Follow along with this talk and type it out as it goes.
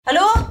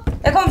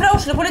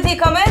Oslo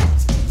politikammer.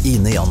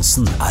 Ine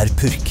Jansen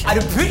purk.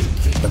 Du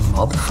purk? The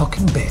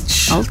motherfucking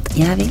bitch. Alt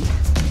jeg vil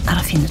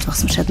å finne ut hva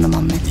som skjedde med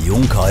mannen min.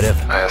 Jon Carew.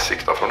 Jeg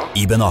sikta for noe?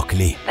 Iben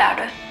Akeli. Det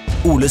du.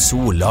 Ole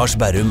So, Lars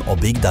Berrum og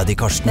Big Daddy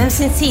Karsten. Hvem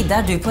sin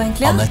side du på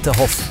egentlig? Annette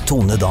Hoff,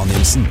 Tone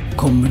Danielsen.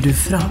 Kommer du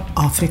fra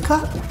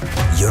Afrika?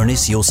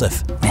 Jørnis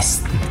Josef.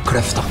 Nesten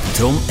kløfta.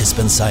 Trond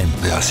Espen Seim.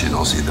 Det er synd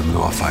å si det, men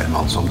det var feil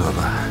mann som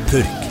døde.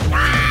 Purk.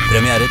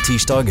 Premiere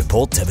tirsdag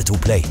på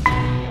TV2 Play.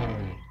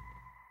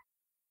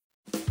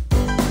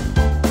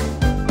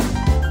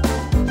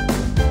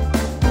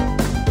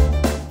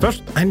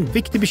 Først en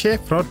viktig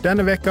beskjed fra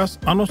denne vekas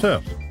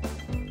annonsør.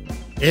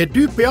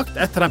 Du på jakt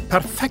etter den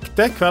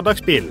perfekte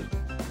hverdagsbilen?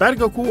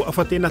 Berg & Co har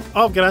fått inn et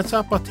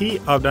avgrenset parti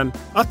av den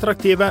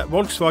attraktive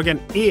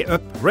Volkswagen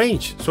E-Up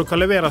Range som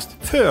kan leveres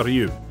før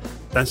jul.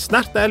 Den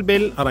snerte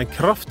elbilen har en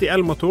kraftig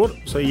elmotor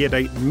som gir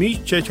deg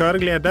mye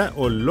kjøreglede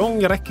og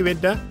lang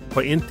rekkevidde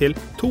på inntil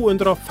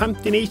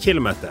 259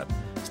 km.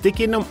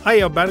 Stikk innom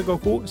en av Berg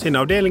 & Co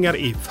sine avdelinger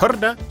i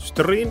Førde,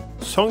 Stryn,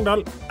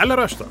 Sogndal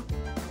eller Ørsta.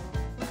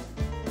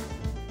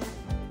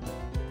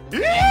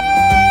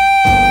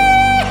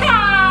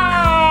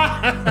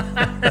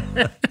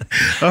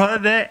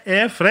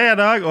 Det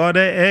fredag, og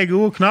det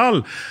god knall.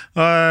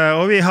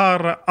 Og vi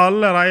har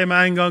allerede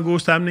med en gang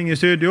god stemning i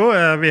studio.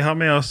 Vi har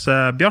med oss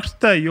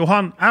Bjarte,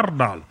 Johan,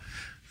 Erdal.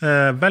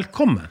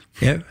 Velkommen.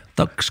 Ja,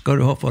 takk skal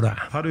du ha for det.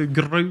 Har du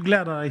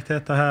grugledet deg til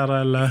dette her,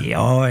 eller?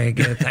 Ja, jeg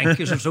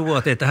tenker som så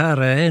at dette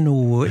her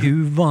noe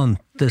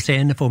uvant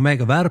scene for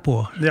meg å være på.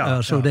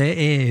 Så det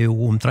jo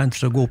omtrent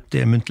så gå opp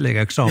til muntlig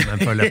eksamen,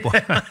 føler jeg på.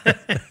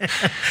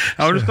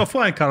 Ja, du skal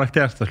få en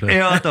karakter til slutt.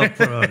 Ja, takk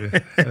for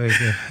det.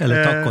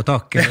 Eller takk og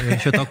takk.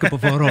 Ikke takke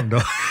på forhånd,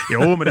 da.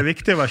 Jo, men det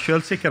viktig å være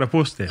selvsikker og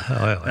positiv.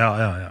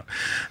 Ja.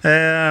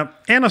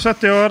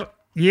 71 år,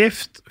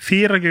 gift,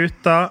 4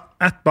 gutter,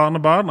 1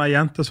 barnebarn, en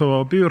jente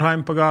som bor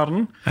hjemme på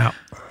gården. Ja.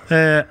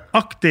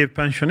 Aktiv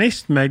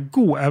pensjonist med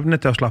god evne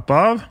til å slappe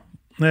av.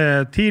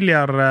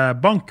 Tidligere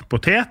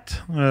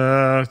bankpotet,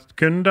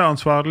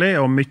 kundeansvarlig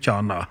og mye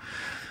annet.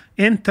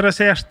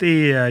 Interessert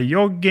i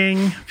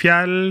jogging,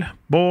 fjell,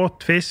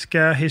 båt,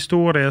 fiske,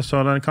 historie,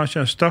 så den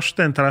kanskje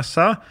største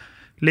interesse.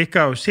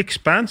 Liker jo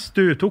sixpence.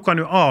 Du tok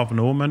han jo av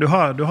nå, men du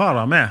har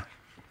han med.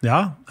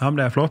 Ja, men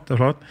det flott,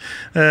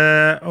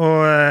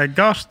 og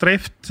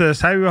gardsdrift,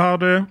 sau har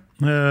du.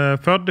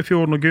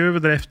 Førdefjorden og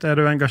gruvedrift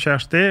du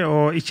engasjert i,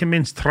 og ikke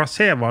minst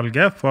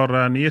trasévalget for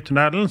nye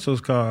tunnelen som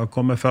skal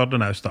komme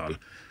Førde-Naustdal.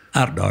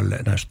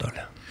 Erdal-Naustdal.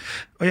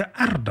 Ja,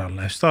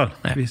 Erdal-Naustdal.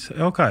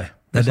 Ok.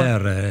 Det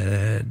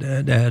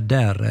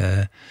der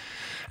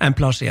en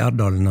plass i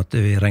Erdalen at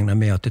vi regner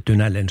med at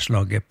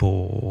tunnelinnslaget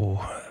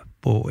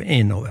på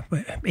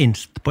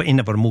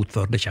innover mot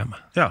Førde kommer.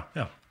 Ja.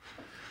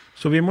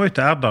 Så vi må ut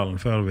til Erdalen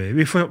før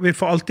vi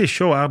får alltid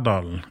se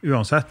Erdalen,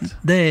 uansett.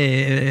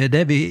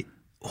 Det vi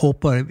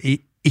håper vi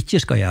ikke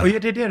skal gjøre.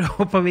 Det det du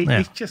håper vi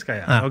ikke skal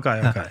gjøre. Ok.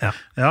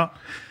 Ja.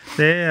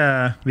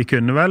 Vi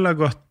kunne vel ha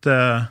gått...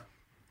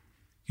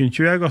 Kunne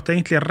ikke vi ha gått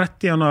egentlig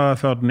rett gjennom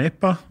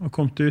Førde-Nippa og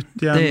kommet ut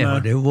igjen? Det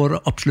hadde jo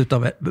vært absolutt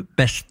av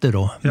beste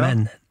da,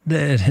 men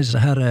disse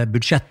her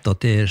budsjetter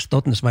til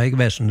Statens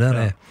Vegvesen,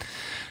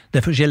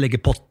 det forskjellige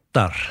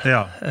potter.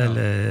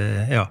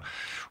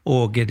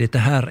 Og dette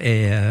her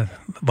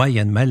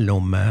veien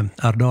mellom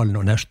Erdalen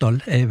og Naustdal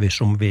vi,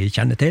 som vi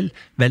kjenner til,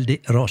 veldig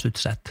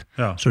rasutsett.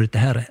 Så dette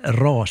her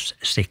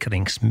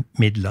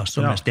rassikringsmidler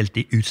som stilt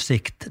i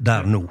utsikt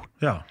der nå.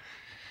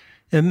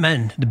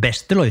 Men det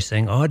beste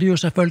løsningen hadde jo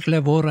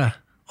selvfølgelig vært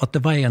at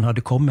veien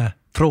hadde kommet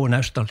fra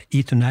Naustdal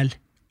i tunnel,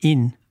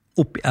 inn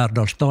opp i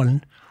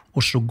Erdalsdalen,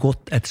 og så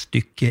gått et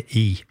stykke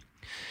i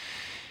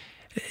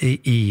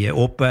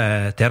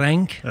åpent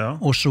terreng,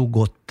 og så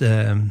gått...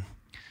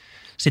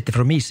 sitter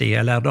fra min side,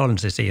 eller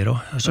Erdalens side,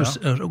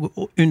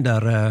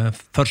 under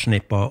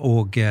Førsnippa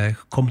og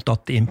kom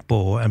tatt inn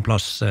på en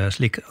plass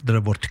slik at det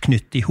har vært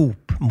knytt i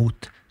hop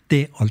mot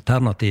det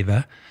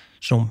alternativet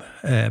som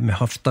med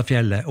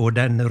Hafstadfjellet og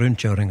den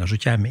rundkjøringen som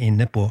kommer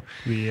inne på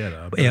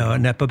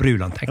nede på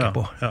Bruland, tenker jeg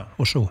på.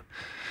 Og så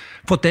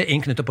fått det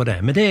innknyttet på det.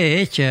 Men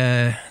det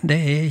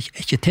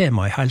ikke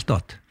tema i hele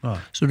tatt.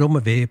 Så da må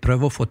vi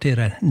prøve å få til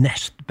det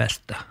nest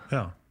beste.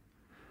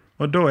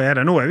 Og da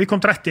det, nå vi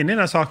kommet rett inn i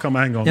den saken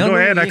med en gang.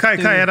 Hva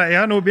det?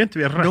 Ja, nå begynte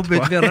vi rett på. Nå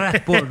begynte vi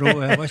rett på, da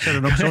var ikke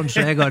det noe sånn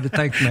som jeg hadde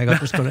tenkt meg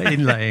at det skulle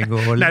innlegging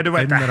og... Nei, du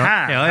vet det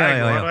her.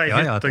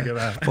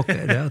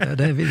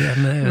 Det vil jeg,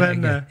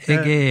 men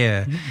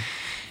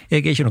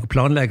jeg ikke noen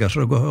planlegger,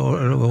 så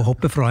å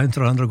hoppe fra en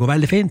til andre går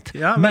veldig fint.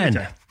 Men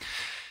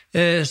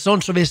sånn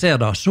som vi ser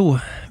da, så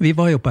vi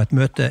var jo på et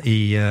møte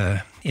i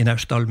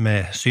Naustdal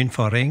med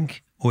synfaring,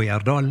 og i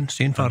Erdalen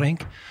synfaring,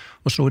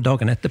 og så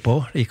dagen etterpå,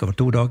 det gikk over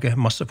 2 dager,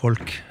 masse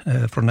folk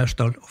fra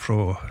Naustdal og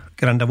fra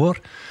grenda vår.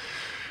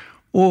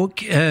 Og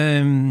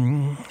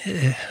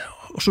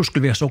så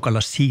skulle vi ha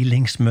såkalt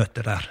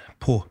silingsmøte der,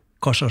 på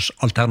hva slags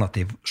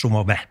alternativ som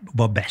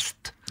var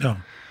best.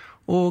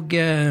 Og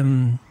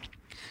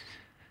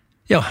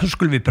så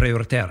skulle vi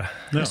prioritere.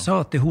 Jeg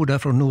sa til hun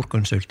der fra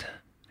Nordkonsult,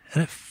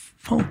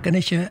 fanken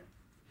ikke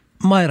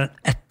mer enn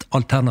ett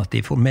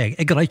alternativ for meg.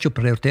 Jeg greier ikke å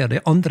prioritere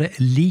det. Andre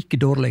like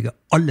dårlige,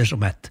 alle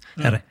som ett.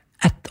 Her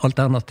ett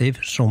alternativ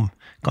som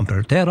kan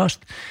prioriteres.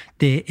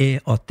 Det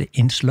at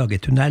innslaget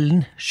i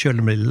tunnelen, selv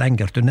om det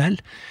lengre tunnel,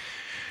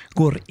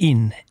 går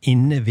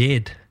inne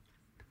ved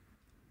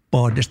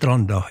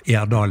badestranda I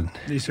Erdalen.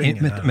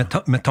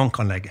 Med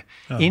tankanlegget.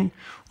 Inn,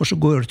 og så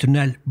går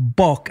tunnel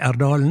bak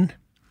Erdalen,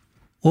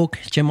 og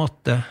kommer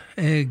at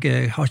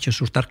jeg har ikke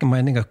så sterke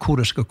meninger hvor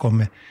det skal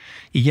komme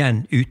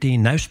igjen ute I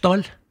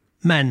Naustdal,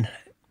 men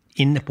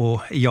inne på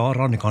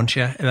Jarane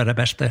kanskje det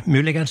beste,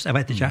 muligens, jeg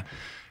vet ikke.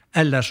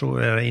 Eller så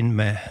det inn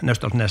med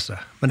Naustdalsneset.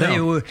 Men det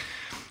jo,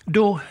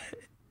 da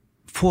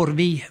får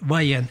vi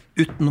veien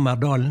utenom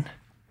Erdalen.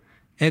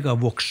 Jeg har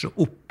vokst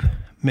opp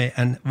med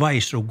en vei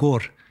som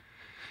går,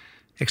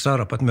 jeg sa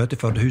det på et møte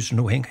for det huset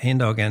nå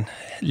en dagen,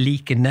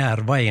 like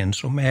nær veien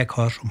som jeg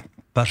har som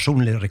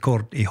personlig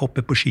rekord I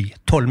hoppe på ski,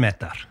 12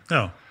 meter.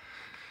 Ja.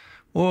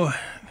 Og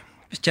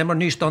hvis det kommer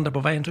ny standard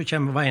på veien, så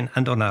kommer veien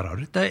enda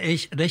nærere.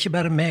 Det ikke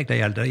bare meg det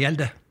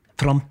gjelder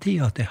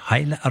fremtiden til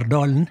hele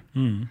Erdalen.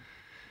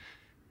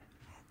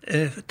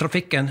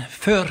 Trafikken,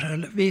 før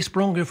vi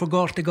sprang fra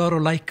gard til gard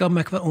og leker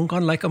med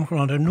ungene, leker med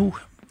hverandre. Nå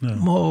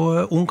må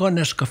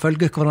ungene skal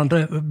følge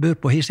hverandre, bor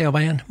på hisse av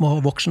veien, må ha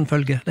voksen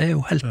følge. Det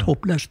jo helt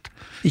håpløst.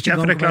 Ikke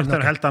for det klart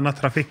det helt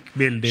annet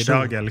trafikkbilde I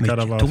dag, eller hva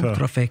det var før.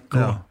 Tungtrafikk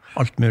og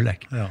alt mulig.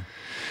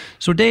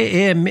 Så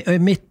det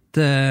mitt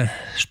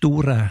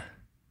store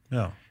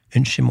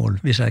ønskemål,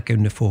 hvis jeg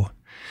kunne få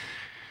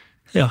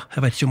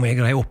jeg vet ikke om jeg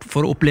greier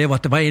for å oppleve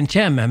at veien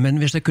kommer, men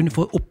hvis jeg kunne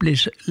få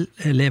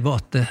oppleve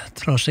at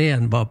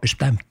traseen var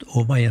bestemt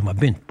og veien var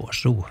begynt på,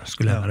 så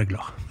skulle jeg være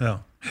glad.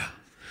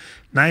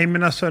 Nei,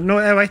 men altså, nå,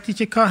 jeg vet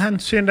ikke hva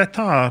hensyn det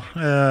tar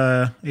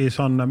I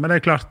sånne, men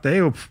det klart, det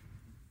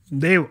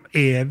jo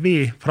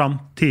evig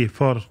framtid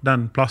for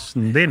den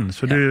plassen din,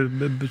 så du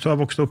så har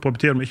vokst opp og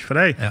betyr mye for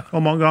deg,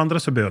 og mange andre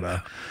som bor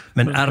der.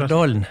 Men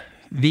Erdalen,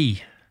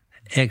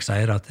 jeg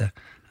sier at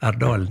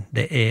Erdalen,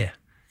 det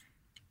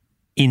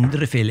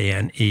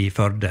indrefileten I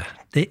Førde.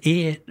 Det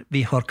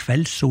vi har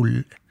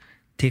kveldssol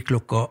til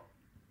klokka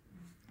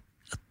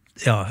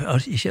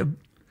ikke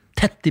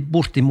tett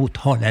bort imot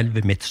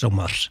 10:30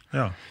 midtsommers.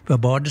 Vi har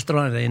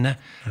badestranden der inne.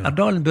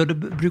 Erdalen burde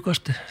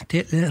brukes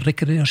til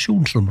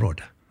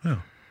rekreasjonsområde.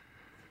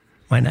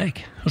 Mener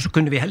jeg. Og så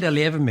kunne vi heller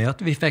leve med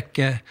at vi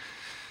fikk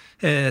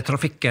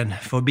trafikken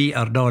forbi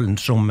Erdalen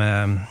som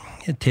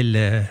til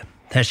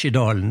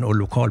Hesjedalen og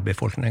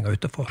lokalbefolkningen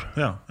utenfor.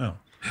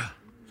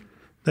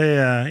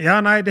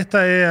 Nei, det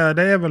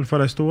vel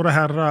for de store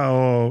herrer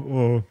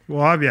å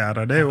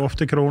avgjøre. Det jo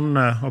ofte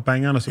kronene og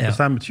pengene som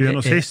bestemmer til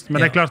og sist,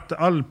 men det klart,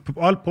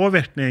 all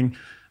påvirkning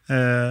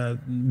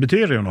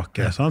betyr jo noe,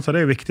 så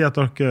det jo viktig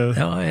at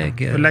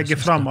dere legger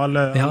frem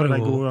alle de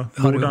gode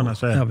godene.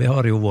 Vi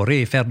har jo vært I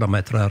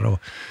ferdameter, og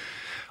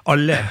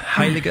alle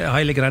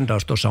hele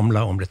grenda står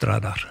samlet om litt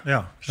der.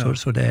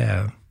 Så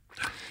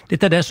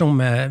dette det som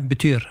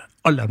betyr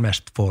aller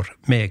mest for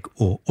meg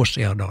og oss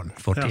I Erdalen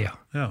for tida.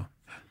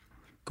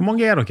 Hvor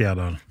mange dere I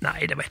Erdal?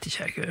 Nei, det vet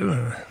ikke jeg.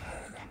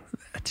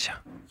 Vet ikke.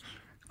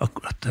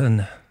 Akkurat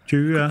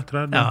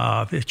 20-30?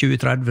 Ja,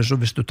 20-30, så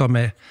hvis du tar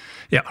med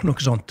noe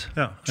sånt,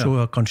 så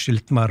kanskje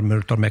litt mer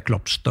når du tar med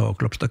Klopstad og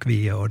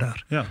Klopstad-Kvia og der.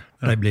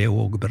 De blir jo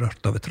også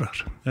berørt av et trær.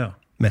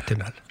 Med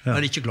tunnel.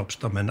 Det ikke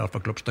Klopstad, men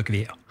iallfall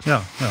Klopstad-Kvia.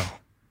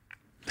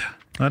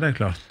 Nei, det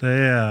klart.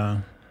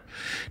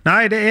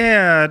 Nei,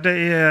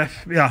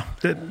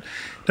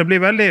 det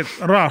blir veldig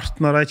rart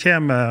når det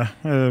kommer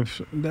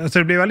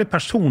det blir veldig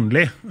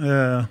personlig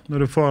når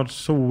du får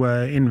så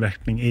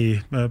innvirkning I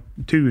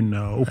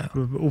tunet og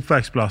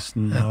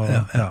oppvekstplassen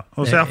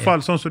og så I hvert fall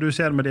sånn som du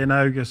ser med dine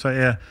øyne så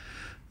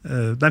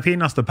den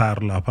fineste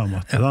perla på en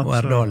måte og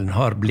Erdalen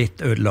har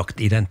blitt ødelagt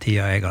I den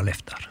tida jeg har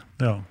levd der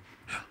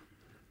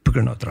på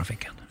grunn av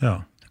trafikken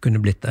det kunne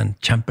blitt en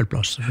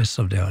kjempeplass hvis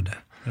det hadde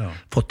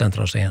fått den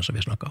traseen som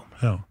vi snakket om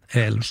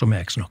eller som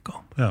jeg snakket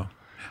om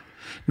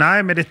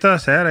Nei, med dette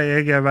ser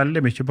jeg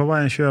veldig mye på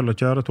veien selv og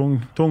kjører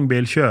tung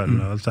bil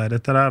selv altså,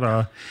 dette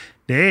der,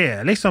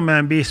 det liksom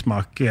en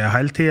bismak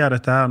hele tiden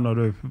dette her når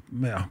du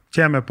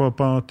kommer på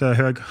en måte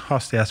høy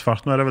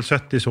hastighetsfart nå det vel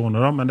 70-zoner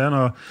da, men det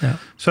noe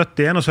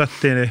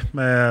 70-71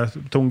 med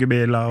tunge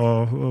biler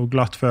og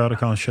glatt føre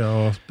kanskje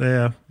og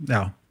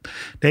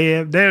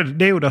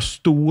det jo det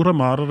store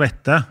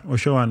marerettet å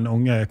se en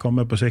unge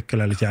komme på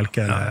sykkel eller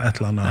kjelke eller et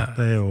eller annet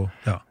det jo,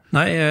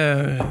 Nei,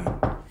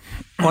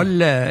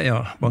 alle,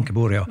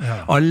 bankebord,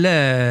 alle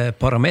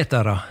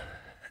parametere,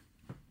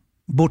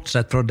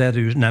 bortsett fra det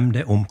du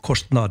nevnte om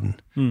kostnaden,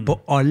 på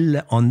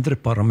alle andre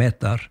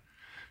parameter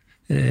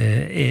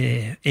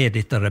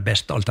dette det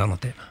beste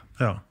alternativet.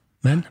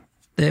 Men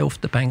det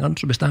ofte pengene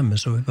som bestemmer,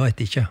 så vi vet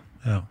ikke.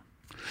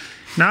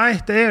 Nei,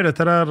 det jo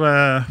dette der,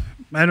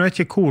 jeg vet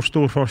ikke hvor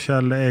stor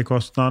forskjell det I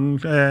kostnaden.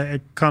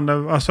 Kan det,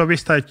 altså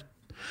hvis det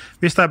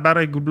Hvis de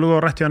bare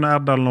går rett gjennom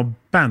Erdalen og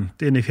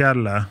bent inn I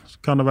fjellet, så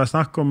kan det være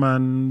snakk om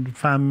en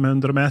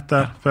 500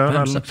 meter før?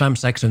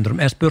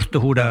 500-600. Jeg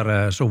spurte hun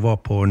der som var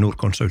på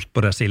Nordkonsult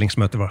på det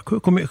silingsmøtet.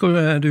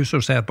 Du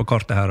som ser på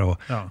kartet her,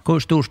 hvor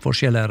stor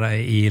forskjell det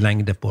I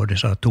lengde på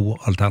disse to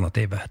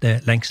alternativer?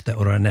 Det lengste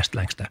og det nest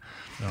lengste.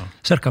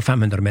 Cirka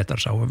 500 meter,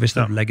 sa hun. Hvis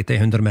du legger til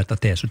 100 meter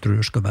til, så tror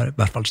du skal være I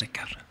hvert fall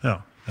sikker.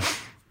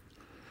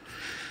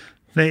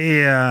 Det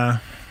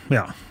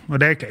og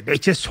det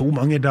ikke så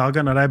mange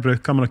dager når de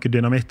bruker med noe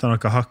dynamitt og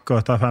noe hakk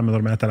og tar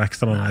 500 meter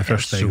ekstra når de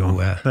første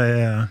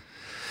gang.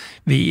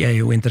 Vi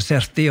jo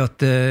interessert I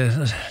at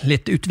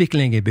litt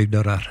utvikling I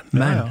bygder der,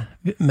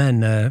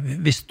 men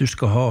hvis du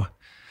skal ha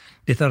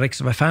dette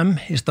riksvei 5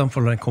 I stedet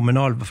for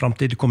en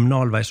fremtidig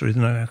kommunalvei så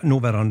denne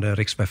nåværende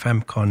riksvei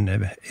 5 kan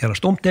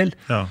gjøres om til,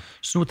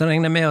 så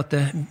trenger jeg med at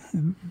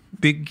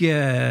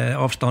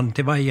byggeavstanden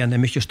til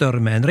veien mye større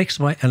med en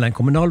riksvei enn en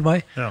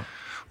kommunalvei.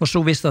 Og så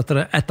visste at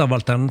et av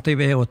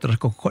alternativene at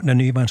den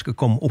nye veien skal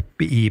komme opp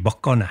I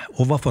bakkene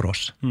overfor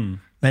oss.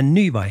 Men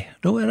ny vei,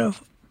 da det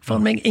for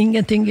meg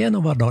ingenting igjen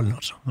over dalen,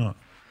 altså.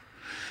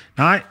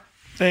 Nei,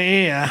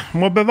 det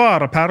må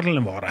bevare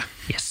perlene våre.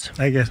 Yes.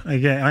 Jeg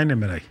enig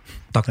med deg.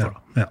 Takk for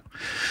det.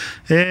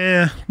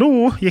 Nå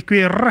gikk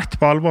vi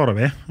rett på alvoret,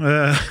 vi.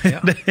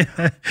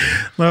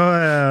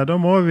 Da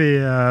må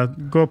vi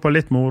gå på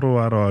litt moro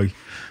her også.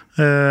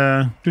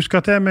 Du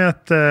skal til med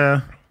et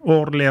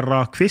årlig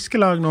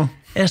rakfiskelag nå?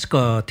 Jeg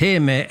skal til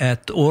med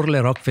et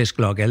årlig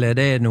rakfisklag, eller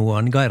det noe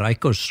Geir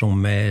Eikås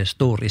som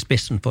står I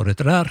spissen for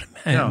dette der.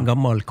 En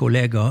gammel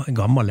kollega,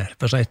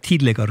 for å si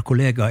tidligere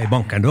kollega I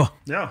banken da.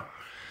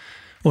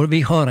 Og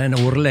vi har en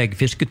årlig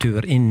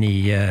fisketur inn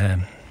I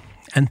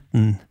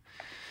enten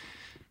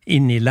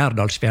inn I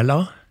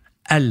Lærdalsfjella,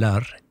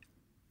 eller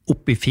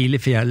opp I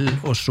Filefjell,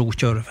 og så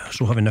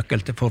får vi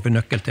nøkkel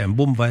til en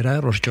bomvei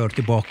der, og så kjører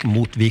tilbake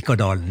mot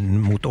Vikadalen,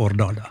 mot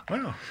Erdal.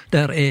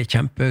 Der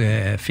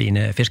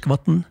kjempefine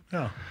fiskevatten.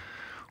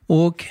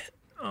 Og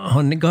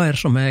han Geir,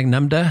 som jeg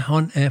nevnte,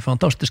 han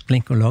fantastisk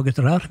flink å lage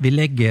det der. Vi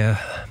legger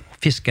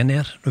fisken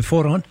ned når vi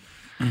får han,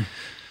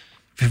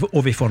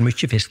 og vi får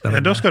mye fisk der.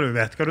 Da skal du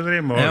vite hva du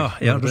driver med.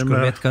 Ja, da skal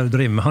du vite hva du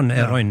driver med. Han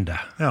røynde,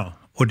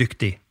 og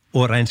dyktig,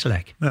 og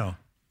rensleg.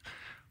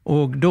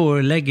 Og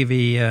da legger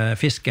vi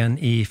fisken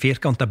I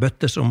firkantet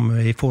bøtte som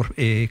vi får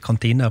I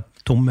kantina,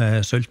 tomme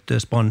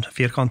søltespann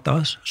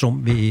firkanter, som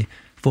vi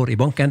får I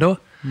banken da.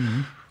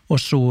 Og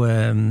så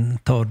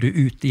tar du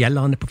ut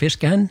gjellene på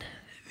fisken.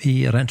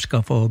 Vi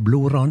rensker for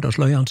blodrand og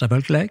sløyene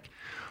selvfølgelig.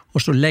 Og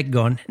så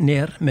legger han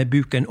ned med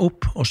buken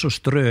opp, og så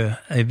strø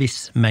en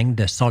viss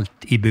mengde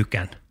salt I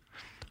buken.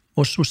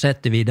 Og så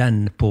setter vi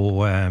den på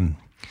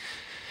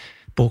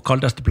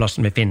kaldeste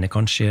plassen vi finner,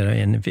 kanskje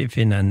vi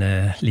finner en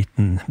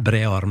liten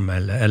brearm,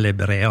 eller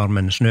brearm,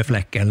 en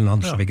snøflekk, eller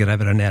noe som vi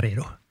graver det ned I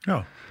da.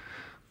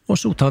 Og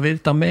så tar vi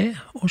dette med,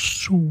 og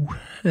så,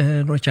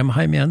 når jeg kommer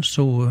hjem igjen,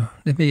 så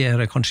det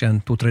blir kanskje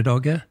 2-3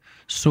 dager,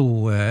 så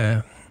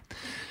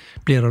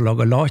blir det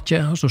laget lake,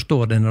 og så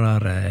står den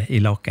der I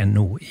laken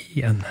nå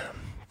I en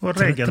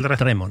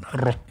 3 måneder.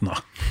 Råtna.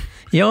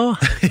 Ja,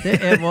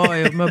 jeg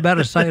må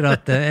bare si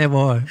at jeg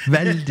var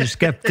veldig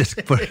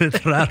skeptisk på det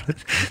der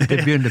til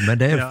å begynne, men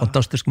det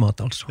fantastisk mat,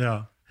 altså.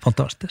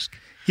 Fantastisk.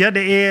 Ja,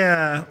 det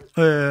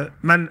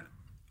men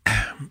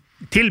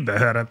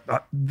tilbehøret,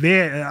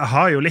 det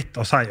har jo litt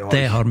å si.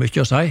 Det har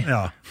mye å si.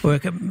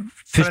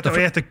 For at å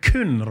ete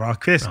kun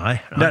rakfisk,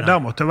 da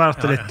måtte det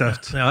være litt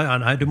dødt.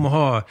 Nei, du må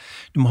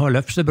ha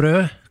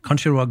løfsebrød,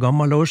 kanskje du har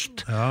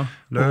gammelost,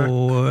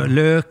 og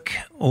løk,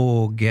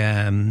 og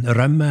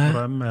rømme,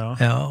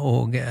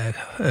 og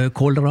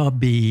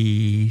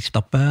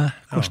kålrabi-stappe,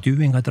 og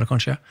stuing heter det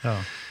kanskje.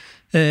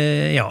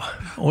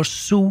 Og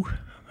så,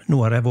 nå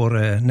har jeg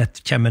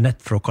kommet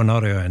nett fra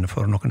Kanariøyene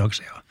for noen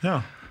dager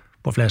siden.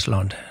 På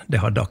Flesland, det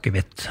har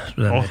akevitt.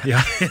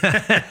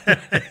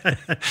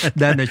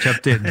 Den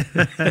kjøpt inn.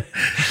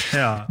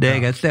 Det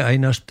egentlig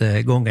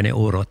eneste gangen I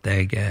år at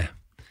jeg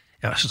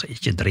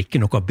ikke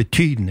drikker noe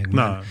betydning,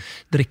 men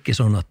drikker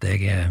sånn at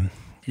jeg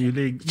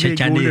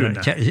kjenner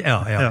det.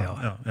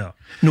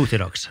 Nå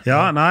til dags.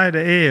 Ja, nei,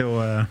 det jo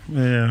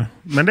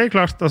men det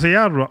klart, altså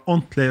gjør du det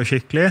ordentlig og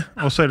skikkelig,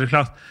 og så det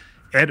klart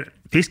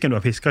fisken du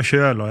har fisket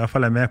selv, og I hvert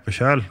fall med på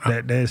selv,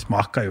 det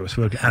smaker jo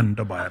selvfølgelig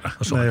enda bedre.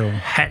 Og så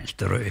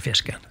helt rød I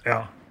fisken.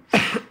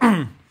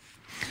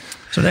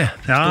 Så det,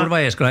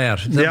 storveies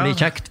greier. Det blir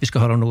kjekt, vi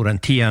skal ha nå den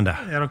 10.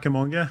 Dere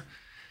mange?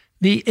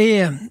 Vi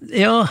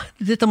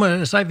dette må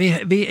jeg si,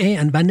 vi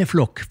en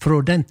venneflokk fra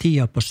den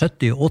tida på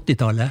 70- og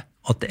 80-tallet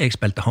at jeg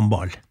spilte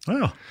håndball.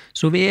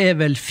 Så vi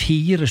vel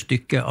 4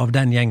 stykker av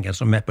den gjengen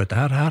som på dette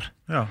her.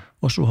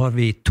 Og så har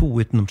vi 2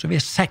 utenom, så vi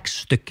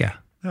 6 stykker.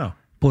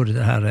 På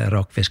det her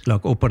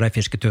rakfisklag og på de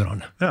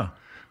fisketurene.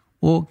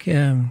 Og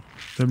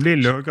det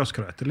blir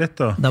løgaskrøte litt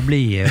da. Det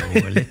blir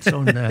jo litt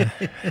sånn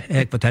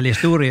jeg forteller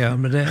historier,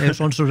 men det jo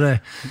sånn som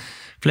det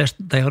flest,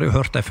 de har jo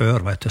hørt det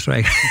før, vet du, så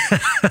jeg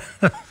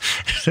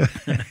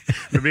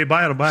det blir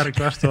bedre og bedre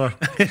hvert år.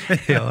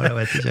 Ja, det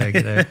vet ikke jeg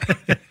det.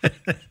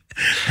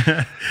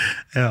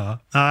 Ja,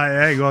 nei,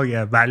 jeg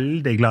også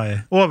veldig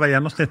glad over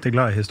gjennomsnittet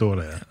glad i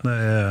historie.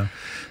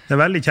 Det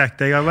veldig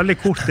kjekt. Jeg har veldig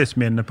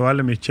korttidsminne på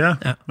veldig mye,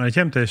 men det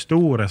kommer til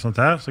historie sånt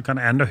her, så kan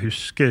jeg enda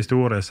huske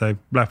historie som jeg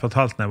ble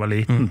fortalt når jeg var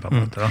liten, på en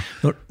måte.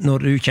 Når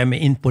du kommer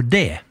inn på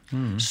det,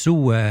 så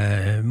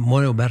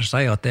må jeg jo bare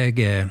si at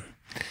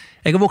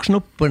jeg har voksen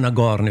opp på denne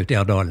gården ute i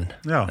Erdalen.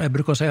 Ja. Jeg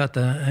bruker å si at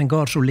en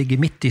gård som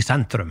ligger midt i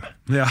sentrum.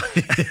 Ja.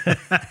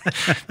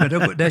 Men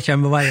det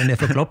kommer veien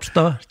ned fra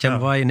Kloppstad,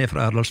 kommer veien ned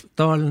fra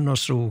Erdalsdalen, og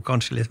så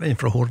kanskje litt inn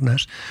fra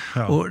Hornes.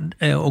 Ja.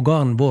 Og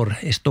gården vår,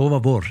 i stova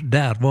vår,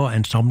 der var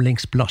en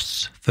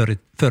samlingsplass før i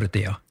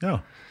tida.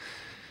 Ja.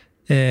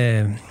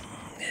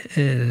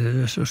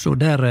 Så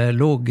der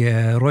lå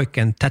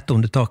røyken tett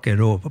under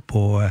taket da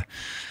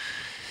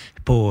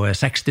på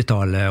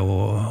 60-tallet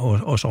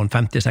og sånn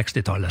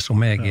 50-60-tallet,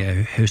 som jeg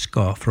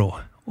husker fra.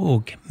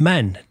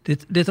 Men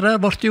det der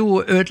ble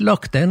jo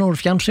ødelagt når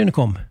fjernsynet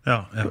kom.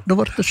 Ja. Da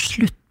var det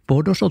slutt på,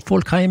 da satt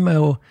folk hjemme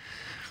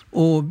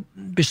og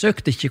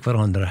besøkte ikke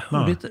hverandre.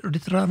 Og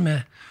det der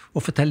med å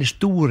fortelle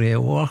historie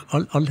og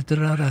alt det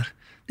der,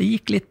 det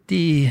gikk litt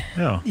i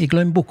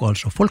glømmeboka,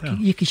 altså. Folk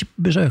gikk ikke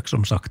på besøk,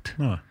 som sagt.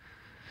 Nei.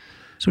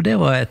 Så det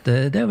var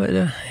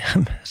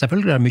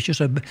selvfølgelig er det mye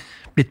som er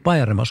blitt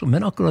bedre,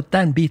 men akkurat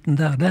den biten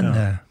der, den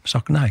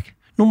sakner jeg.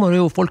 Nå må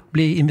jo folk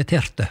bli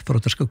inviterte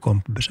for at de skal komme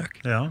på besøk.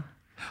 Ja.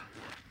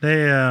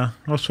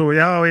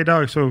 Og i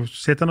dag så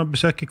sitter han og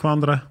besøker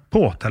hverandre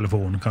på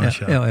telefonen,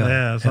 kanskje.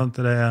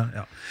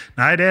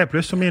 Nei, det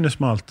pluss og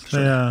minus med alt.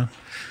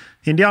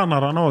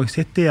 Indianerne også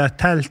sitter i et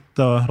telt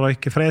og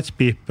røyker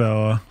fredspipe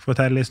og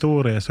forteller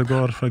historier som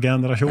går fra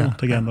generasjon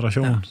til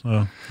generasjon.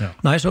 Så,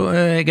 Nei, så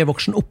jeg er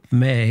voksen opp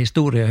med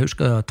historier. Jeg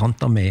husker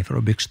tanta mi fra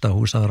Bygstad,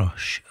 hun sa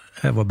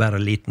jeg var bare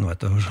liten,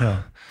 vet du.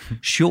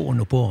 Se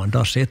nå på han,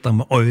 der sitter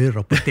han med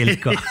ører på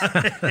stilka.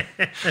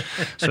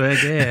 Så jeg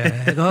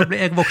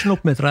er voksen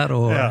opp med det der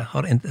og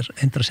har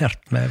interessert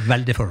meg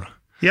veldig for det.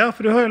 Ja,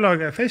 for du har jo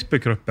laget en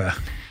Facebook-gruppe.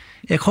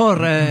 Jeg har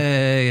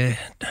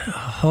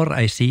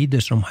en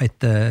side som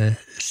heter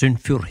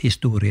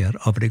Sunnfjordhistorier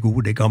av det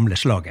gode gamle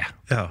slaget.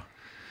 Ja.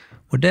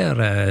 Og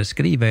der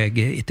skriver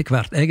jeg etter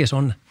hvert. Jeg er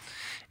sånn,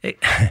 jeg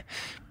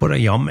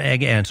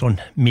er en sånn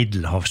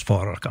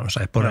middelhavsfarer, kan man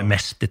si, på de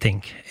meste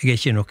ting. Jeg er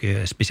ikke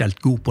noe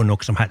spesielt god på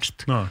noe som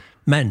helst. Nei.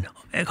 Men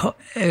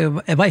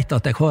jeg vet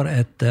at jeg har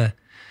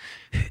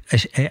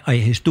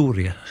en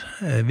historie.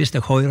 Hvis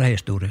jeg hører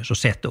historie, så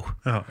sett hun.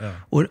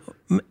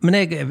 Men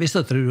jeg visste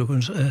at du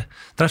kunne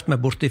treffe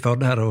meg borte i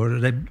Førde her,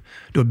 og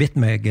du har bedt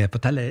meg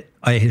fortelle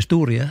en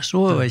historie, så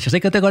er det ikke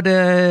sikkert at jeg hadde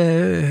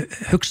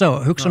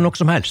hukset noe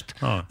som helst.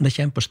 Men det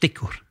kommer på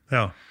stikkord.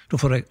 Da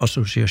får jeg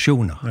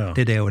assosiasjoner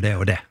til det og det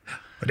og det.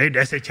 Og det er jo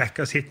det som er kjekk,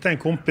 å sitte en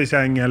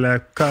kompisgjeng,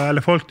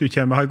 eller folk du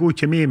kommer, har god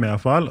kjemi med i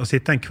hvert fall, og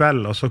sitte en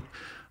kveld,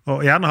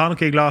 og gjerne ha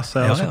noe i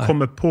glaset, og så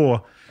komme på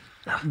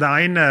det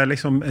ene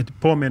liksom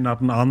påminner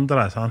den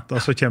andre, sant? Og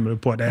så kommer du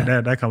på det.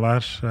 Det kan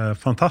være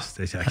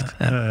fantastisk kjekt.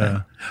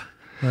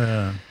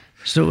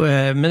 Så,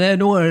 men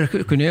nå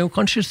kunne jeg jo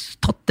kanskje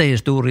tatt det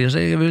historie,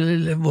 så jeg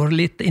ville vært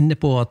litt inne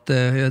på at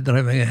jeg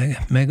drev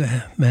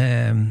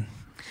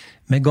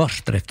med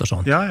gardsdrift og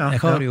sånt.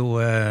 Jeg har jo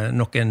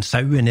noen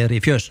sauer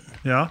nede i fjøsen.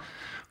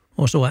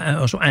 Og så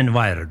en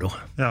veier da.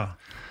 Ja.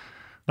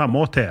 Det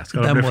må til,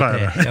 skal det bli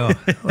flere.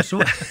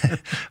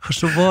 Og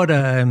så var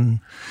det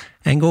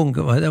en gang,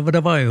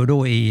 det var jo da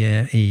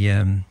i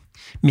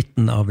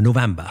midten av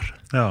november.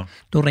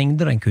 Da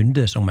ringte det en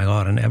kunde som jeg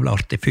har, en jævla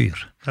artig fyr.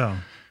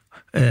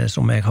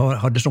 Som jeg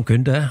hadde som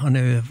kunde. Han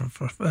er jo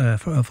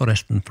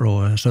forresten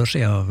fra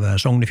sørsida av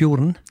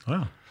Sognefjorden.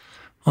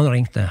 Han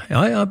ringte.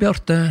 Ja,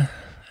 Bjarte,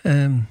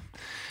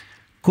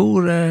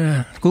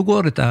 hvor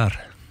går dette her?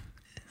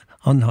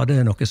 Han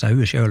hadde noe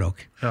sauer selv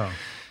også.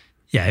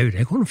 Ja,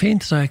 det går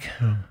fint, sa jeg.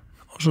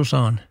 Og så sa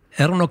han,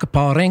 er det noe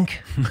paring?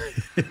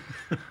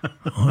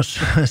 Og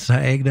så sa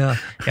jeg da,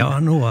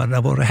 nå har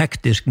det vært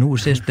hektisk nå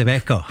siste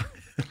veka.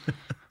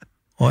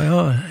 Og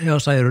ja,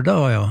 sier du da,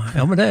 ja,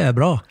 men det er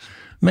bra.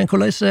 Men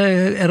hvordan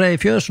er det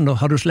i fjøsen da?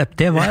 Har du slept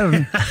til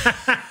verden?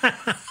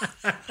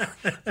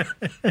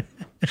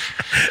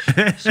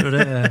 Så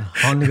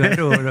han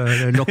går da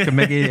lokker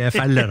meg i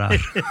feller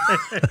der.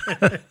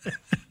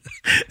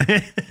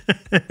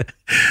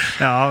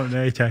 Ja, det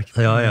er kjekt.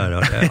 Ja,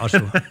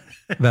 altså,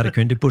 være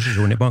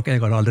kundeposisjon i banken.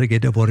 Jeg hadde aldri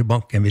giddet å være i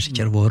banken hvis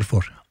ikke det var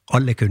for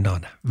alle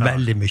kundene.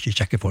 Veldig mye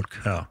kjekke folk.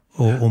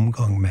 Og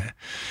omgang med...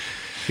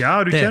 Ja,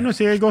 du kjenner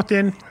seg godt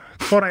inn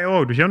for deg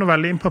også. Du kjenner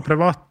veldig inn på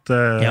privat på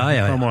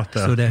en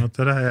måte. Så det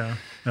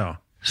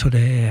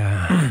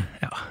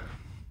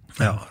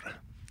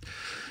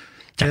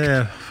det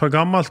er for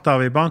gammelt av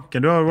i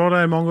banken. Du har vært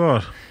der i mange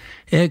år.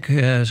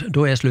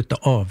 Da jeg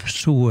sluttet av,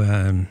 så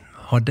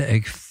hadde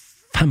jeg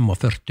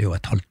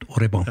 45,5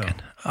 år i banken.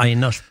 Jeg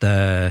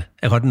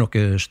hadde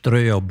noen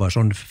strøjobber,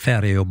 sånn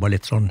feriejobber,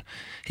 litt sånn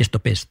hist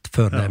og pist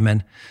før det, men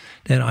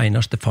det er den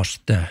eneste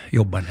faste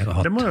jobben jeg har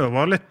hatt. Det må jo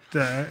være litt,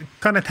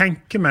 kan jeg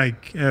tenke meg,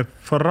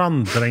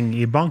 forandring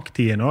i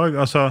banktiden også?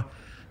 Altså,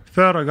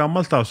 før og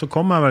gammelt av, så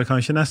kom jeg vel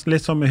kanskje nesten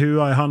litt som med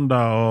hua i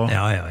handa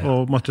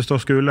og måtte stå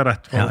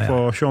skolerett for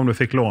å se om du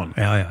fikk lån.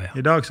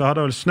 I dag så har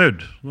det vel snudd.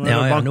 Nå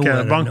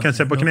er banken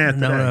ser på kne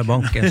til deg. Nå er det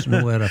banken, så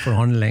nå er det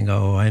forhandlinger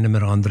og ene med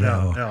det andre,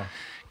 og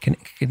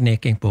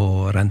kneking på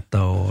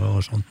renta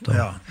og sånt.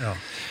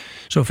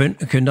 Så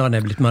kundene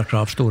er blitt mer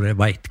kravstore,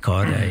 vet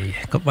hva det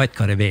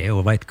er,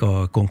 og vet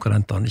hva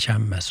konkurrentene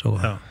kommer med, så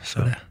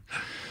det.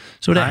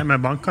 Nei, men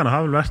bankene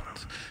har vel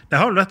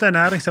vært en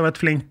næring som har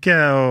vært flinke,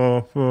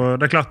 og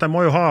det er klart, de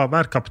må jo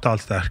være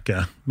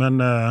kapitalsterke, men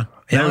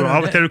det er jo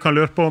av og til du kan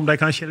lure på om de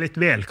kanskje er litt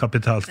vel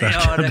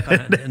kapitalsterke.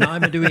 Nei,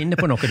 men du er inne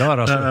på noe der,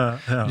 altså.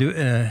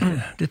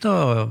 Dette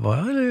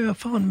var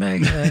faen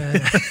meg...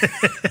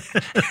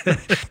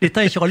 Dette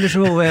er ikke alle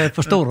som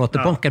forstår at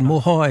banken må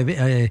ha en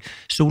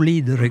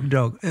solid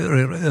ryggrad.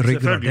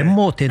 Det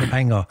må tjene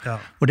penger,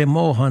 og det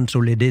må ha en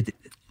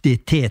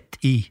soliditet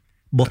i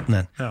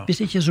bottenen.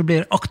 Hvis ikke så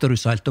blir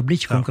akterutseilt og blir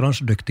ikke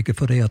konkurransedyktige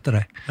fordi at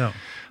de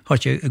har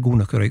ikke god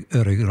nok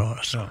ryggrad,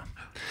 altså.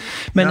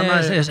 Men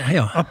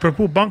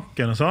apropos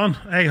banken og sånn,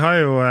 jeg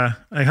har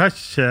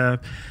ikke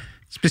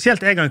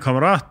spesielt jeg og en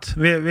kamerat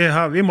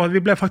vi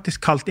ble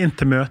faktisk kalt inn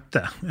til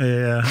møte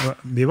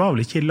vi var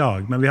vel ikke i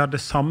lag, men vi hadde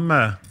samme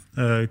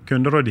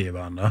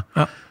kunderådgiveren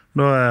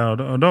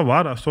da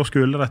var det så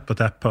skolerett på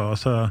teppet og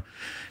så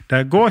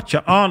det går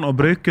ikke an å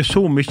bruke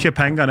så mye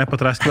penger ned på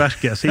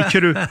treskverket, så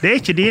det er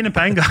ikke dine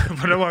penger,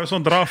 for det var jo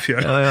sånn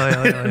drafjøl.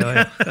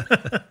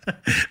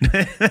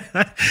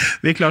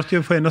 Vi klarte jo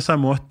å få inn oss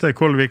en måte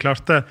hvor vi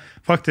klarte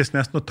faktisk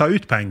nesten å ta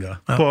ut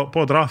penger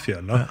på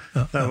drafjøl.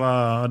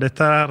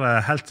 Dette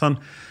helt sånn,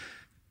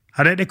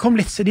 det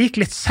gikk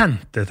litt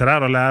sent etter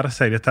det å lære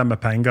seg dette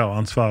med penger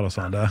og ansvar og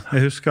sånn.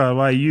 Jeg husker det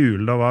var i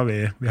jul, da var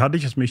vi hadde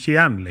ikke så mye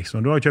igjen,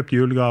 liksom. Du har kjøpt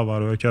julegaver,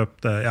 du har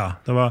kjøpt,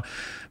 det var...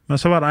 Men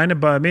så var det ene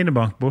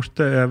minibank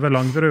borte over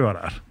Langbrua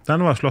der.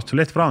 Den var slått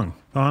litt vrang.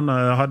 Han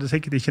hadde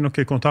sikkert ikke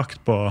noe kontakt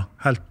på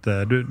helt...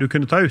 Du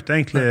kunne ta ut,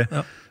 egentlig.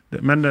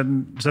 Men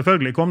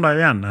selvfølgelig kom det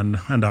igjen en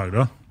dag,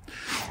 da.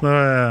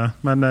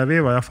 Men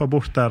vi var i hvert fall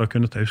bort der og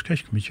kunne ta ut. Jeg husker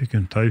ikke hvor mye vi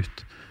kunne ta ut.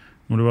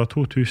 Om det var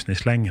 2000 i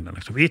slengen.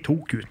 Liksom. Vi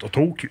tok ut.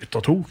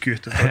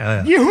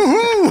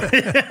 Joho!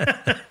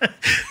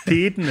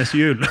 Tidenes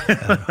jul.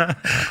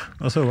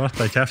 Og så ble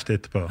det kjeft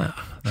etterpå.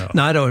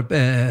 Nei da,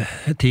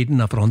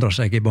 tidene forandrer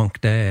seg i bank,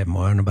 det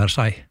må jeg nå bare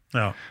si.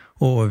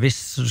 Og hvis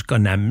du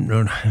skal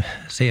nevne,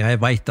 så jeg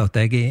vet at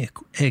jeg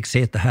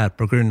sitter her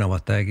på grunn av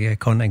at jeg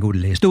kan en god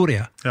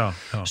historie.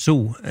 Så,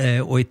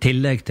 og i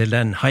tillegg til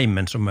den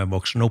heimen som er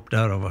voksen opp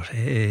der, og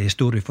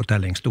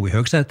historiefortelling stod i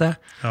høgsetet,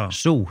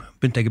 så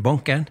begynte jeg i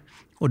banken,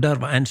 og der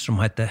var en som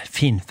heter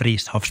Finn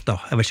Friis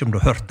Hafstad. Jeg vet ikke om du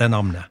har hørt det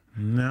navnet?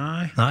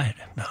 Nei,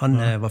 han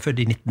var født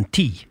i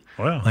 1910,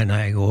 mener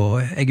jeg,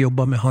 og jeg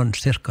jobbet med han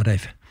cirka de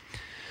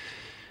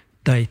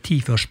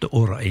 10 første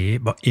årene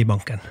i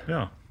banken.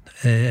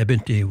 Jeg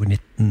begynte jo i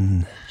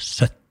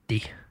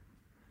 1971.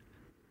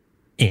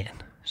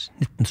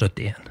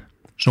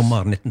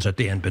 Sommeren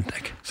 1971 begynte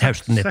jeg.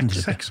 Høsten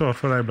 1971. 6 år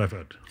før jeg ble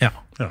født.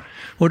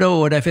 Og da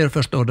de 4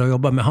 første årene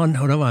jobbet med han,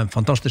 og det var en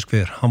fantastisk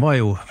fyr. Han var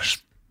jo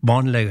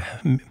vanlig,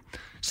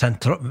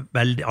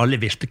 alle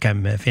visste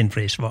hvem Finn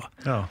Friis var.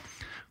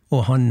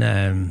 Og han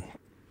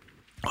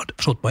hadde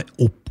forstått på en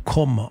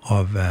oppkomme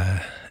av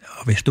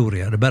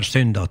historier. Det er bare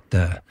synd at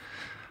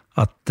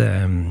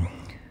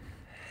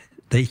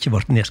det ikke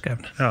ble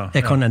nedskrevne.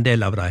 Jeg kan en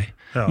del av dem.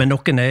 Men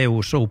noen er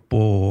jo så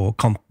på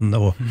kanten,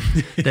 og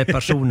det er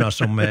personer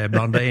som er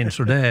blandet inn,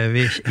 så det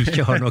vi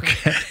ikke har noe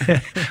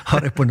har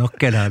det på noe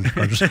der,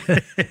 kanskje.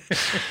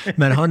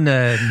 Men han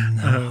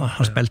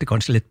spilte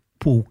kanskje litt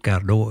poker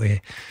da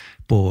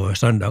på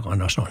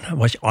søndagene og sånn. Det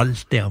var ikke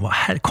alltid,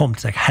 han kom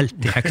seg helt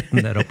i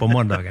hekten der på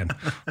mandagen,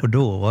 og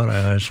da var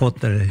det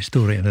sånn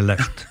historien er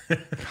løst.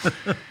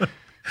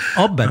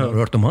 Abben, har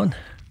du hørt om han?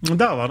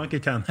 Da var han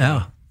ikke kjent.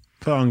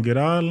 På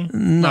Erdal?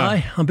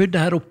 Nei, han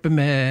bodde her oppe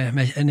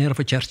nede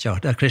for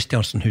kjerka, der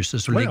Kristiansen-huset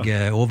som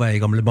ligger over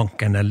i gamle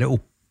banken, eller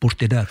opp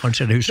borti der,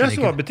 kanskje det huset ligger. Det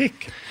som var butikk?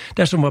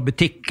 Det som var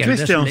butikken.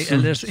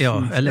 Kristiansen?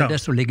 Eller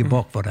det som ligger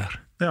bakfor der.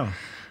 Jeg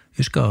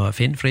husker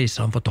Finn Friis,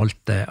 han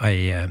fortalte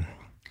en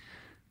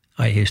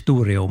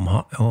historie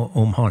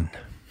om han.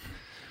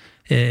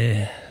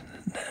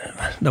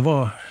 Det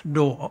var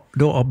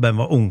da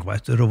Abben var ung,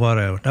 vet du. Det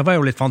var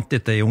jo litt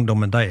fantete i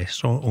ungdommen,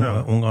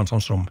 ungene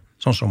sånn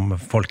som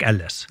folk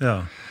ellers.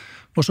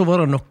 Og så var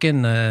det noen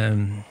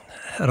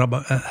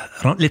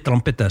litt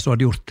rampete som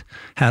hadde gjort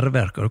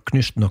herverk og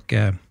knust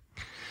noe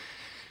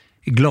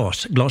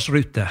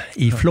glasrute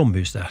i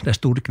Flomhuset, det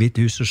store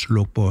hvite huset som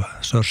lå på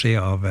sørsiden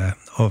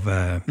av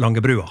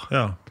Langebrua.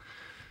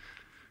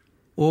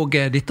 Og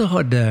dette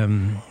hadde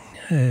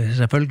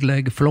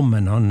selvfølgelig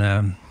Flommen han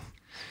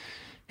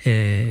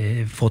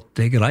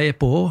fått greie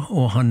på,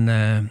 og han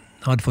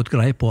hadde fått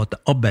greie på at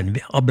Abben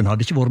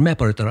hadde ikke vært med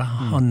på dette,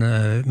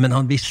 men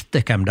han visste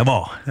hvem det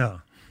var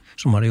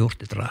som hadde gjort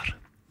dette der.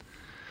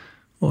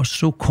 Og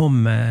så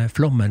kom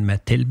Flommen med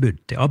et tilbud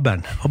til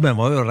Abben. Abben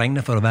var jo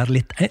regnet for å være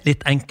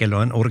litt enkel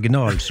og en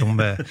original som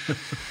en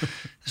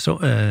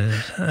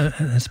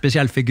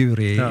spesiell figur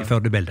i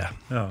førdebildet.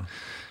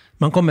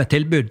 Man kom med et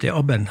tilbud til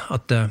Abben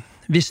at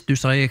hvis du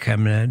sier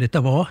hvem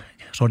dette var,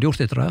 så hadde gjort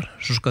dette der,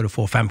 så skal du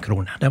få 5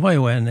 kroner. Det var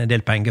jo en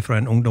del penger for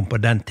en ungdom på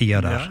den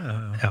tiden der.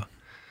 Ja.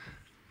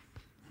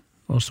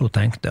 Og så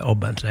tenkte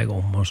Abben seg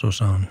om, og så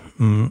sa han,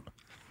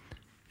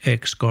 jeg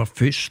skal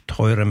først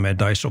høre med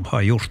de som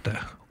har gjort det,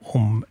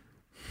 om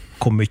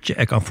hvor mye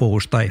jeg kan få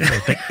hos deg, for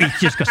at jeg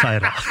ikke skal si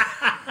det.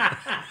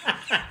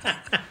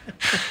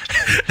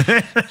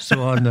 Så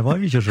han var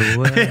jo ikke så,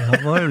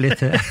 han var jo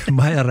litt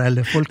mer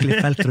eller folkelig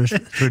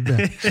feltrøst, trodde.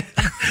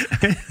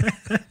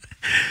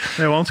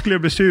 Det vanskelig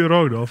å bli sur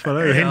også da, for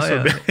det jo hins og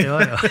Ja.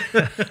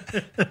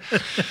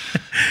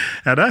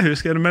 Ja, det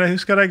husker jeg, men jeg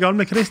husker det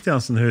gamle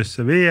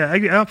Kristiansen-huset.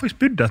 Jeg har faktisk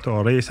bodd et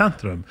år i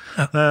sentrum.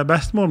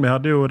 Bestemor mi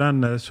hadde jo den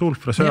Sol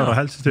frisør og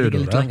helsestudio.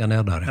 Litt lenger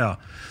ned der, ja.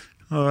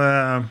 Og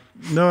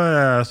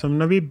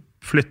når vi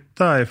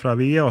flyttet fra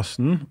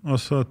Viåsen og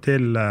så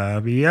til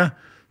Vie,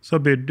 så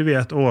bygde vi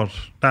et år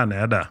der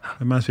nede,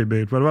 mens vi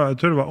bygde. Jeg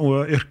tror det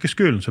var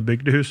yrkesskolen som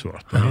bygde huset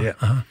vårt på Vie.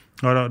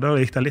 Og da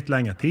gikk det litt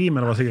lengre tid,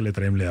 men det var sikkert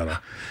litt rimeligere.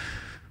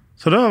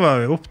 Så da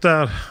var vi opp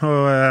der,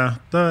 og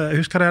jeg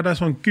husker jeg hadde en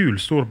sånn gul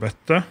stor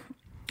bøtte,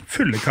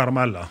 full av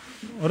karameller.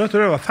 Og da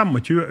tror jeg det var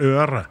 25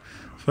 øre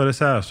for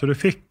disse her, så du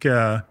fikk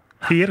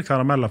 4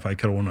 karameller for 1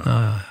 krone.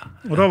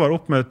 Og da var det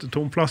opp med et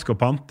tomflaske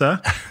og pante,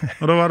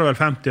 og da var det vel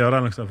 50 øre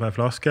for en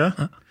flaske.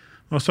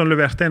 Og så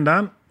leverte inn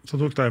den, så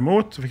tok de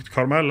imot, så fikk du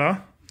karameller,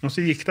 og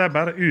så gikk de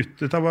bare ut.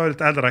 Dette var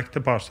et eldre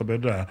ektepar som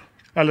bodde der,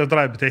 eller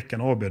drev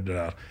butikken og bodde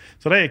der.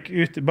 Så de gikk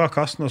ut bak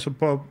kassen, og så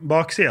på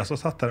baksiden så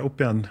satt de opp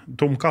i en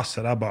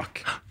tomkasse der bak.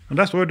 Og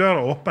der stod jo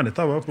døra åpen,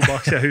 dette var jo på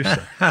baksiden av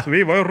huset. Så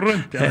vi var jo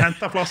rundt igjen og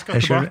hentet flasker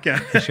tilbake.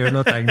 Jeg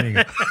skjønner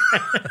tegninger.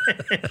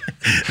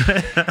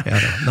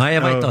 Nei,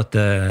 jeg vet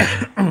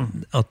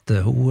at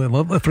hun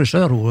var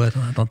frisør,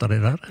 tante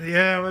di der.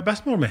 Ja,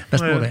 bestemor mi.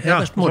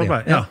 Bestemor di,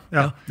 ja.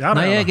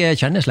 Nei,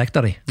 jeg kjenner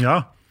slekta di. Ja.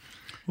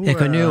 Jeg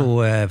kunne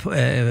jo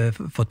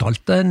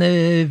fortalt en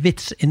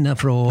vits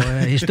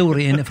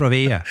historie innenfra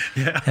Vie.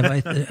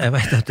 Jeg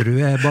vet at du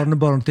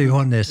barnebarn til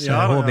Johannes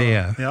H.V.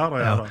 Ja.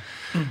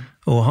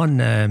 Og han,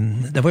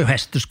 det var jo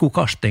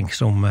hesteskokasting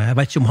som, jeg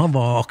vet ikke om han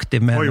var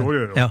aktiv med. Jo,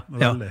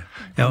 veldig.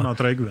 Han har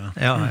trygge.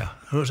 Ja.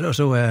 Og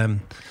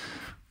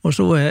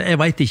så, jeg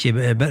vet ikke,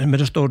 men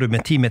da står du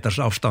med 10 meters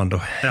avstand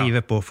og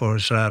hiver på for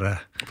svære.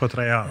 På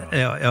 3 år.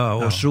 Ja,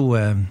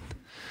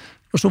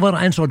 og så var det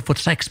en som hadde fått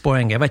 6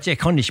 poeng. Jeg vet ikke, jeg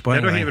kan ikke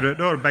poeng. Da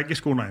har du begge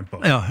skoene inn på.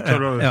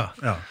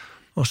 Ja.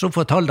 Og så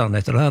fortalte han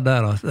etter det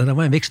der at det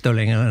var en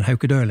vikstøling og en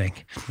haukedøling.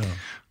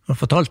 Og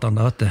fortalte han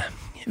da at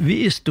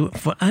hvis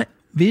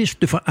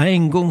du for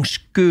en gangs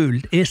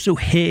skyld så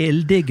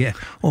heldige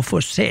å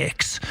få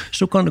 6,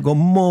 så kan det gå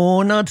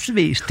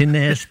månadsvis til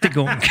neste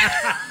gang.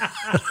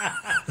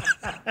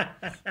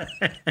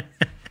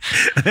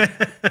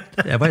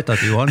 Jeg vet at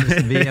Johan,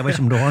 jeg vet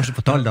ikke om det var han som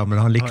fortalte det, men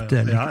han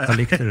likte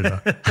det da.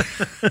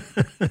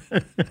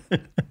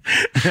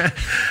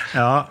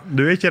 Ja,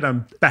 du ikke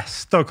den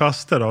beste å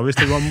kaste da,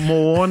 hvis det går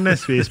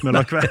månedsvis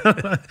med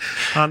kveld.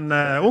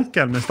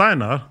 Onkelen med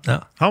Steinar,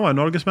 han var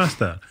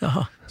norgesmester.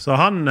 Så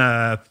han,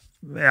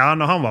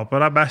 når han var på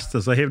det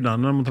beste, så hivde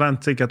han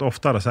omtrent sikkert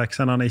oftere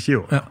 6 enn han ikke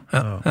gjorde.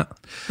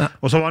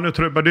 Og så var han jo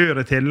trubadur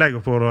i tillegg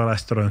på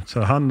restaurant, så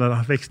han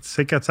fikk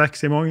sikkert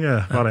 6 i mange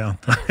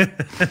varianter.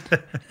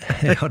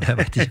 Ja, det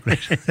vet jeg ikke.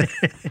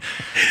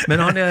 Men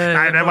han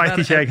Nei, det vet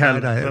ikke jeg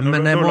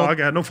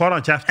heller. Nå får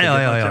han kjeft. Ja.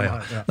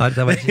 Nei,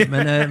 det vet jeg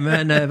ikke.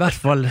 Men i hvert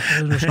fall,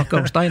 når vi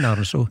snakker om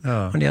Steinar, så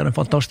han gjør en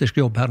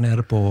fantastisk jobb her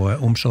nede på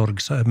omsorg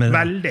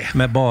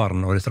med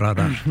barn og dette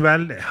der.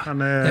 Veldig.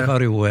 Jeg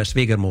har jo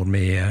svigermor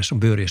mi som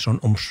bor i sånn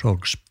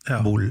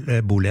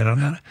omsorgsbolig der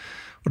nede.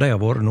 Og de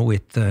har vært nå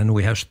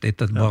i høst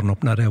etter at barn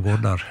åpnet, hun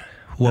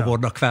har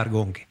vært der hver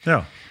gang.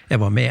 Jeg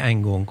var med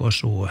en gang, og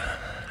så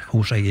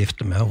hun som jeg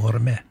gifte med, har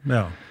vært med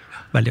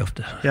veldig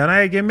ofte. Ja,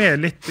 jeg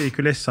med litt i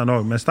kulissene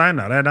også, men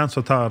Steinar den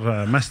som tar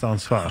mest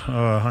ansvar,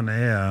 og han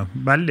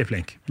veldig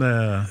flink.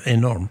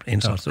 Enorm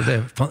innsats, og det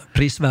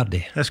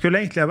prisverdig. Jeg skulle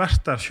egentlig ha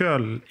vært der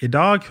selv i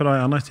dag, for da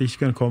jeg annars ikke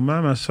kunne komme,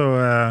 men så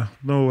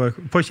nå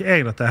får ikke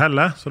jeg dette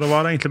heller, så da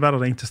var det egentlig bare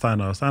å ringe til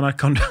Steinar. Steinar,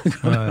 kan du?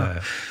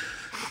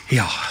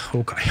 Ja,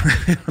 ok.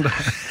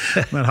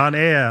 Men han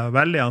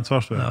veldig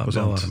ansvarsfull på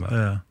sånt.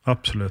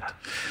 Absolutt.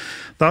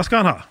 Da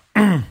skal han ha.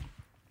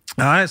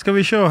 Nei, skal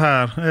vi se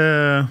her.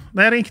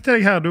 Nei, jeg ringte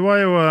deg her.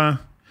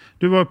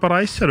 Du var på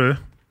reise, du.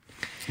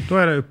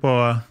 Da det jo på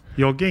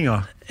jogginga.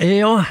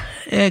 Ja,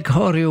 jeg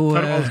har jo...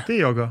 Har du alltid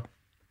jogga?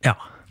 Ja,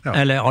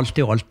 eller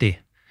alltid.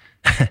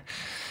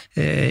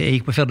 Jeg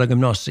gikk på Fjærda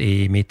gymnas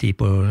i min tid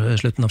på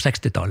slutten av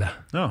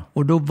 60-tallet.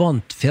 Og da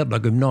vant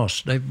Fjærda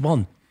gymnas, de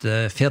vant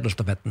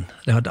Fjærdastafetten.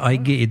 De hadde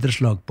eget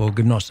idrettslag på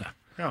gymnaset,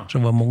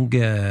 som var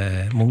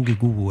mange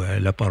gode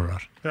løpere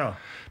der.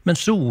 Men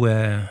så...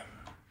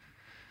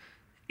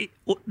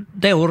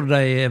 Det året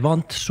de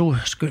vant, så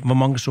var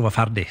mange som var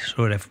ferdig,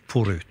 så de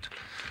for ut.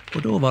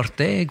 Og da var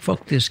jeg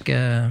faktisk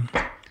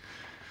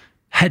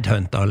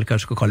headhunter, eller hva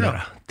jeg skal kalle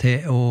det, til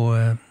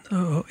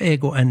jeg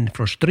og en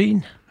fra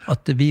Stryn,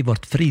 at vi ble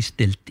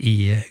fristilt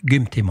i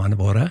gymtimene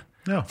våre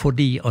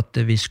fordi at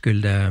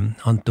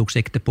han tok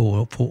sikte på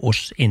å få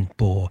oss inn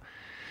på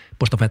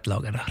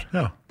stafettlaget der.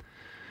 Ja.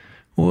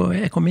 Og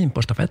jeg kom inn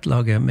på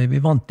stafettlaget, men vi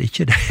vant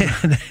ikke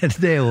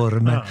det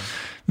året.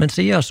 Men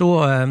så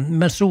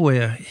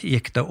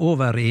gikk det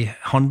over i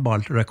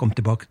handball, da jeg kom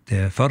tilbake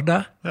til Førde.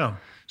 Ja.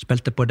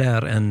 Spilte på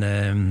der en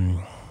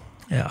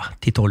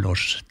 10-12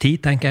 års tid,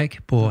 tenker jeg,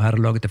 på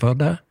herrelaget til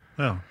Førde.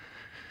 Ja.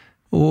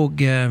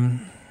 Og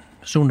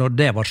så når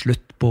det var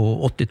slutt på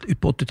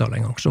 80-tallet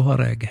en gang, så har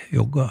jeg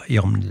jogget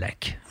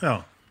jevnlig. Ja.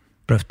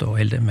 Prøvd å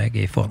holde meg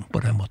i form på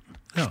den måten.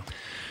 Ja.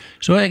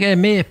 Så jeg er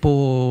med på,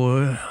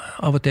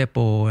 av og til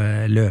på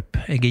løp.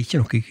 Jeg er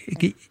ikke noe...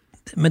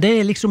 Men det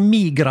er liksom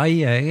min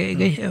greie.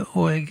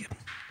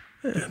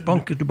 Du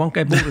banker i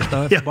bordet,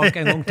 banker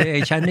en gang til.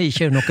 Jeg kjenner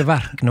ikke noe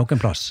verk noen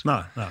plass.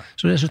 Nei.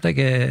 Så det synes jeg...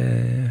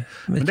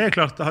 Men det er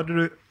klart, hadde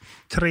du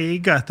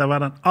triget etter å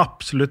være den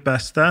absolutt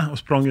beste, og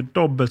spranget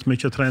dobbelt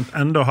mye og trent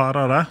enda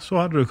hardere,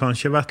 så hadde du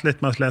kanskje vært litt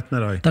mer sliten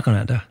i dag. Det kan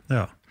hende.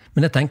 Ja.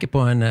 Men jeg tenker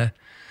på en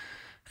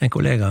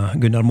kollega,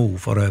 Gunnar Mo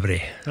for øvrig.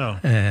 Ja.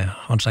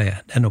 Han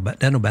sier, det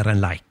er nå bare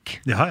en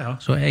leik. Ja.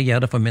 Så jeg gjør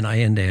det for min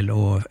egen del,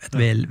 og et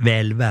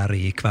velvære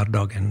i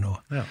hverdagen.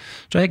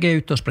 Så jeg er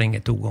ute og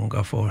springer 2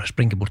 ganger, for å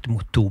springe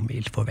bortimot 2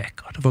 mil for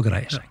veka. Det får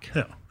greie seg.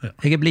 Ja.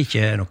 Jeg blir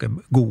ikke noe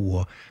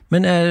god.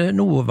 Men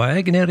nå var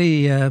jeg nede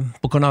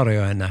på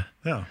Kanarieøyene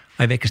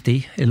en vekes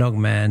tid, i lag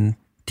med en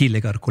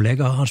tidligere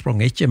kollega. Han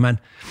sprang ikke, men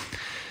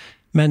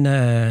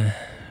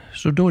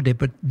så da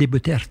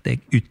debuterte jeg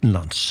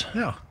utenlands.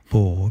 Ja.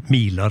 På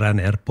miler der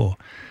nede på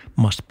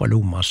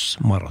Maspalomas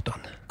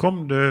maraton.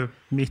 Kom du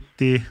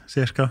midt i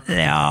cirka?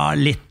 Ja,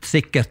 litt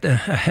sikkert.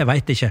 Jeg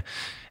vet ikke.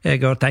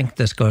 Jeg har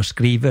tenkt jeg skal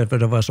skrive, for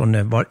det var sånn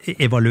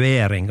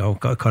evaluering av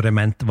hva det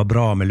mente var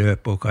bra med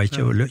løp, og hva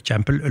ikke.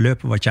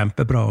 Løpet var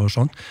kjempebra og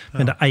sånt.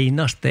 Men det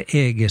eneste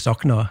jeg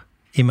savnet,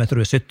 i meg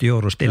tror jeg 70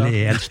 år og stille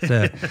i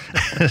eldste,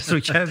 så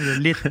kommer det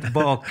litt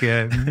bak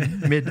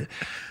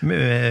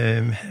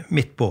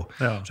midt på.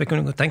 Så jeg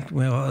kunne tenkt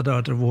meg at det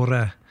hadde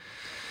vært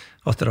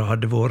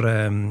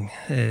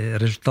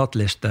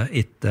resultatliste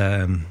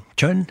etter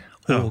kjønn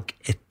og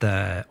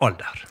etter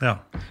alder.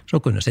 Så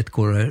kunne jeg sett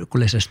hvordan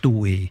jeg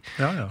stod i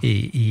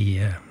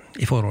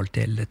forhold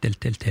til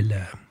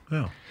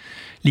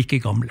like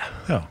gamle.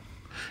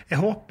 Jeg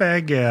håper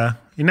jeg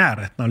er i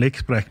nærheten av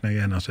likesprek når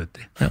jeg er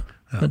 71.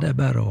 Men det er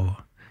bare å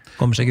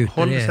komme seg ut.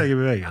 Holde seg i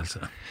bevegelse.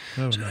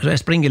 Så jeg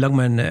springer i lag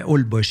med en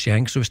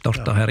oldboys-gjeng, så vi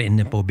startet her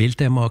inne på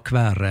Biltema,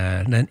 hver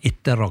den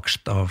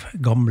etterrakst av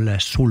gamle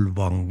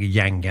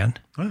Solvang-gjengen.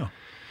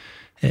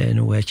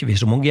 Nå er ikke vi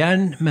så mange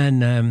igjen,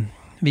 men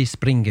vi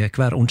springer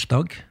hver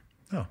onsdag.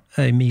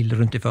 En mil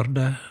rundt i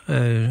Førde.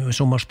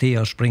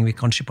 Sommerstida springer vi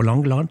kanskje på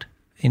Langland,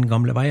 inn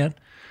gamle veien.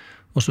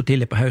 Og så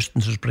tidlig på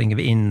høsten så springer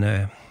vi inn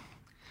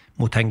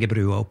mot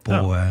Hengebrua og på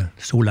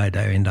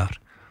Soleide inn der.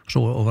 Så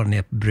over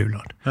ned på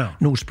Bruland.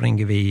 Nå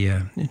springer vi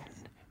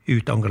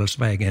ut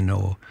Angralsvegen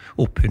og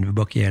opp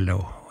Hundvebakkegjelde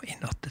og inn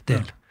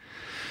til.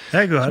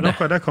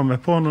 Det kom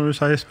jeg på når du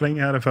sier springe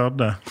her i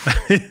Førde.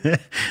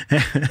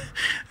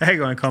 Jeg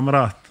og en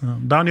kamerat,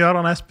 Dan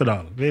Johan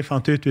Espedal, vi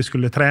fant ut vi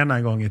skulle trene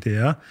en gang i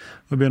tida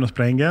og begynne å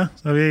springe.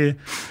 Så vi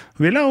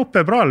la opp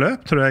et bra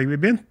løp, tror jeg.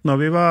 Vi begynte når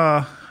vi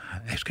var...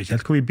 Jeg husker ikke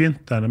helt hvor vi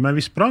begynte, men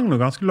vi sprang nå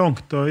ganske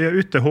langt, og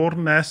ut til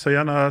Hornes,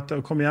 og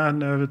kom igjen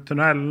over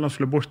tunnelen og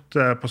skulle bort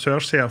på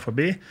sørsida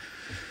forbi.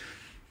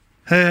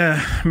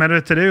 Men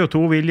vet du, det er jo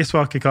 2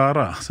 viljesvake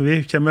karer, så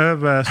vi kommer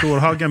over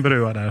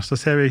Storhagenbrua der, så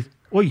ser vi,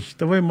 oi,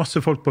 det var jo masse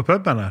folk på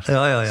puben her.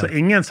 Så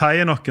ingen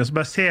sier noe, så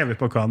bare ser vi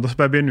på hverandre, og så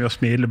bare begynner vi å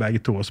smile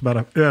begge to, og så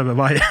bare over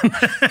veien.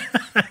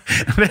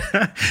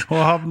 Og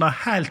havna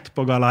helt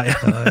på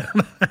galeien.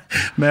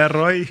 Med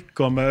røyk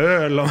og med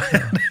øl.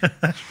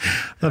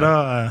 Så da,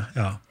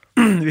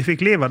 vi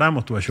fikk liv av den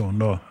motivasjonen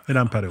da, i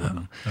den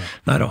perioden.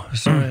 Neida,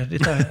 så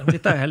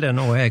dette er heldig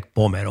nå jeg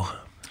på med da,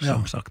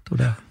 som sagt.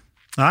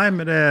 Nei,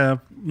 men det er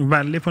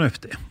veldig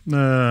fornuftig.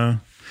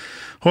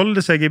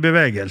 Holde seg i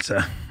bevegelse.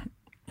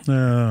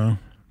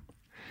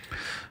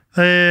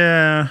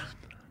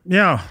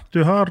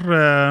 Du har...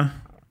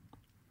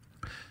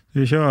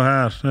 Du kjører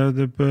her,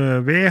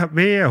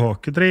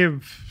 vedhåk,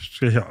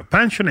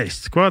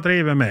 pensjonist, hva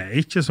driver med?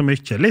 Ikke så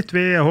mye, litt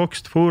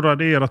vedhåkst, fôrer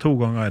dyra 2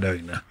 ganger i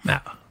døgnet.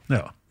 Ja,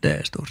 det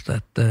er stort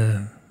sett,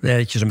 det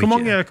er ikke så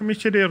mye. Hvor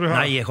mye dyr du har?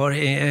 Nei, jeg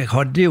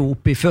hadde jo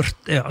oppi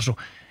 40, altså,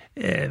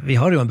 vi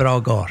har jo en bra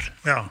gard.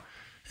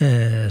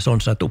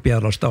 Sånn sett oppi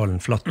Erdalsdalen,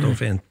 flatt og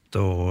fint,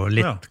 og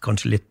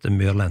kanskje litt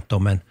myrlent,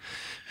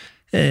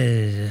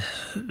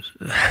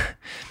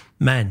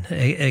 men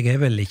jeg er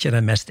vel ikke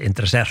den mest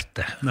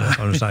interesserte,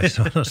 kan du si,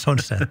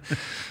 sånn sett.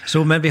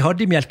 Men vi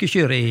hadde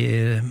melkekyr i...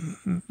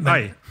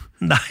 Nei,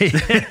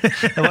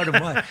 det var det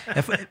bare.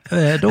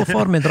 Da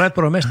far min drev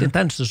på det mest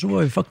intense, så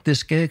var vi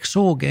faktisk, jeg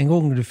så en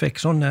gang du fikk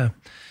sånne,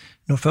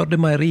 når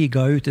Førde Meieri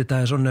ga ut etter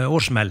en sånn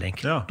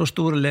årsmelding, da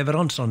store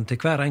leveransene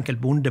til hver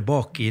enkelt bonde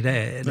bak i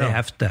det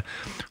heftet.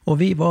 Og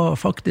vi var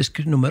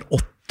faktisk nummer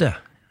 8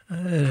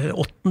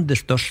 8.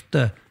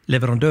 største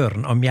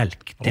leverandøren av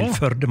melk til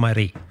Førde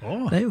Meieri.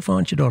 Det jo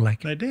faen ikke dårlig.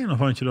 Nei, det noe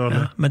faen ikke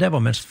dårlig. Ja, men det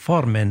var mens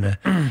far min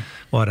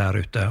var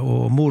der ute,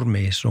 og mor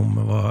mi som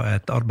var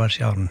et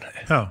arbeidsjern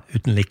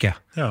uten like.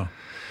 Ja.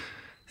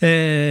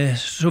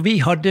 Så vi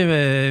hadde,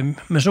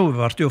 men så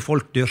ble jo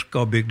folk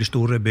dyrka og bygde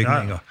store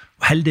bygninger.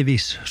 Og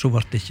heldigvis så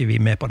ble ikke vi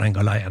med på den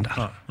galeien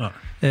der.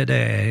 Det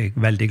jeg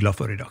veldig glad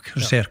for i dag.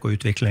 Så ser hvor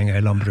utviklingen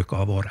i landbruket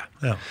har vært.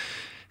 Ja.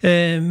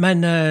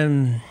 Men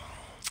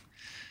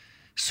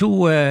så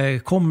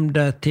kom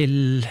det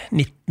til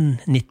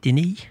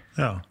 1999.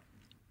 Ja.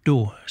 Da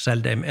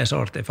selgte jeg sa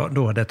at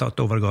da hadde jeg tatt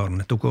over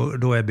gården.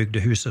 Da jeg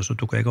bygde huset, så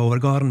tok jeg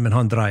over gården, men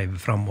han drev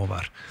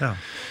fremover. Ja.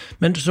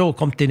 Men så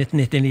kom til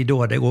 1999, da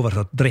hadde jeg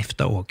overtatt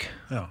drifta også.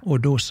 Ja.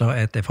 Og da sa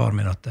jeg til far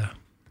min at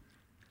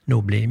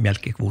nå blir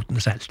melkekvoten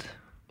solgt.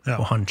 Ja.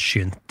 Og han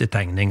skyndte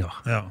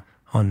tegninger. Ja.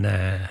 Han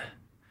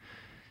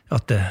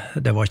at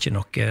det var ikke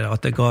noe,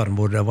 at gården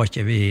hvor det var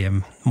ikke, vi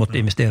måtte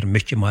investere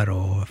mye mer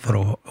for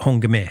å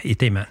honge med i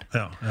timen.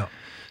 Ja, ja.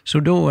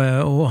 Så da,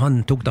 og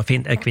han tok det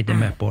fint, jeg kvidde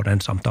med på den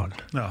samtalen.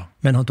 Ja.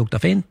 Men han tok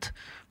det fint,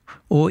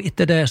 og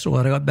etter det så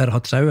har jeg bare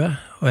hatt sauer,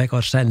 og jeg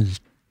har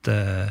selgt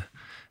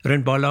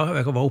rundballer,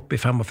 og jeg var oppe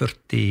i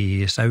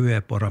 45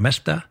 sauer på det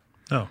meste.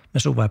 Ja.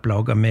 Men så var jeg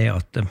plaget med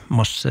at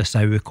masse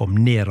sauer kom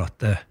ned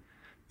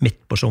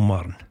midt på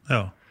sommeren.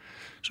 Ja.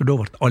 Så da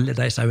ble alle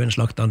de sauene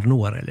slaktet. Nå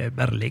har jeg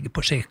bare ligget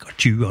på ca.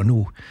 20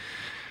 nå.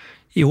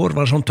 I år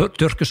var det sånn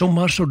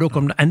tørkesommer, så da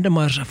kom det enda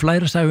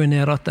flere sauer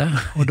ned etter,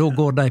 og da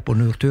går de på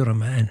nurturer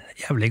med en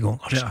jævlig gang,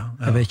 altså. Ja,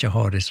 ja. Jeg vil ikke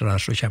ha disse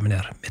der som kommer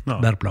ned mitt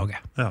bærplage.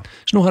 Ja.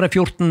 Så nå har jeg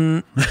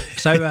 14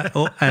 sauer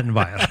og en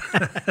veier.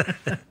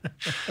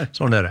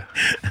 Sånn det.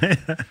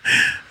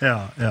 Ja,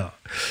 ja.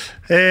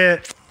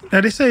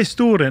 Disse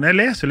historiene, jeg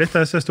leser litt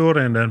av disse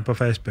historiene på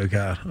Facebook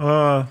her,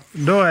 og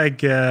da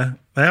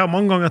jeg har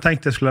mange ganger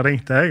tenkt jeg skulle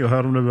ringe deg og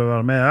høre om du vil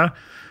være med her,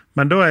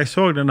 men da jeg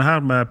så denne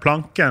her med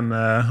planken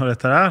og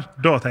dette der,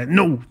 da tenkte jeg,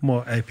 nå må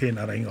jeg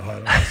pinne ringe og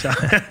høre.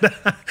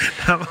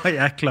 Det var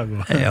jækla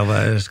god. Ja,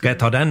 skal jeg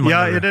ta den?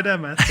 Ja, det det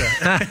jeg mente.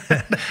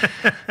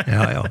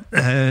 Ja, ja.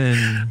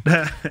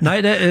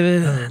 Nei,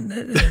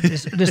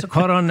 disse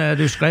karene,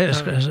 du skrev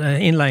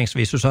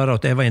innledningsvis, så sa du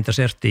at jeg var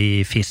interessert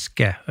i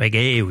fiske, og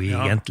jeg jo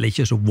egentlig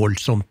ikke så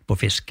voldsomt på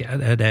fiske.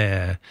 Det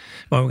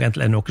var jo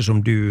egentlig noe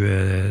som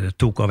du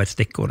tok av et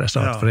stikkord,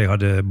 for jeg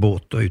hadde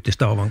båt og ute i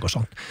Stavang og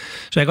sånt.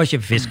 Så jeg har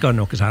ikke fisket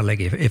noe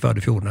særlig i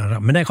Førdefjorden.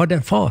 Men jeg hadde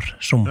en far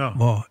som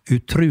var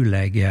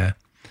utrolig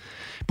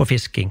på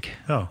fisking,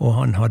 og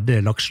han hadde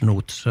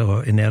laksenot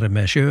nede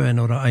med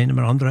sjøen og det ene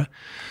med det andre.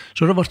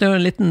 Så det var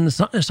en liten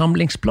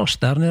samlingsplass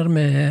der nede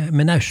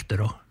med naustet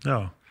da.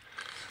 Ja.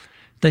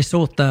 De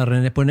såt der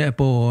nede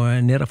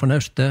for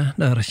naustet,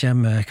 der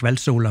kommer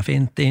kveldsola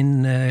fint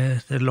inn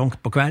langt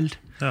på kveld.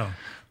 Ja.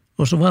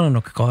 Og så var det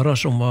noen karer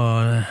som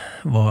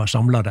var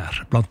samlet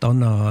der. Blant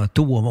annet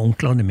 2 av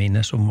onklene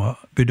mine som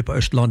bodde på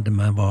Østlandet,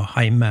 men var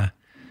hjemme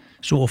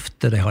så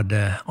ofte de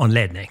hadde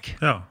anledning.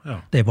 Ja, ja.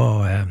 Det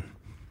var,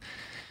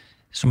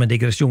 som en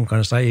digresjon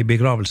kan jeg si, i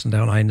begravelsen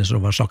der han ene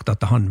som var sagt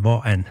at han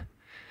var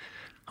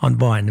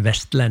en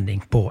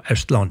vestlending på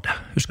Østlandet,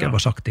 husker jeg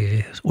var sagt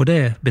og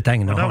det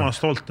betegner han. Og det var han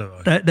stolt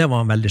over? Det var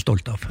han veldig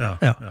stolt av,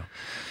 ja.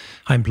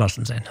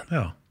 Heimplassen sin.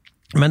 Ja.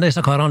 Men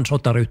disse karene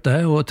satt der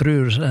ute, og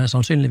tror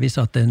sannsynligvis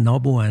at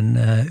naboen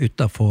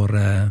utenfor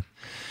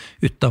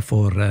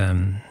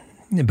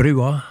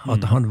brua,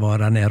 at han var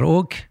der nede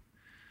også.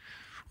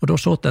 Og da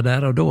satt de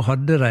der, og da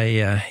hadde de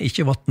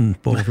ikke vatten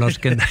på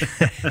flasken.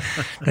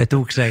 De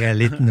tok seg en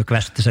liten og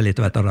kveste seg litt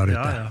der ute.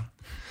 Ja, ja.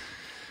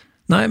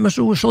 Nei, men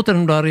så satt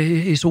de der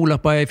i sola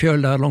på ei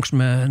fjøl der langs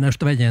med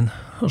nausteveggen,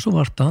 og så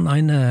ble han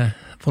ene,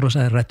 for å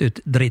si rett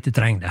ut,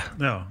 dritetrengde.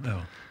 Ja, ja.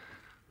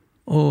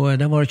 Og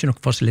det var ikke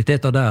noen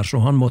fasiliteter der, så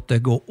han måtte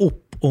gå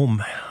opp om,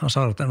 han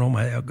sa at nå må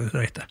jeg gå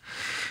rett.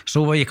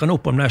 Så gikk han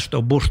opp om nøst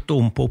og bort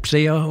om på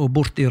oppsida, og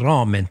bort i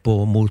ramen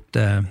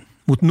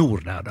mot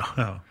nord der da.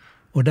 Ja.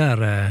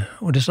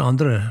 Og disse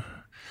andre,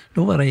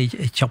 da var de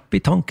kjapp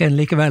i tanken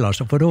likevel,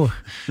 altså, for da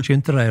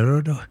skyndte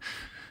de,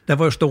 det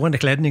var jo stående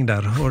kledning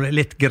der, og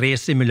litt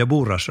gres i mellom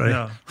bordet, så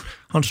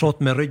han satt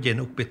med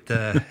ryggen opp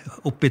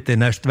etter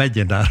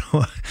nøstveggen der,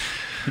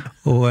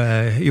 og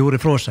gjorde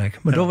fra seg.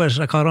 Men da var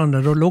det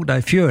karene, da lå det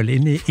en fjøl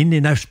inni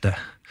nøstet.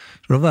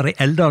 Så da var det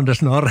eldende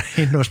snarere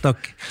inn og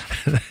stakk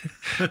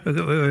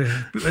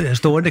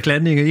stående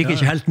kledning og gikk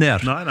ikke helt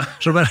ned.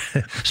 Så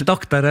bare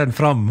stakk de den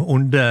fram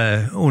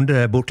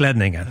under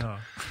bordkledningen.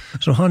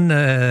 Så han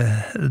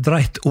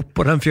dreit opp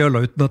på den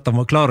fjøla uten at han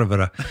var klar over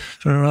det.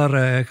 Så den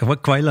der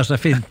kveilet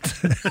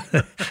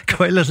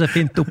seg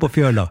fint opp på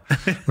fjøla.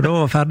 Og da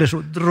var ferdig,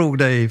 så drog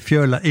de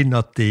fjøla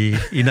innat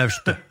i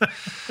naustet.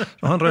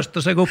 Så han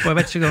røstet seg opp, og jeg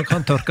vet ikke om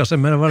han tørka seg,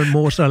 men det var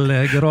mås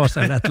eller gras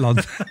eller et eller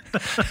annet.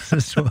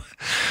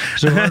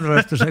 Så han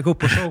røstet seg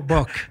opp og så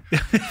bak.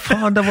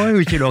 Faen, det var jo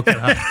ikke noe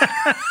der.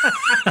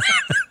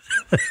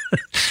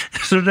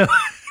 Så det var...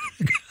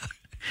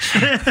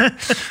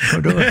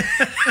 Og da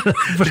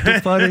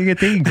forstod bare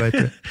ingenting, vet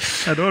du.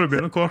 Ja, da har du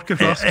begynt å korke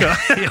flasker.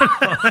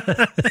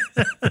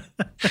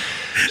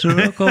 Så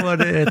da kommer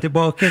det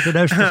tilbake til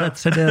Naust og sette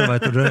seg der,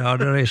 vet du. Det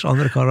hadde de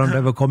andre karene,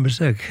 det var kommet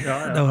seg.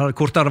 Det var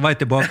kortere vei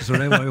tilbake, så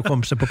det var jo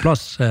kommet seg på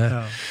plass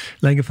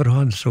lenge for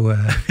han. Så,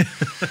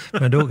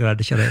 men da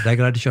greide ikke de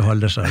greide ikke å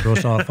holde seg. Da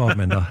sa far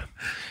min da,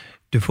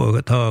 du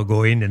får gå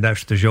inn I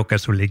Naust og se hva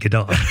som ligger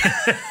der.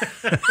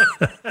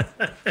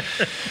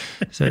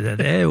 Så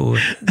det jo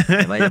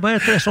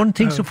det sånne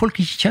ting som folk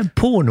ikke kommer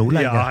på nå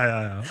lenger.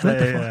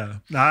 Ja.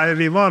 Nei,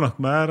 vi var nok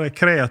mer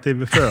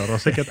kreative før,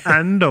 og sikkert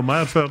enda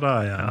mer før da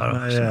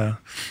igjen.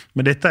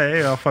 Men dette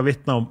I hvert fall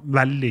vittne om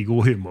veldig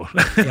god humor.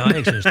 Ja,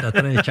 jeg synes at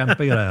det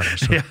kjempegreier.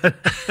 Altså.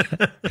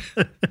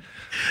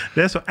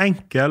 Det så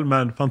enkel,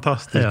 men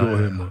fantastisk god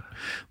humor.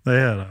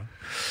 Det det.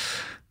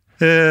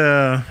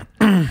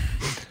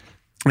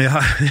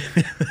 Ja.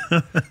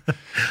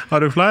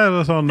 Har du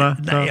flere sånne?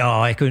 Nei,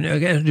 ja, jeg kunne,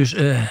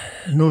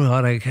 nå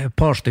har jeg et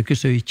par stykker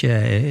som ikke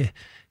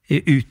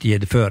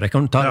utgitt før. Jeg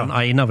kan ta den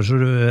ene, så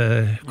du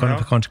kan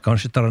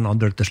kanskje ta den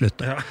andre til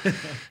slutt.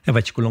 Jeg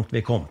vet ikke hvor langt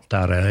vi kom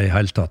der I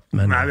hele tatt.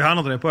 Men, nei, vi har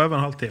nå det på over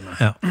en halvtime.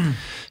 Ja.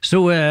 Så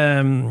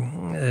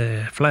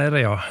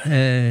flere, ja.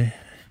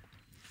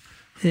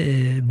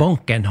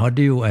 Banken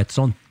hadde jo et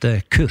sånt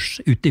kurs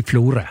ute I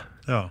Florø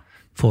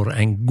for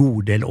en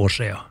god del år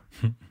siden.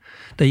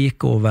 Det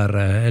gikk over,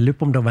 jeg lurer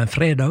på om det var en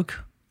fredag,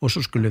 og så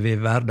skulle vi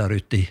være der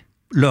ute I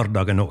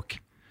lørdagen også.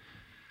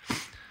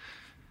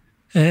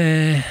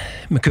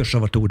 Med kurs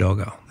over 2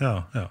 dager.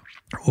 Ja.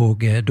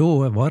 Og da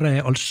var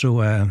det altså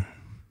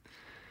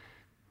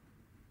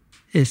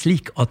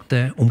slik at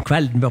om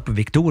kvelden vi var på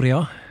Victoria,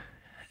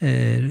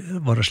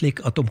 var det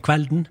slik at om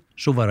kvelden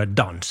så var det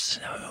dans,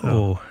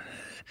 og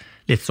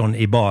litt sånn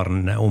I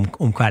baren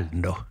om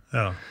kvelden da.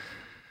 Ja.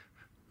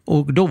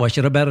 Og da var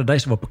ikke det bare de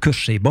som var på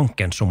kurset I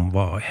banken som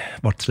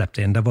ble slept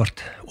inn. Det ble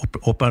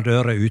åpnet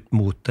dører ut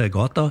mot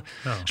gata,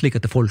 slik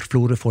at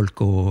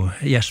Florø-folk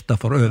og gjester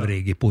for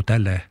øvrige på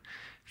hotellet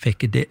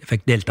fikk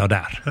delta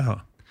der.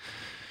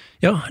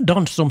 Ja,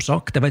 dans som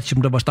sagt. Jeg vet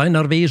ikke om det var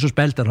Steinar Vie som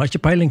spilte, det har jeg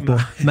ikke peiling på.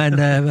 Men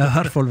I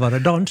hvert fall var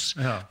det dans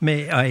med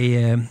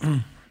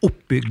en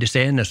oppbygd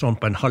scene sånn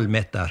på en halv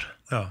meter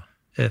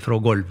fra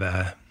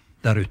gulvet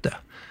der ute.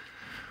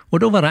 Og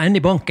da var det en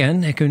I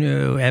banken, jeg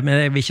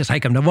vil ikke si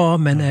hvem det var,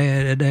 men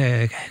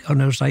det kan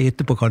jeg jo si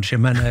etterpå kanskje,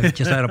 men jeg vil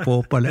ikke si det på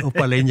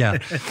oppa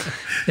linjer.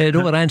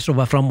 Da var det en som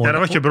var fremme. Ja,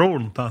 det var ikke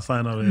broren, da,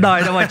 Steinar.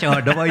 Nei, det var ikke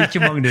han, det var ikke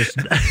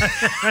Magnussen.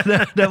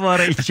 Det var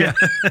det ikke.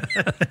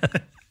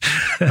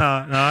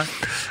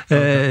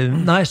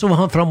 Nei, så var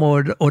han fremme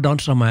og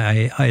danset med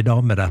en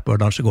dame der på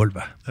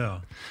dansegulvet.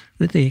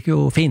 Dette gikk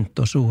jo fint,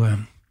 og så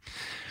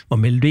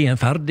var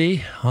melodien ferdig.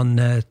 Han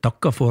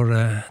takket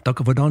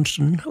for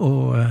dansen,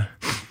 og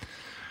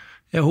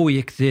hun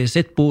gikk til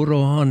sitt bord,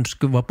 og han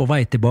var på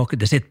vei tilbake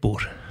til sitt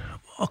bord.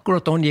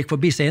 Akkurat da han gikk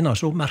forbi scenen,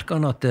 så merket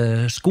han at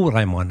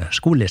skoreimene,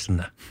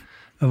 skolissene,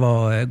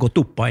 var gått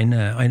opp på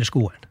ene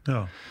skoen.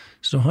 Ja.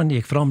 Så han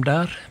gikk fram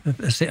der,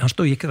 han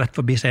gikk rett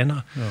forbi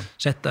scenen,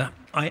 sette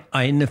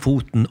ene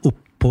foten opp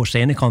på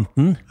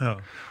scenekanten,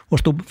 og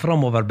stod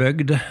framover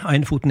bøgd,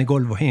 ene foten I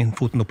gulvet og en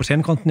foten opp på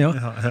scenekanten,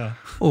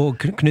 og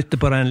knytte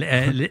på den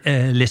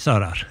lissa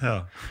der. Ja.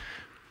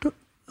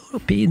 Da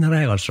piner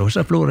jeg altså,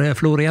 så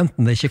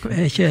florienten er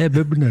ikke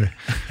bubbene.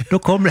 Da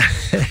kom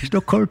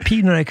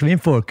piner jeg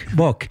kvinnfolk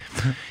bak,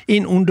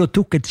 inn under og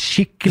tok et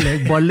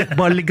skikkelig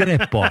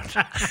ballgrep på han.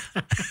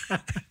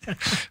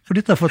 For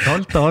dette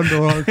fortalte han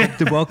da han kom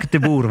tilbake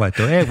til bord, vet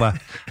du, og jeg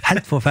var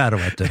helt forfæret,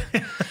 vet du.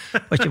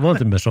 Jeg var ikke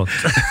vant med sånt.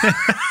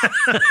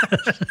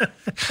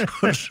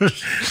 Og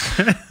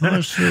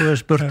så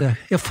spurte jeg,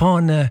 ja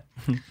faen,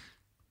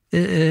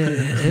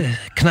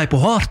 kneip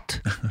på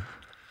hardt?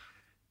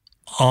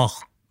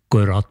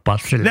 Akkurat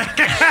passelig.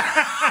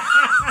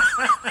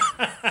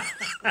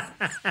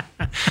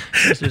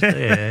 Jeg synes det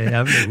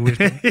jævlig god.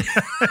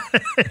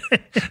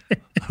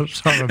 Han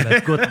sa det med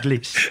et godt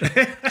glis.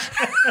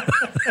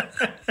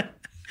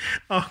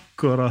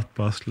 Akkurat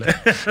passelig.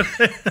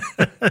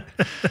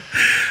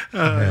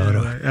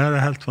 Ja, det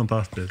helt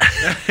fantastisk.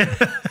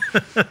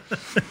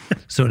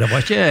 Så det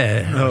var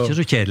ikke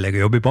så kjedelig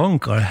å jobbe I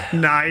bank?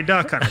 Nei,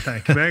 da kan jeg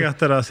tenke meg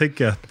at det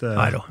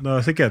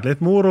sikkert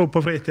litt moro på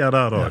fritida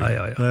der også.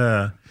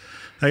 Ja.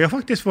 Jeg har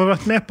faktisk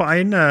vært med på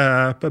en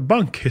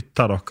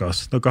bankhytta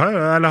deres.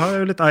 Dere har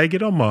jo litt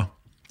eiendommer.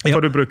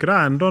 Får du bruke det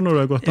enda når du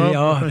har gått av?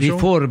 Ja, vi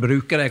får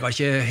bruke det. Jeg har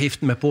ikke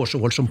hiftet meg på så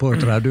voldsomt på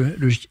det.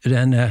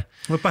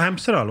 På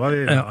Hemsedal var vi?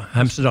 Ja,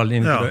 Hemsedal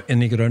inne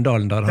I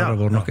Grøndalen, der har det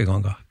vært noen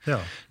ganger.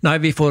 Ja. Nei,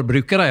 vi får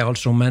bruke det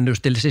altså, men du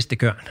stiller sist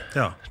I køen.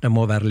 Ja. Det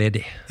må være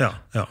ledig.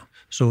 Ja.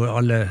 Så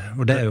alle,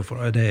 og det er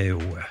jo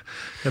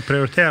Jeg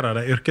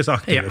prioriterer det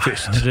yrkesaktive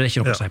først. Ja, det er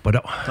ikke noe å si på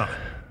det.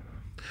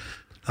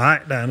 Nei,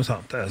 det er noe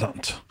sant, det er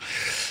sant.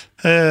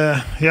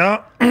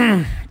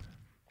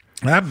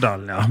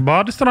 Erdal, ja.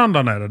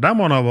 Badestranda der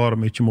må det ha vært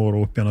mye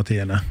moro opp gjennom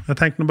tidene. Jeg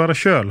tenkte bare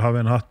selv har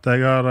vi hatt,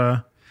 jeg har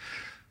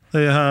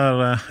Vi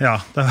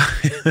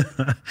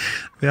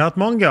har hatt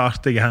mange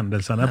artige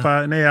hendelser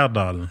nede I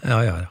Erdalen.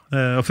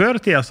 Og før I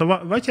tiden så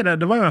var ikke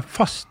det var jo en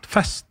fast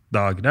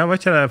festdag. Det var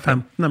ikke det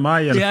 15.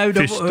 mai eller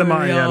 1.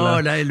 mai?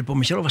 Ja, det er på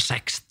mye, det var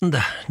 16.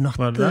 natt,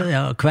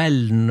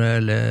 kvelden,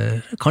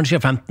 eller kanskje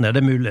 15. Det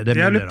er mulig. Det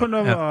jeg lurer på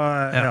det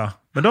var,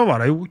 men da var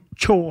det jo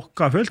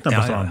tjåka fullt nede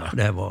på stranda.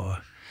 Det var...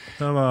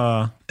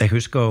 Jeg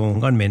husker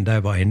ungene mine,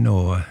 de var inne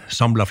og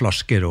samlet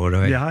flasker, og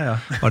de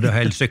hadde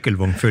hele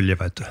sykkelvogn full,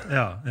 vet du.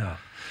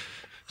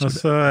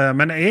 Altså,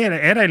 men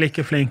de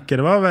like flinke?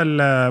 Det var vel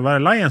var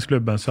det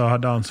Lionsklubben som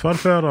hadde ansvar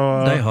for?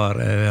 De har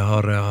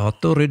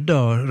hatt og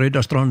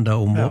rydda stranda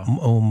om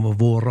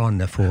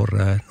vårene for,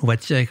 nå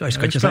vet ikke jeg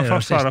skal ikke si det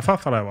sist.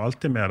 Farfar var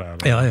alltid med der.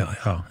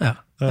 Ja.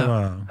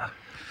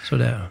 Så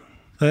det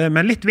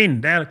men litt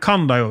vind, det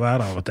kan det jo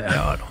være av og til.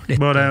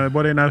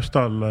 Både I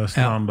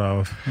Naustdal-stranda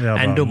og Erdal.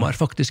 Enda mer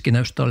faktisk I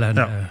Naustdal,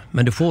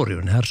 men du får jo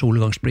denne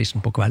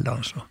solgangsprisen på kvelden.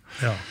 Så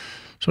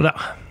det.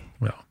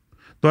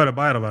 Da det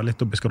bare å være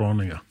litt oppe I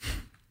skråninga.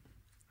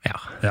 Ja.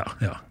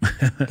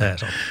 Det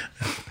sånn.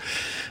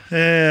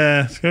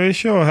 Skal vi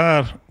se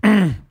her.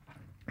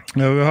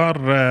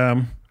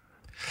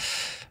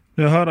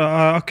 Vi har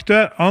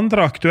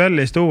andre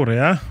aktuelle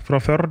historier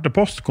fra Førde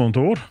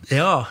postkontor.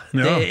 Ja,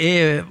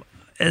 det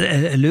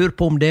jeg lurer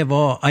på om det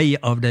var en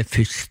av de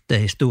første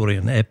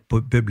historiene jeg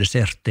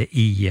publiserte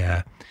I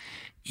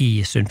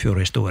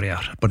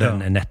Sunnfjord-historier på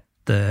den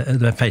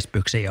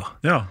Facebook-siden.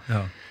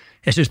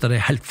 Jeg synes det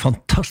en helt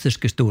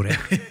fantastisk historie.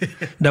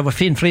 Det var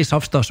Finn Friis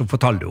Hafstad som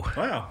fortalte det.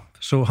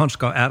 Så han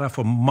skal ære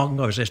for mange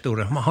av disse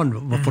historiene. Men han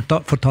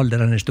fortalte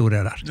den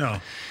historien der.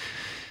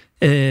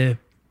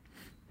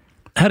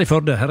 Her I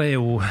Førde, her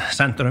jo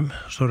sentrum.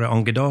 Så det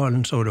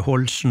Angedalen, så det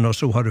Holsen, og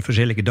så har du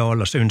forskjellige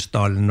daler,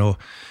 Sundsdalen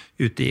og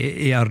ute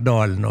I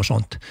Erdalen og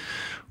sånt.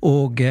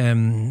 Og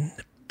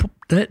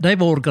de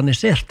var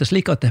organiserte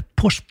slik at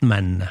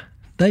postmennene,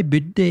 de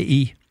bodde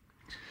I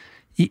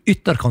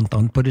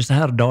ytterkantene på disse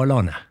her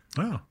dalene.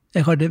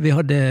 Vi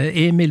hadde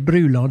Emil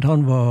Bruland,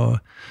 han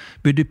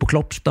bodde på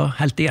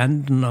Klopstad, helt I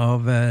enden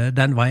av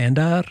den veien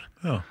der.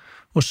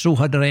 Og så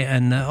hadde de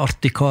en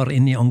artig kar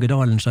inne I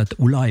Angedalen som het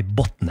Olai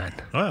Botnen.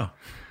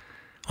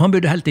 Han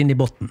bodde helt inne I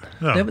botten.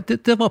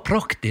 Det var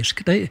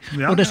praktisk.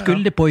 Og de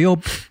skulle på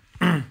jobb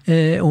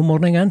om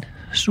morgenen,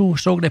 så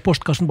de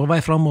postkassen på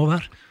vei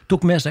fremover,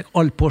 tok med seg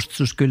all post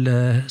som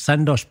skulle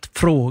sendes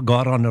fra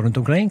garene rundt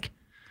omkring,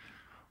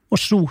 og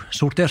så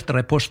sorterte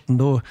de posten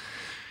da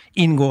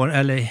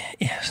inngående, eller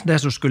det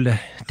som skulle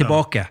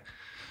tilbake,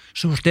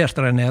 så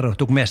sorterte de nede og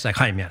tok med seg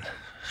hjem igjen.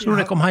 Så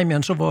når de kom hjem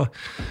igjen, så var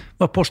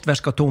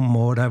postveska tom,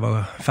 og de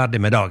var ferdig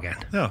med dagen.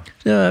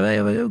 Det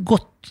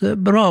var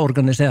bra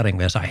organisering,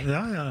 vil jeg si.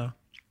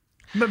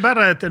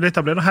 Bare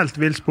dette ble noe helt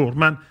vildspor,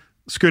 men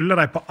skulle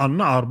de på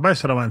annen arbeid,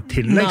 så det var en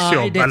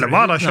tilleggsjobb, eller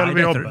var det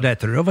selve jobben? Det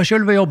tror jeg var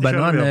selve jobben.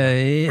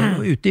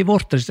 Ute I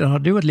vårt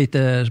hadde jo et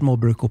lite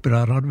småbruk oppi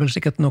der, hadde vel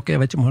sikkert noe, jeg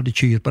vet ikke om han hadde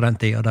kyr på den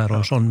tiden der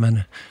og sånn, men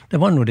det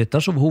var nå dette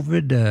som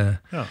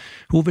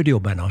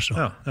hovedjobben, altså.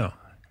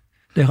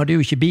 De hadde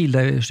jo ikke bil,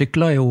 de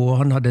syklet jo, og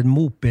han hadde en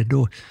moped,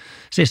 og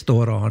siste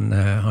året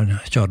han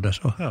kjørte,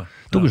 så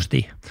tog jo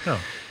sti.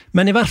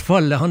 Men I hvert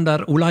fall, han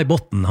der Olai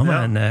Botten, han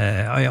var en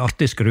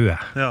artig skrue.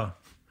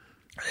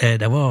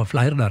 Det var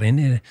flere der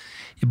inne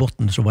I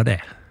botten som var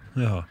det.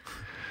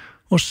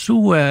 Og så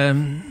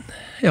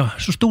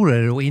stod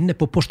det jo inne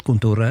på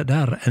postkontoret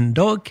der en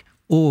dag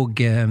og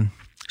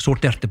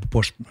sorterte på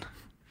posten.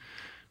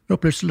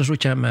 Da plutselig så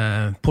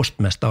kommer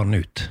postmesteren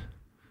ut.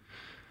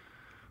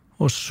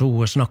 Og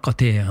så snakket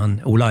til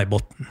han Olai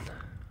Botten.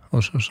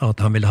 Og så sa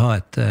at han ville ha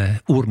et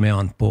ord med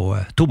han på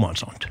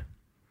tomannshånd.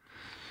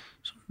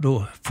 Så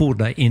da for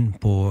de inn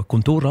på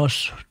kontoret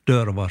hans,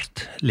 døra ble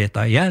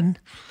letet igjen,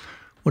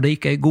 og det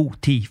gikk en god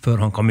tid før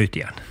han kom ut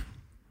igjen.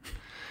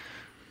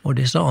 Og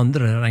disse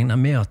andre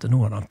regnet med at nå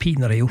har han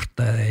pinere gjort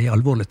en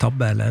alvorlig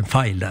tabbe eller en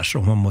feil der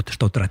som han måtte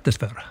stå til rettes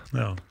for.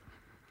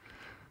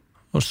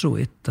 Og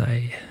så etter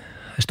en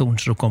stund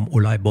så kom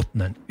Olai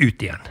Botnen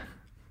ut igjen.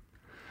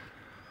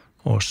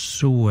 Og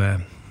så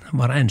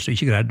var det en som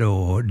ikke greide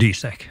å dy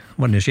seg.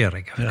 Han var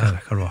nysgjerrig. Hva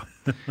det var?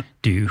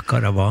 Du,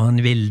 hva det var han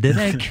ville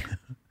deg?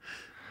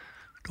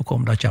 Da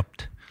kom det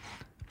kjapt.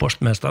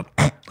 Postmesteren,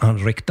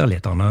 han rykta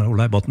litt, han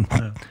Olai Botten.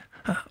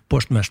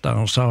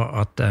 Postmesteren sa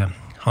at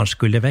han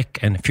skulle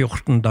vekk en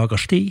 14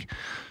 dagers tid,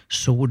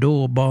 så da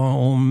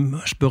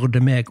spurte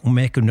meg om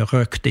jeg kunne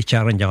røkte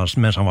kjæringen hans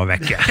mens han var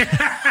vekke.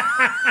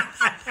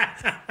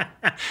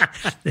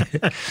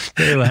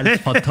 Det jo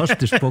helt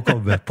fantastisk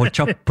påkommet, på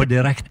kjapp, på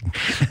direkten.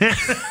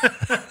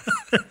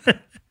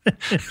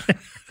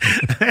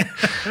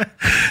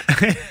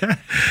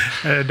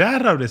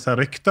 Der av disse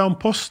rykter om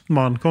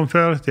postmann kom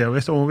før i tiden.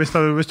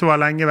 Hvis du var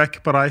lenge vekk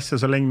på reise,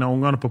 så ligner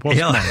ungene på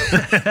postmann.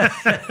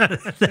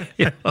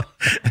 Jeg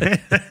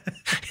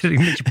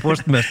ringer ikke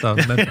postmesteren,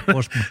 men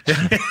postmann.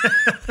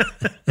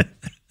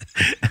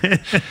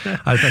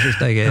 Jeg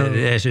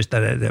synes det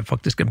er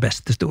faktisk den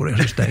beste historien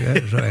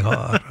som jeg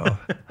har.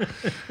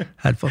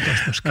 Helt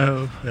fantastisk.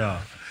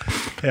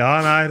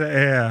 nei,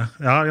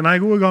 det nei,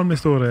 gode gamle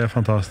historier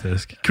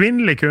fantastisk.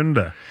 Kvinnelig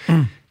kunde.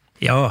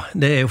 Ja,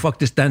 det jo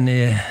faktisk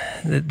denne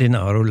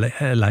har hun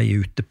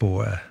leie ute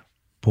på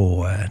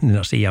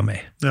denne siden med.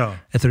 Ja.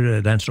 Jeg tror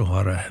det den som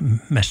har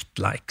mest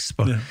likes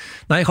på. Ja.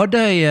 Nei, jeg hadde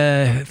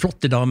en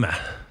flotte dame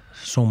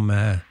som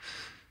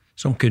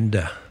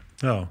kunde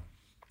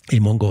i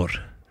mange år.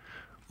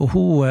 Og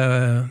hun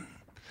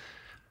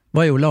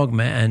var jo lag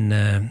med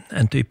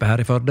en type her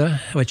i Førde.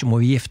 Jeg vet ikke om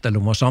hun var gift eller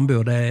om hun var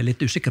samboer, det jeg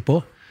litt usikker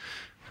på.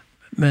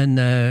 Men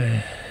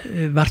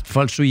i hvert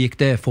fall så gikk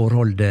det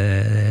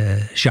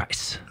forholdet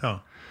skeis. Ja.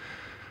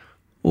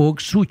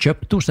 Og så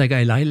kjøpte hun seg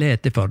en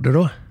leilighet i Førde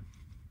da,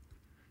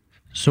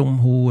 som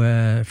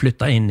hun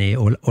flyttet inn i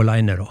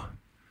alene da.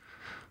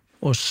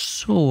 Og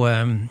så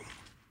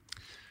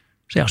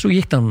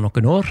gikk det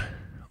noen år,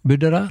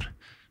 bodde der.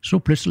 Så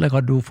plutselig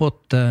hadde hun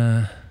fått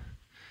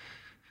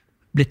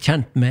blitt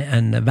kjent med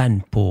en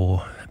venn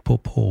på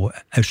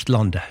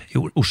Østlandet,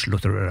 i Oslo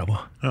tror jeg det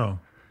var. Ja.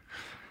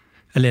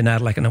 Eller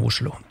nærleken av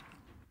Oslo.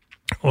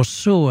 Og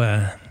så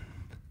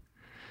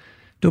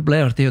da ble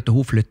det til at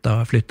hun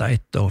flyttet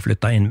etter og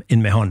flyttet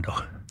inn med han da.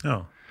 Ja.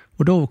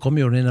 Og da kom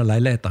jo denne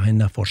leiligheten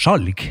henne for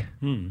salg.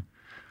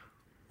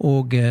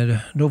 Og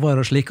da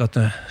var det slik at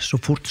så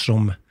fort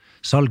som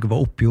salget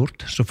var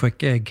oppgjort, så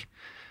fikk jeg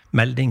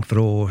melding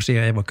fra,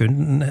 siden jeg var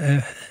kunden,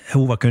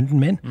 hun var kunden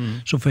min,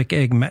 så fikk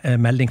jeg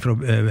melding fra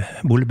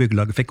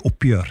boligbyggelaget, fikk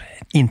oppgjør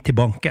inn til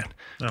banken.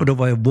 Ja. For da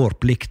var jo vår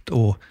plikt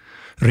å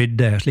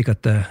rydde, slik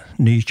at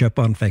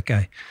nykjøperen fikk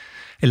en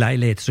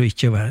leilighet som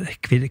ikke var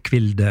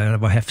kvilde,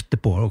 var hefte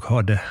på, og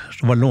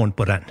så var lån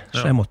på den.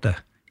 Så jeg måtte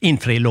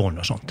innfri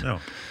lån og sånt. Ja.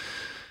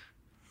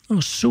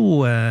 Og så,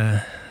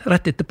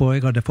 rett etterpå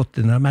jeg hadde fått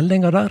denne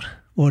meldingen der,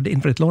 og hadde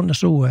innfritt lånet,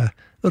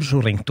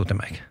 så ringte hun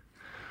til meg.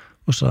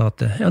 Og sa at,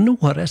 ja, nå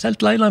har jeg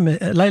selv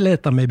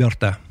leiligheten med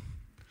Bjarte.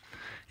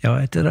 Ja,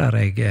 etter der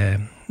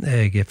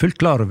jeg fullt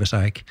klar over,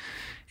 sa jeg.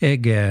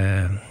 Jeg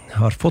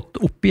har fått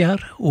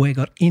oppgjør, og jeg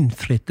har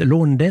innfritt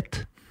lånet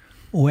ditt,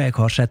 og jeg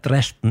har sett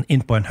resten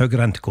inn på en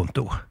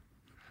høyrentekonto,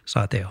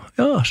 sa jeg til henne.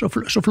 Ja,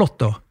 så flott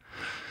da,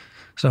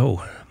 sa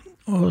hun.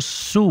 Og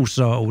så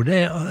sa hun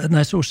det,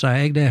 så sa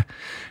jeg det,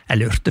 jeg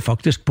lurte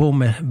faktisk på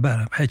meg,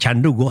 jeg kjente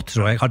henne godt,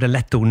 så jeg hadde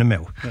lett tone med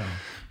henne. Ja.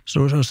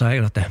 Så sa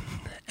jeg at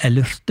jeg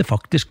lurte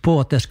faktisk på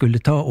at jeg skulle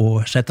ta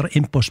og sette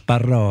inn på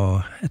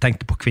sperra, jeg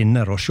tenkte på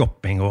kvinner og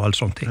shopping og alt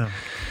sånt. Ja.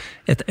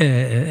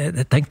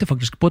 Jeg tenkte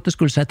faktisk på at jeg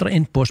skulle sette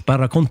inn på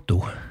sperra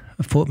konto,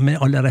 med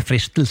alle de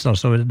fristelser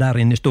som er der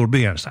inne i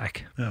storbyen, sa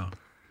jeg. Ja.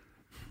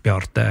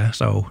 Bjarte,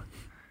 sa hun,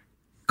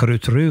 hva du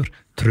tror?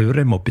 Tror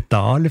jeg må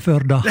betale for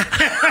det?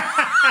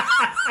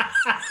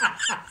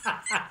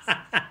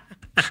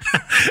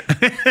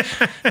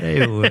 Det er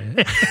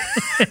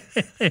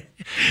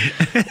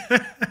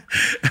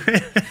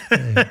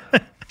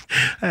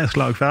jo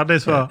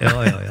slagferdig svar. Ja.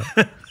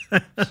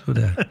 Så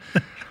det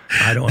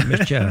var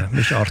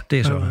mye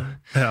artig. Så.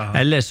 Ja.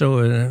 Eller så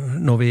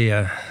når vi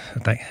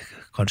tenker,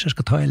 kanskje jeg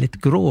skal ta en litt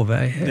grov.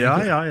 Ja.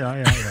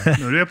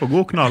 Når du på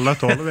god knall, da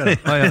tåler vi det.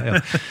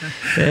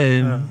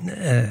 Ja.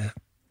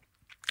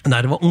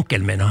 Nei, det var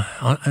onkelen min.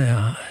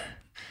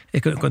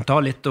 Jeg kan ta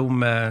litt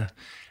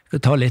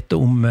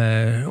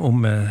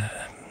om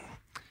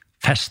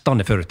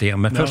festene før i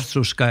tiden, men først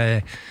så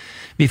skal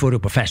vi får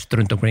jo på fest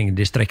rundt omkring i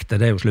distriktet,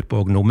 det er jo slutt på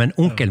også nå, men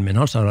onkelen min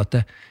han sa at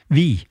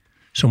vi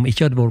som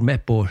ikke hadde vært med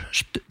på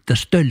det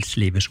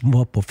stølslivet som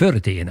var på før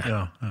i tidene,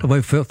 da var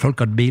jo folk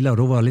hadde biler, og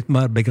da var det litt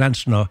mer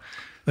begrensende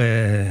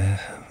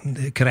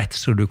krets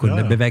som du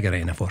kunne bevege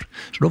deg innenfor.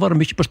 Så da var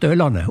det mye på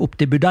stølene, opp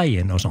til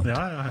budeien og sånt.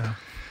 Ja.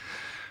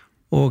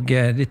 Og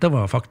dette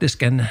var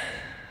faktisk en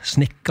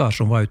snikker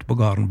som var ute på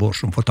gården vår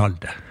som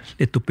fortalte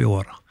litt opp i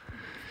året.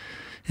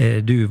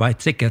 Du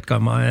vet sikkert hva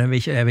man,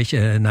 jeg vil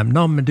ikke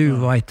nevne, men du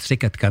vet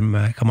sikkert hva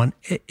man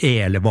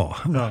eller var.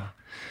 Ja.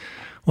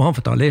 Og han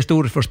fortalte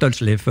historier for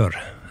stølseliv før.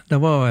 Det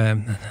var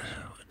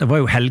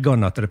jo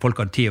helgene at folk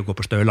hadde tid å gå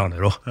på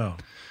stølene da. Ja.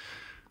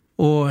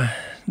 Og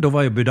da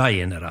var jo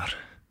budeiene der.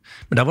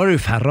 Men da var det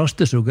jo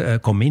færreste som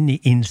kom inn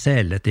i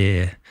innsele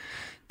til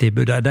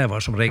budeia. Det var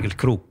som regel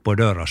krok på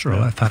døra, så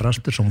det var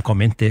færreste som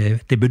kom inn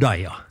til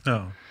budeia. Ja.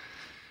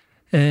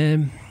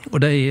 Og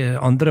de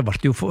andre var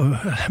jo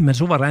men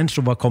så var det en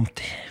som var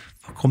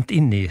kommet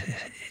inn i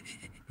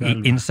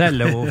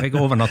innsele og fikk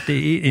overnatt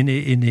inn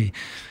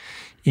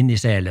i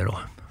sele da.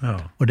 Ja.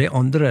 Og de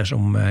andre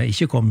som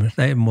ikke kom,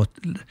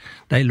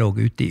 de lå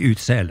ute i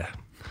utsele.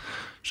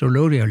 Så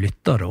lå de og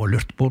lyttet og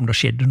lurte på om det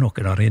skjedde noe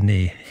der inne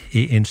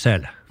i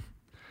innsele.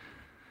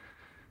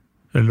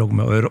 Det lå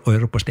med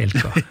ører på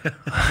stilka.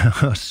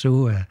 og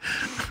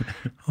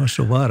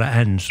så var det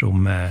en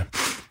som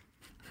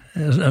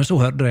så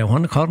hørte de, og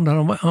han karen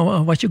der,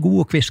 han var ikke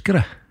god å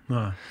kviskre.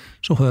 Nei.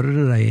 Så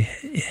hørte de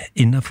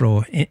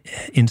innenfra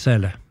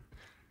innsele.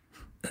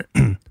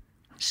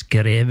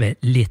 Skrevet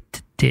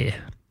litt til.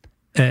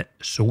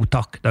 Så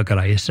takk, det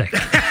greier seg.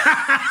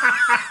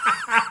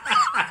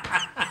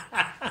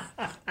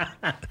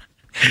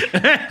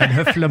 En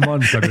høflig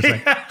mann, kan du si.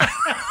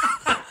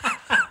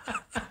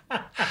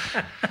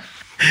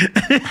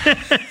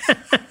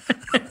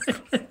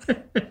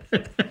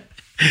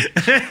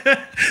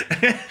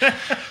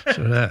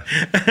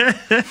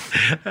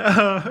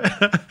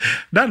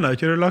 Den har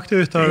ikke du lagt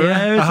ut, har du?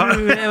 Jeg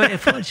er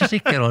ikke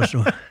sikker, altså.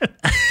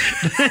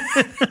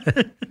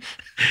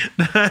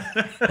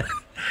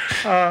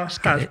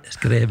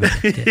 Skrevet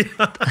til.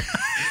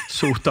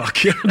 Så takk.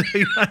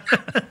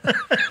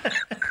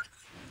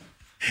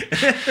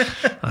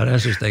 Ja, den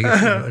synes jeg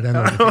den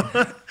var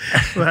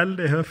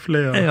veldig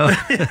høflig. Ja.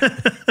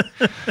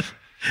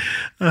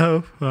 Ja,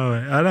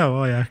 det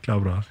var jækla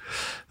bra.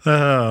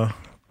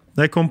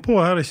 Jeg kom på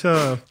her ikke,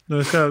 når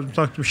vi skal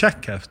snakke om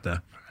sjekkhefte.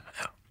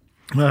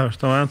 Det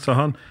var en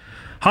som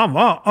han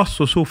var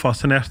altså så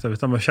fascinert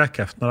av med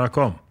sjekkhefte når det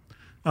kom,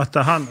 at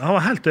han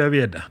var helt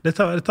overgitt.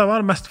 Dette var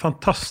det mest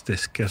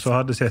fantastiske som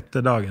hadde sett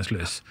dagens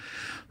lys.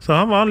 Så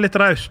han var litt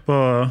raus på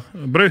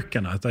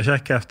bruken av dette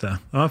sjekkheftet.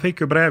 Han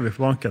fikk jo brev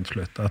fra banken til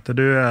slutt, at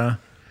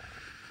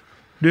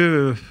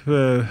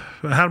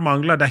her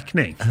mangler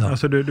dekning. Ja.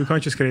 Altså, du kan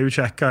ikke skrive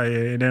sjekker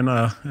i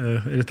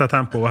dette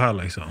tempoet her,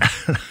 liksom.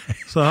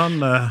 Så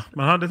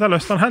men dette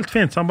løste han helt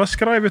fint, så han bare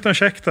skrev ut en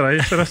sjekk til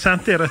deg, så det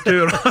sendte i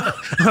retur,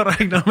 og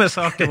regnet med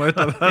saken var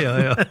utover.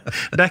 Ja.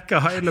 Dekket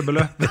hele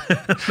beløpet.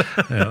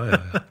 Ja.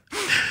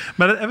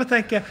 Men jeg vil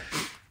tenke,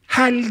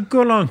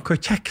 Helgoland, hvor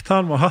kjekt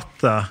han var hatt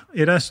det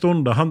i den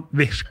stunden han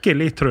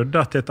virkelig trodde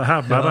at dette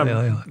her bare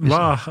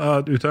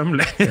var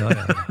utømmelig. Ja.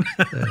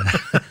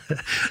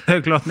 Det er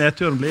jo klart,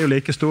 nedturen blir jo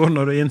like stor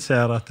når du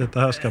innser at dette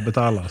her skal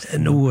betales.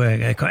 Nå,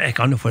 jeg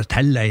kan jo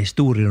fortelle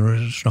historien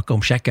når du snakker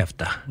om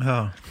sjekkhefte.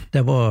 Ja.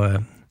 Det var,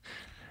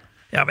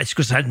 jeg vet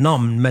ikke hva si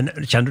navn, men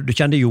du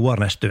kjente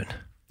Johan en stund.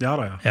 Ja.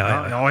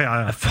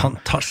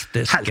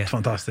 Fantastisk. Helt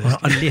fantastisk.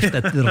 Han levde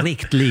et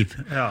rikt liv,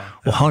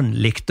 og han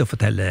likte å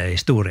fortelle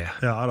historier.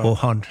 Ja, og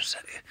han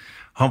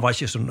var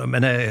ikke så,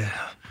 men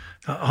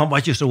han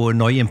var ikke så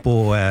nøyen på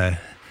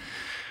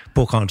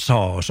hva han sa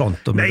og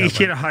sånt. Og nei,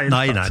 ikke det helt.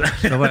 Nei,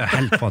 det var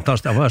helt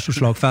fantastisk. Han var så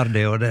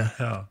slagferdig, og det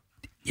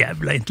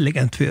jævla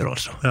intelligent fyr,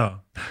 altså.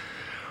 Ja.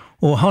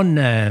 Og han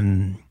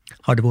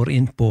hadde vært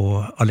inn på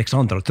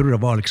Alexandra, jeg tror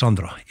det var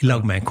Alexandra, i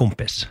lag med en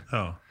kompis.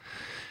 Ja.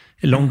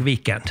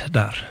 Langviken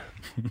der.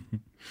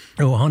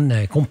 Og han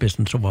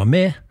kompisen som var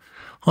med,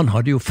 han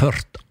hadde jo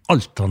ført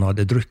alt han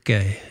hadde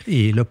drukket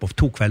i løpet av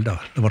 2 kvelder.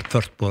 Det var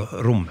ført på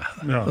rommet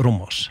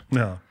oss.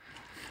 Ja.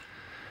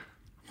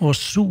 Og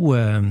så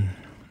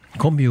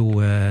kom jo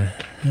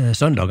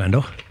søndagen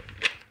da.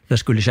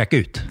 Det skulle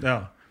sjekke ut.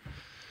 Ja.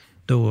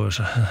 Da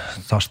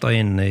tastet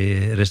inn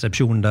i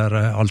resepsjonen der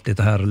alt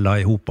dette her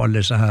la ihop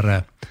alle disse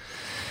her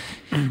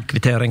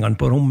kvitteringene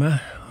på rommet.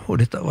 Og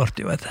dette var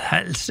jo et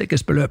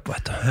helsikes beløp,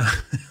 vet du.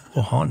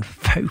 Og han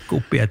fauk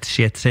opp i et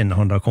skjetsinn,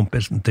 han da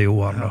kompisen til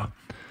Johan. Da.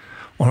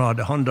 Og han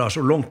hadde handa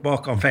så langt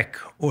bak han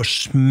fikk, og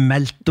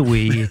smelte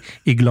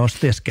i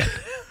glassdisken.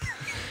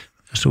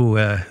 Så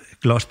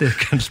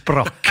glassdisken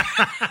sprakk.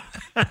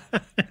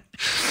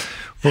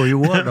 Og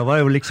Johan, det var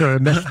jo liksom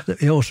det mest,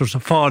 så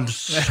faen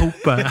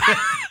sope.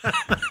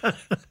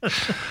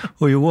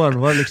 Og Johan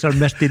var liksom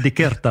mest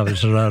indikert av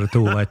disse der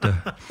to, vet du.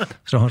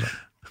 Så han sa,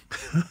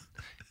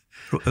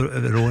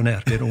 ro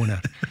ned.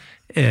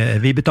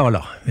 Vi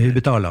betaler.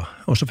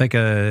 Og så fikk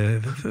jeg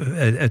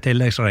et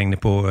tilleggsregning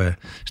på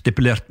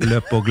stipulert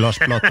beløp på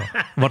glassplata.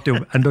 Det ble jo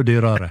enda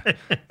dyrere.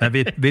 Men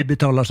vi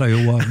betaler, sa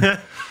Johan.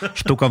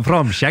 Så tok han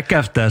fram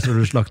sjekkheftet som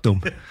du snakket om.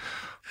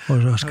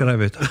 Og så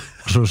skrev ut.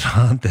 Og så sa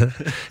han til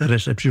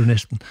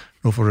resepsjonisten,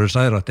 nå får du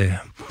si det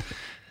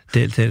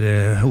til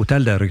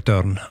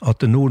hotelldirektøren,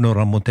 at nå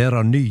når han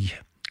monterer ny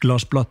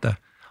glassplate,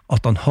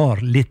 at han har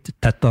litt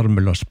tettere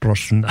mellom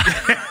sprossene.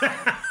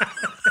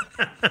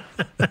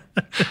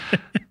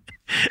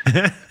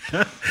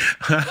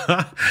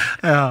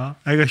 Ja,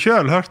 jeg har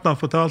selv hørt han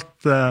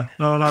fortalt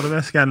når han hadde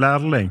vært en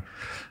lærling.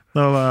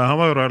 Han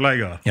var jo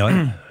rørlegger. Ja.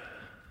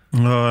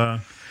 Og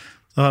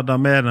så hadde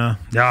han med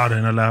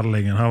denne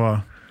lærlingen. Han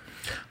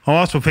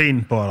var så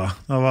fin på det.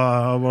 Han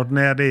var vært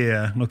nede i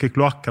noen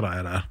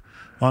kloakkreier der.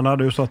 Og han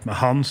hadde jo stått med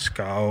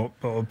handsker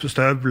og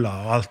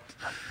støvler og alt.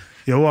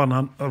 Johan,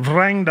 han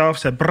vrengde av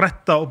seg,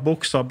 bretta opp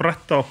buksa,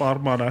 bretta opp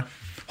armene,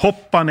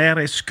 hoppa ned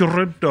i,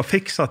 skrudde og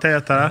fiksa til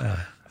det.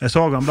 Jeg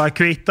så han ble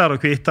kvitere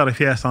og kvitere i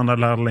fjeset han der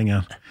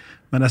lærlingen.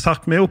 Men jeg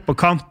satt meg opp på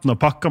kanten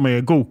og pakket meg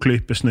en god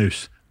klype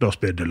snus. Da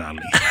spydde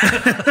lærlingen.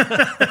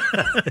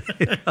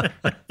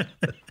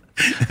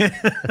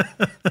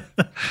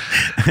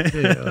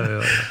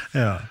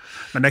 Ja.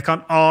 Men jeg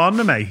kan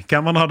ane meg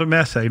hvem han hadde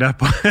med seg der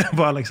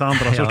på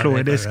Alexandra som slo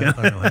i disken.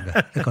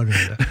 Det kan du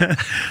gjøre.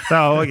 Det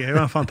er også jo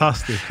en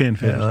fantastisk fin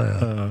fyr,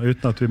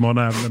 uten at vi må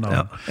nevne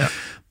navn.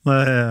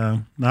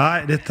 Nei,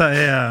 dette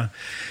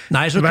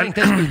Nei, så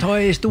tenkte jeg skulle ta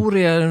i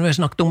historien når vi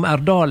snakket om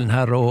Erdalen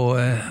her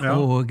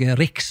og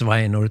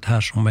riksveien og dette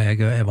her som jeg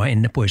var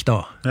inne på i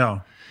stad. Ja.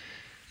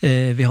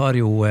 Vi har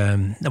jo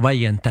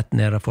veien tett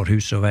nede for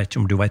huset, og vet ikke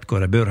om du vet hvor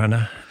jeg bor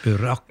henne. Bor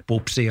akkurat på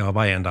oppsiden av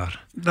veien der.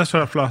 Det er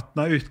så flatt,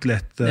 ut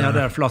litt. Ja,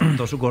 det er flatt,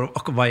 og så går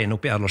akkurat veien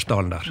opp i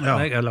Erdalsdalen der. Ja.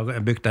 Jeg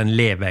har bygd en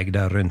levegg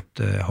der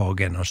rundt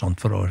hagen og sånt,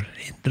 for å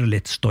hindre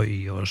litt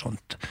støy og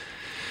sånt.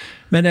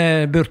 Men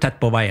jeg bor tett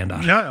på veien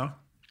der. Ja.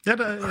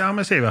 Ja,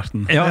 med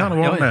Siverten. Ja,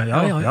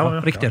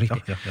 riktig.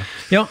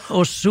 Ja,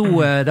 og så,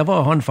 det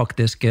var han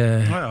faktisk,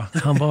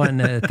 han var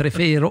en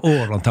 3-4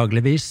 år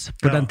antageligvis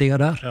på den tida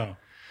der. Ja.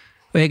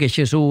 Og jeg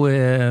ikke så,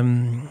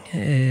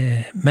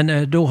 men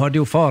da hadde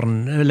jo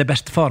faren, eller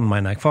bestefaren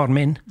mener jeg, faren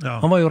min,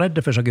 han var jo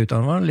redde for seg ut,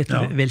 han var litt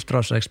vilt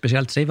fra seg,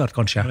 spesielt Sivert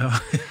kanskje. Ja.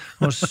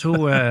 Og så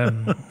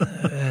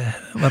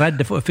var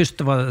redde for, først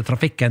var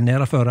trafikken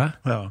nedenføre.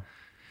 Ja.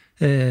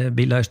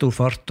 Biler i stor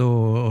fart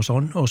og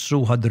sånn, og så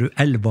hadde du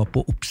elva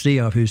på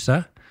oppsida av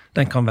huset.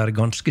 Den kan være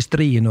ganske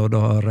stri når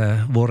det har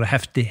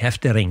vært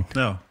heftig ring.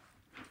 Ja.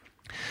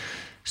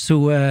 Så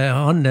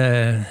han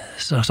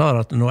sa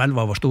at når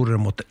elva var store,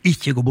 måtte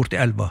ikke gå bort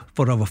til elva,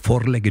 for det var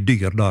forlige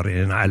dyr der i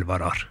denne elva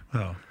der.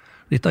 Ja.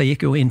 Dette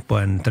gikk jo inn på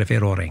en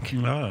 3-4-åring.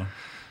 Ja.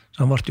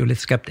 Så han ble jo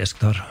litt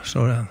skeptisk der,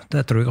 så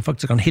det tror jeg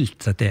faktisk han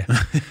hilt seg til.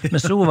 Men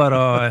så var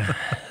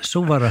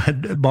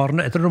det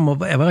barne, jeg tror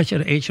jeg var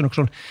ikke noe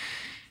sånn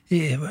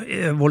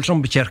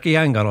voldsom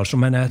kirkegjenger, altså,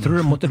 men jeg tror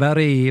det måtte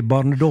være i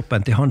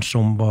barnedåpen til han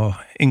som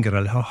var yngre,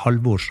 eller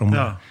Halvor, som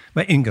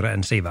var yngre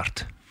enn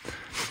Sivert.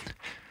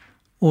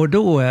 Og da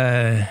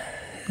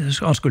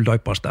han skulle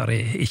døpes der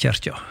i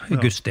kirka, i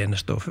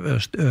gudstjeneste, og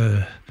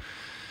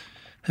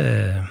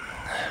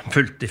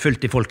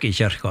fullt i folk i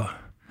kirka.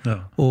 Ja.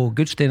 Og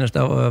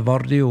gudstjeneste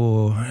var det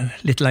jo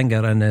litt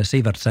lenger enn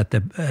Sivert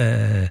sette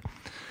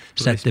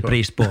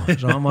pris på.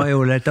 Så han var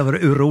jo litt av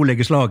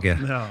urolige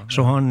slaget. Ja.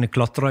 Så han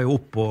klatret jo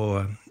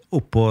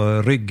opp på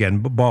ryggen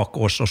bak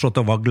oss, og så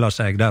til å vagle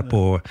seg der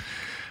på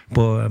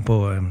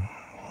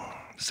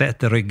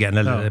seteryggen,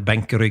 eller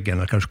benkeryggen,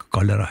 eller hva du skal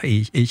kalle det,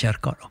 i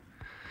kirka da.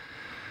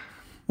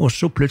 Og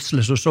så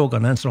plutselig så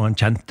han en som han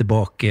kjente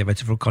bak, jeg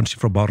vet ikke,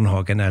 kanskje fra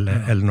barnehagen,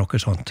 eller noe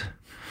sånt.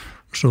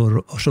 Så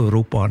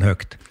ropet han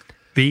høyt: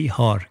 «Vi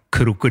har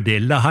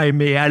krokodiller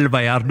hjemme i elva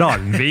i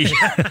Erdalen, vi!»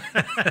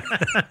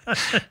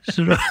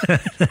 Så da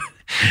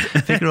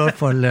fikk du i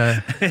hvert fall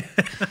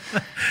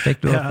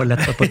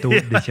letta på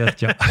tonen i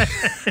kyrkja.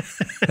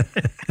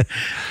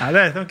 Ja, det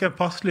er en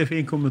passelig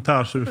fin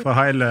kommentar, så du får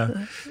hele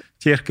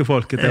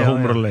kirkefolket til å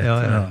humre litt.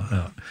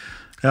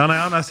 Ja, nei,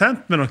 han har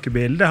sendt meg noen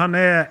bilder.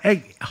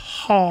 Jeg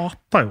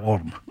hater jo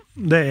orm.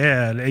 Det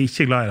jeg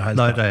ikke glad i det helt.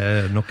 Nei, det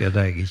noe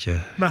det jeg ikke...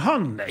 Men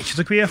han ikke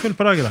så kviafull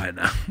på de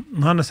greiene.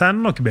 Han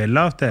sender noen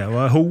bilder av det,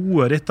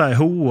 og dette er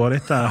og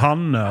dette er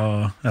hanne,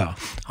 og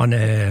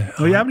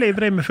og jævlig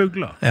ivrig med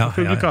fugler,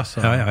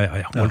 fuglekasser.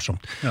 Ja,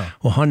 voldsomt. Ja.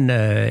 Og han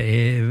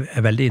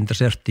er veldig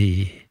interessert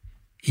i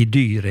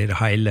dyr i det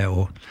hele,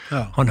 og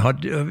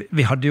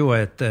vi hadde jo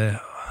et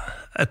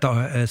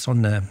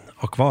sånn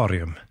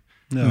akvarium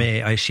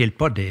med ei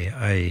skilpadde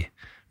i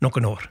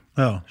noen år.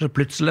 Ja. Så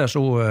plutselig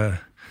så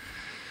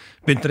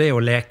begynte det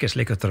å leke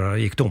slik at det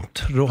gikk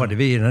tomt. Da hadde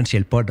vi den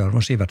skilpadda, må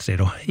Sivert si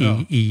da,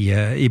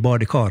 i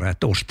badekaret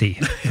et års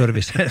tid, før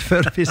vi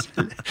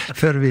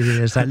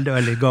selte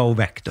eller ga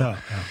henne vekk. Da.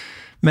 Ja.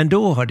 Men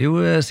da hadde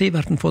jo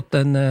Siverten fått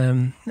en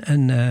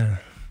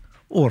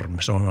orm,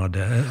 sånn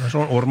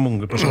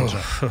ormunge på sånn.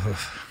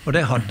 Og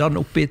det hadde han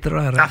oppi til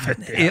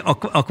i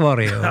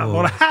akvariet. Ja,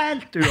 var det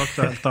helt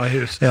uaktuelt da i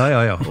hus.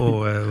 Ja.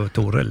 Og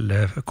Torel,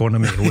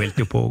 kona mi, hun helt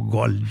jo på å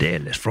gå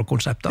aldeles fra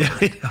konseptet.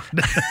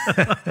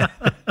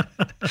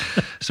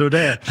 Så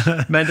det,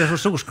 men det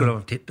så skulle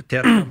han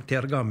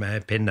terga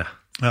med pinne.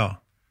 Ja.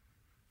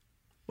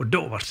 Og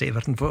da var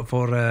Siverten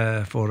for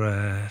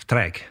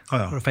treg. Og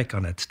da fikk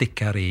han et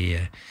stikk her i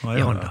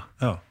hånda.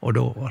 Ja. Og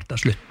da var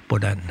det slutt på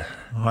den.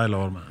 Hele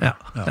ormen. Ja.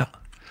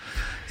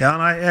 Ja,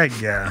 nei, jeg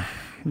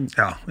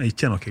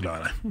ikke noe glad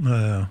i det.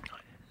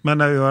 Men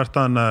det har jo vært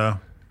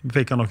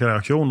fikk han noen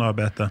reaksjoner av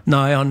Bjarte?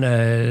 Nei,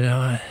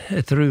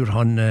 jeg tror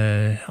han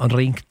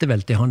ringte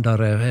vel til han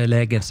der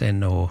legen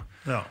sin, og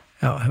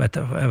jeg vet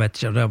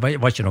ikke, det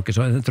var ikke noe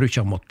så, jeg tror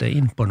ikke han måtte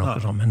inn på noe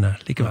sånn, men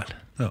likevel.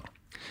 Ja.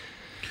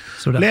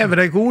 Lever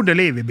det gode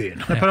liv i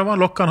byen. Jeg prøver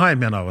å lokke han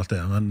hjem igjen av alt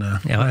det, men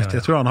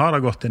jeg tror han har det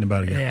godt inn i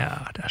Bergen.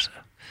 Ja, det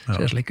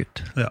ser slik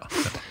ut. Ja.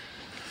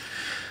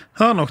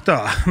 Nok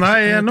da.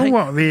 Nei, nå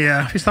vi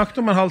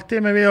snakket om en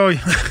halvtime, vi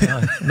også.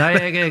 Nei,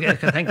 jeg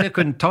tenkte jeg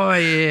kunne ta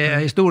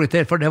en historie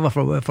til, for det var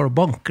fra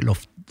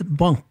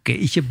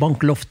ikke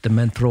bankloftet,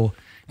 men fra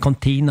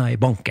kantina i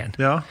banken.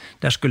 Ja.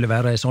 Der skulle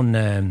være en sånn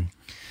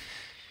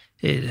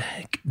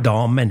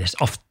damenes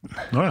aften.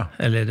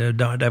 Eller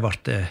det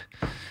ble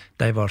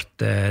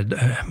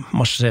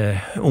masse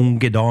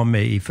unge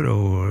damer fra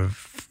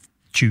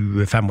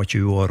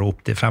 20-25 år opp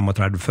til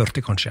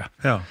 35-40 kanskje.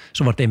 Ja.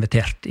 Så ble det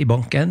invitert i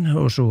banken,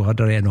 og så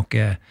hadde det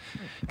noe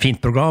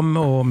fint program,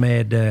 og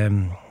med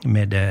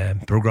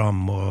program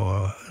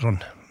og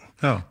sånn,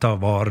 ta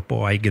vare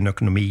på egen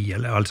økonomi,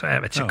 eller altså,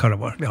 jeg vet ikke hva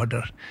det var vi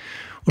hadde der.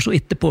 Og så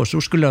etterpå så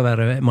skulle det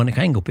være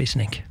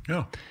mannekengoppvisning.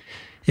 Ja.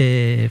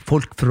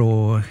 Folk fra,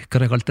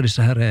 hva jeg kalte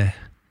disse her,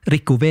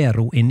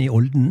 Ricovero inne i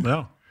Olden.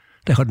 Ja.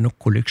 De hadde nok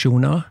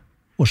kolleksjoner,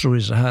 og så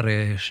disse her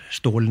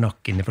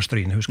stålnakk inne for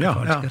Stryn, husker jeg.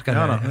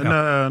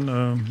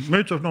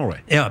 Moods of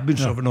Norway. Ja,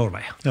 Moods of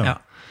Norway. Ja.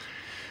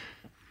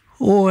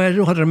 Og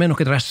da hadde de med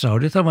noen dresser,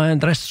 og dette var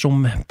en dress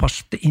som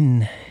passte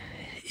inn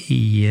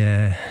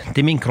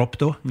til min kropp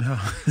da. Ja.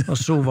 Og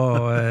så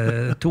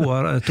var to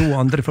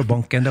andre fra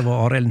banken, det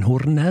var Arild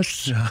Hornes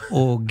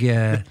og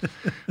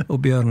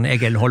Bjørn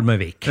Egil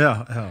Holmøvik.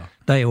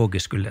 De også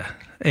skulle.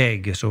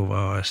 Jeg så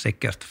var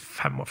sikkert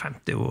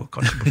 55 og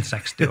kanskje bort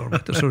 60 år.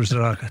 Vet du. Så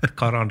det var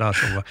karene der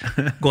som var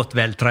godt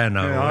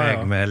veltrenet, og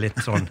jeg med litt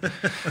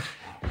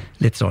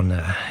sånn,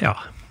 ja.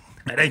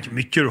 Nei, det ikke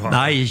mye du har.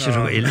 Nei,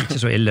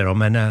 ikke så ille da,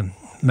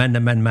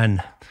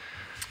 men.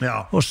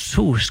 Ja. Og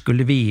så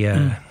skulle vi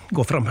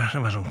gå frem, det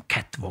var en sånn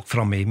catwalk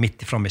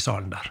midt frem i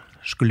salen der.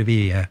 Skulle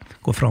vi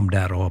gå frem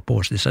der og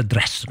på oss disse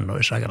dressen og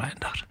disse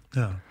greiene der.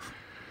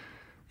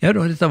 Ja,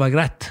 da, dette var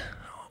greit.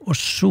 Og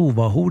så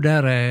var hun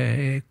der,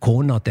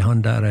 kona til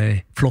han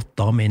der flott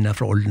dame inne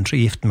fra Olden, så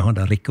gift med han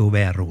der Rikke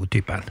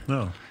Overo-typen.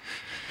 Ja.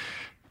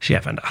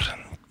 Sjefen der.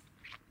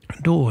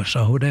 Da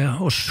sa hun det,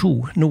 og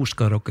så, nå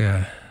skal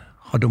dere,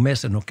 hadde hun med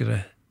seg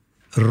noen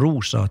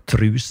rosa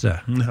truse.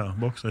 Ja,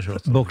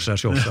 boksershorts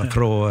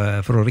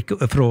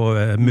fra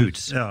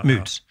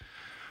Moods.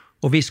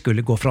 Og vi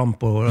skulle gå fram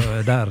på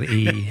der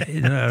i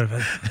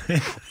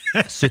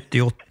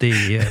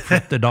 70-80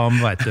 flotte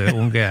dame, vet du,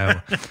 unge,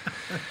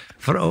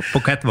 på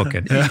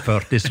catwalken,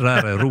 innført disse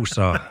der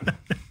rosa.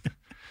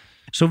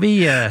 Så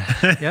vi,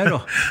 ja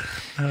da,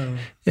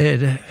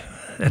 jeg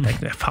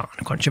tenkte, faen,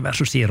 det kan ikke være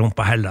så sier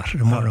rumpa heller.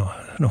 Det må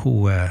når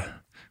hun,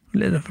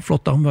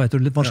 flott dame, vet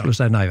du, litt vanskelig å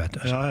si nei, vet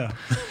du.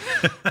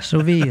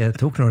 Så vi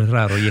tok noe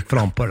der og gikk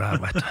fram på det der,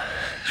 vet du,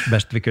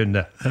 best vi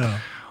kunne.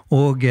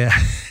 Og det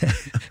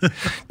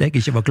jeg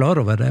ikke var klar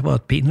over, det var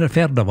at Pinere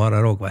Ferda var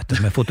der også, vet du,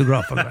 med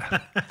fotografer.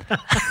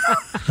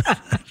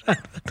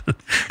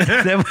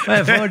 Det var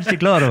jeg faktisk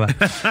ikke klar over.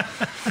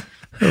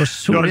 Du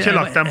har ikke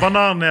lagt en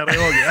banan ned i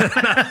også.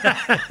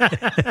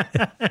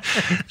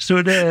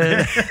 Så det...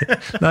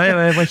 Nei, jeg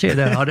var ikke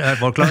det. Jeg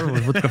var klar over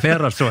å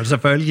fotografere, så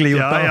selvfølgelig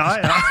gjort det.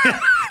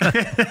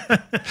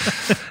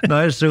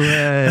 Nei,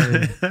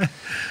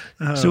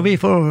 så vi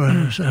får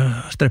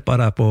strippa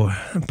der på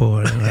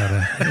den der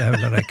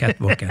jævla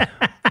catwalken.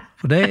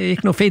 Og det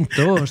gikk noe fint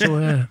da, og så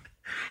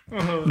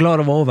glad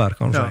det var over,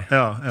 kan du si.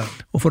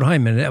 Og for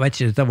heimen, jeg vet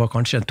ikke, det var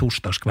kanskje en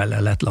torsdagskveld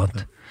eller et eller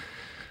annet.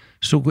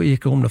 Så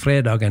gikk jeg om det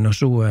fredagen, og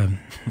så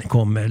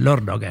kom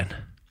lørdagen.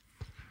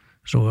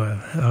 Så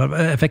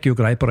jeg fikk jo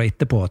greie på det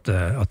etterpå at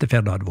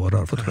Ferda hadde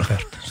vært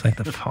fotografert. Så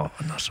tenkte jeg,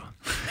 faen altså.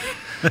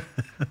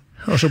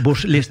 Og så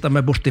lista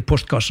meg bort i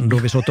postkassen da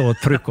vi satt og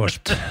åt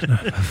frokost.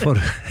 For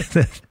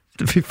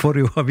vi får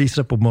jo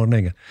aviser på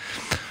morgenen.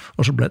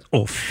 Og så ble det,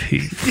 fy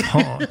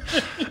faen.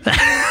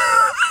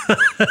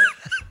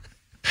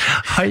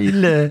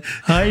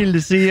 Hele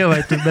siden,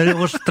 vet du, med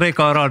oss 3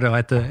 karene,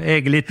 vet du.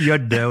 Jeg litt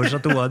jødde, og så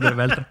 2 andre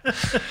velter.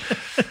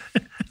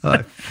 Nei,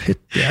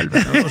 fytti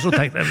helvete. Og så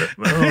tenkte jeg,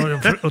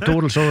 og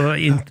Torel så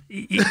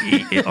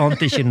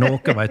ante ikke noe,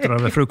 vet du,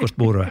 ved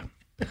frokostbordet.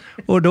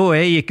 Og da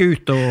jeg gikk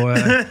ut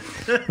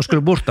og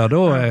skulle bort der,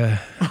 da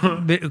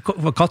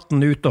var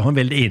katten ute, og han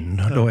ville inn,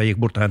 da jeg gikk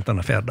bort og hentet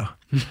henne Ferda.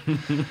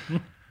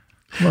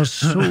 Og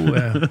så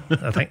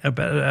jeg tenkte,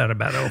 er det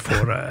bare å få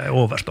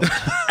overstått.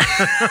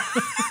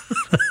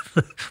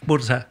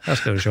 Bort seg, her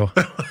skal du se.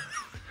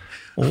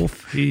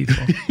 Fy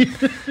faen.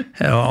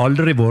 Jeg har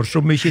aldri vært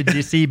så mye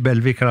disibel,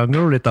 vi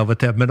krangler litt av og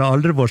til, men jeg har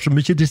aldri vært så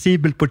mye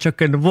disibel på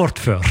kjøkkenet vårt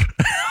før.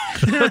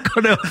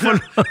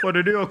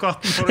 Både du og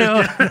katten får ja,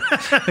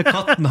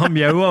 katten han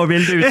mjaua og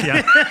ville ut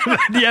igjen. Men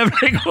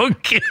jævlig gang.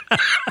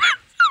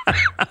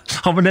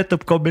 Han var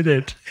nettopp kommet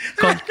inn.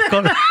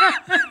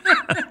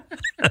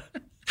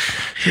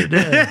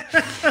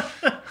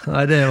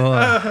 Nei, det var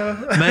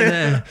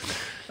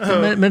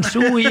men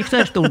så gikk det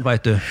en stund,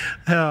 vet du.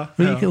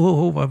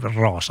 Hun var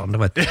rasende,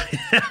 vet du.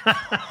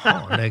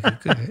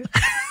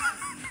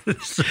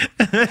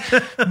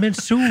 Men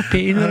så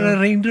pinere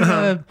ringde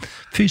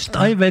først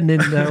ei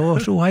venninne,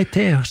 og så ei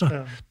til, og så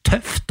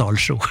tøft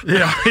altså.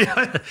 Ja,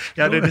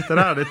 det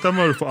er dette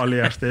må du få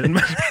alliert inn.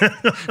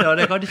 Ja,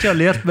 det kan ikke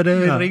alliert, men det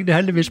ringde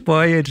heldigvis på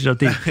ei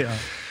initiativ.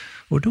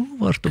 Og da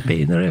var det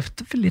pinere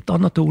efter litt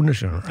annen tone,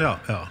 skjønner du.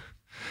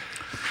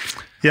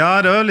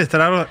 Ja, det var litt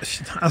der,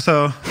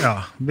 altså,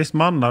 hvis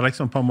mannen har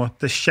liksom på en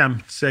måte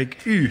skjemt seg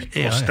ut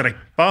og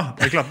strippa,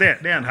 det er klart,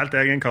 det er en helt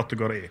egen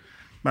kategori.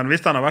 Men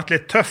hvis han har vært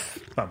litt tøff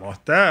på en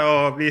måte,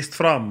 og vist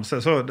frem, så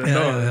det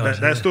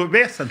er stor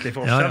vesentlig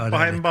forskjell på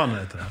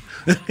heimbane.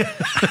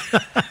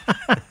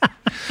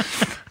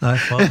 Nei,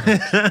 faen.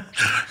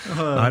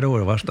 Nei, det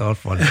var det verste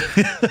av alt.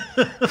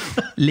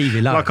 Liv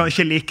i land. Det var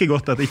kanskje like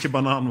godt at ikke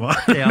banan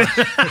var. Ja.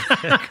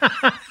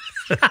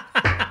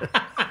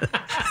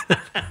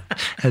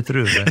 Jeg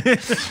tror det.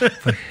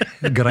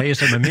 Greier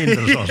seg med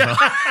mindre, sånn.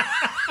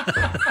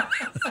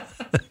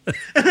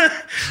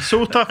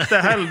 Så takk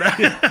til helde.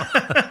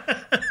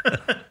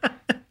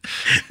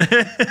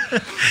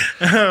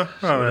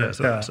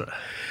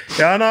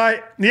 Ja, nei,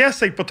 gjer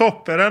seg på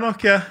topp, er det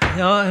noe?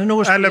 Ja,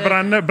 eller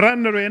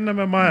brenner du inne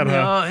med mer her?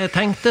 Ja, jeg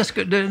tenkte,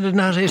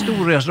 denne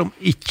historien som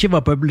ikke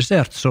var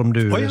publisert, som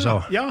du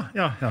sa. Ja.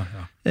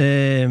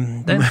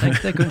 Den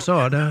tenkte jeg kunne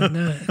sa, det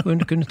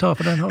kunne ta,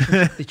 for den har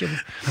ikke...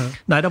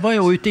 Nei, det var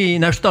jo ute i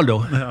Naustdal da.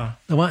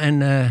 Det var en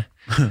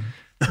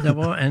Det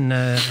var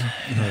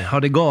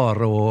hadde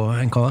gard og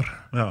en kar.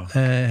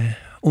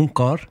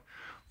 Ungkar.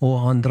 Og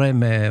han drev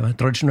med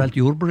tradisjonelt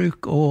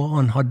jordbruk, og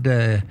han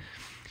hadde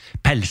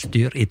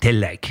pelsdyr i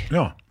tillegg.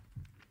 Ja.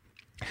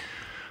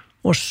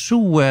 Og så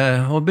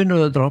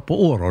begynte å dra på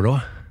året da.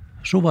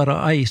 Så var det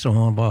ei som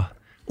han var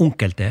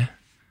onkel til,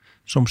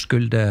 som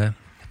skulle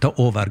ta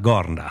over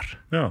garden der.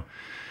 Ja.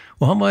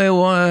 Og han var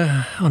jo,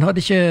 han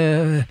hadde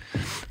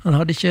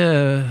ikke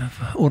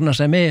ordnet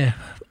seg med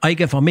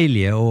egen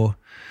familie og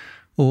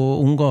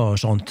unger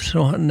og sånt. Så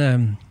han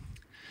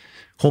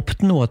hoppet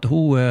nå at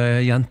hun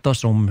jenta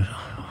som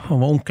han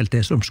var onkel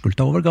til som skulle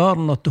ta over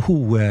garden, at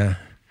hun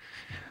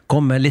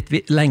kom litt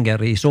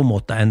lenger i så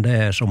måte enn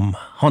det som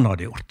han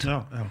hadde gjort.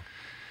 Ja, ja.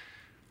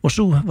 Og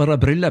så var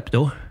det bryllup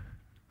da,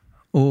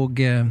 og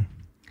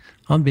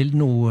han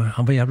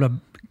var jævla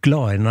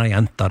glad i denne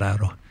jenta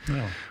der,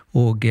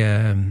 og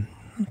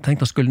tenkte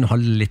han skulle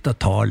holde litt av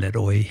tale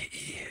da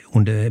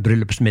under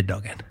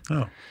bryllupsmiddagen.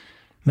 Ja.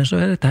 Men så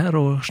dette her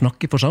å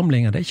snakke i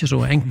forsamlinger, det ikke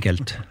så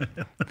enkelt.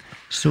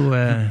 Så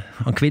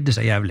han kvidde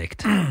seg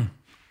jævligt.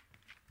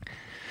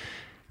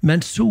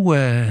 Men så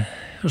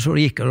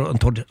gikk han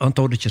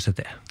tådde ikke seg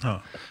til. Ja.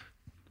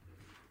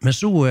 Men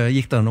så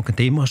gikk det noen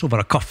timer, så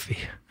var det kaffe.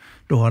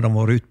 Da hadde han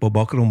vært ute på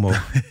bakrommet og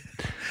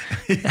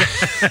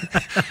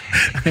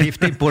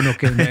hivt inn på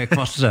noen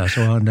kvasser.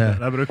 Så han,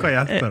 det bruker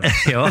hjelpe.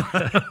 Ja.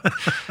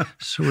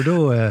 Så da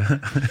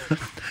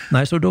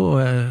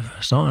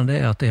sa han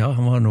det at ja,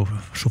 han var nå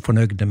så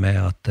fornøyd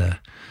med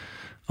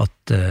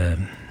at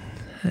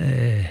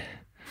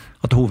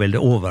hun ville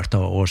overta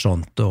og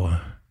sånt.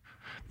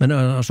 Men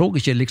han så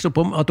ikke liksom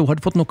på at hun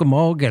hadde fått noe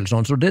mage eller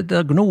sånt, så det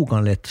gnog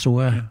han litt. Så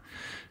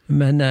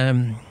han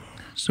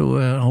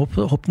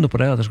hoppet nå på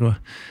det at det skulle...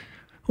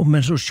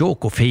 Men så sjå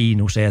hvor fin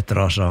hun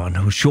setter, sa han.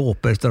 Hun sjå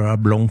på etter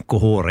det blanke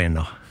håret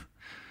henne.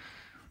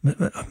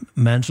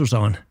 Men så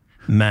sa han,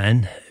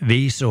 men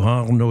vi som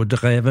har nå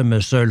drevet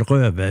med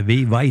sølvrøve,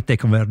 vi vet det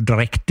kan være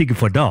drektige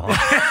for det.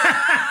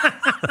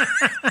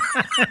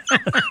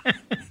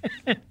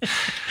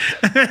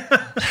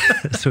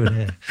 Så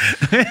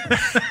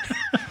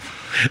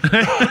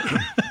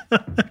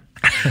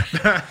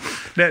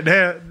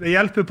det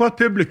hjelper på at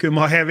publikum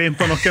har hevet inn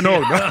på noen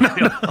også, da.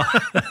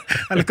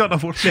 Eller kan det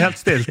fort bli helt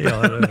stilt? Ja,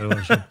 det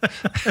var sånn.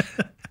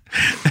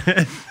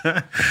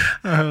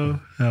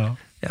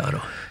 Ja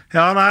da.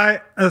 Ja, nei,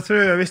 jeg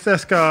tror hvis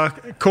jeg skal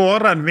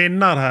kåre en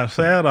vinner her,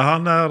 så det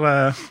han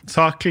der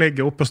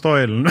saklige oppe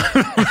støylen.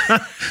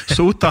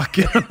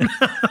 Sotakken.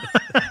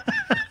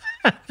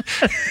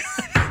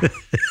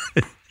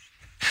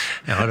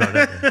 Ja,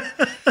 det.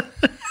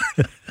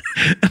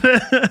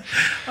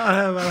 Ja,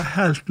 det var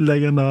helt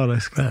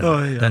legendarisk.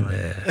 Den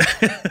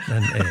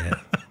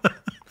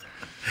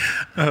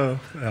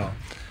ja,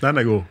 den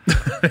god.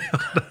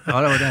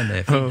 Ja, det var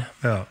den fin.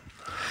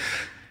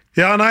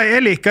 Ja, nei,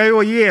 jeg liker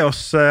jo å gi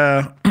oss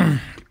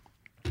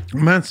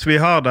mens vi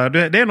har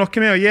det. Det noe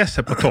med å gi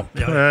seg på topp.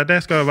 Det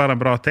skal jo være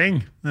en bra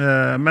ting.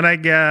 Men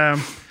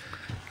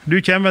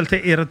du kommer vel til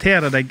å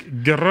irritere deg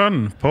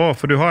grønn på,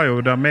 for du har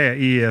jo det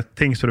med i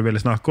ting som du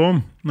ville snakke om.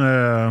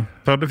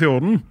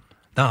 Førdefjorden.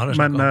 Det har jeg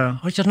snakket om.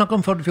 Har ikke snakket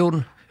om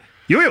Førdefjorden?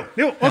 Jo,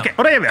 ok,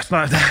 og det vi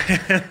snart.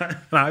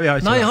 Nei, vi har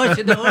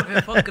ikke det. Det har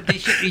vi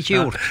faktisk ikke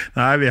gjort.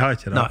 Nei, vi har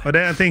ikke det. Nei. Og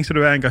det en ting som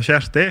du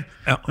engasjert i,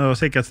 og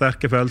sikkert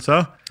sterke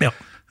følelser. Ja.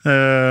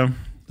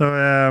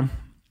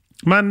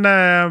 Men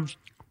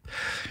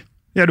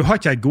du har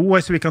ikke en god,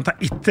 så vi kan ta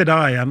etter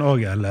det igjen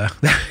også, eller?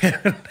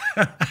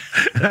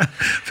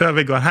 Før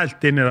vi går helt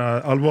inn i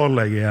det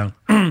alvorlige igjen.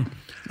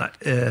 Nei,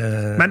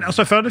 men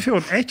altså,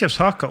 Førdefjorden ikke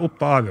saker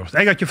opp og avgjort.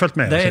 Jeg har ikke følt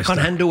med. Det kan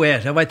hende hun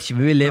jeg vet ikke,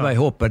 vi vil leve i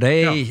håpet.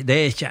 Det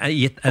ikke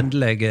gitt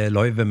endelig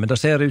løyve, men det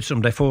ser ut som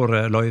de får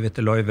løyve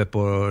til løyve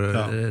på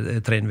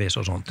trinnvis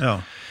og sånt. Ja.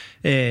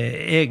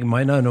 Jeg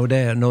mener nå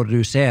det når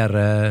du ser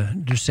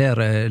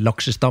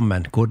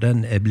laksestammen, hvor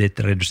den blitt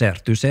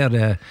redusert. Du ser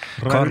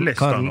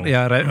Raulista nå.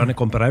 Ja, han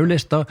kom på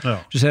Raulista.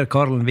 Ja. Du ser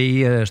Karlen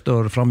Vie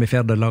står frem i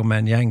Fjerdelag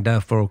med en gjeng der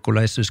for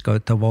hvordan du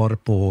skal ta vare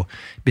på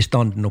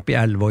bestanden oppi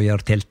elv og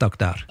gjøre tiltak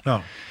der. Ja.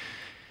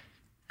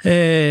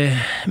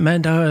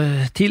 Men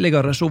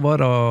tidligere så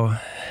var det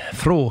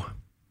fra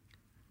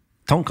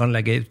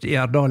tankanlegget i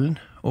Erdalen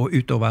og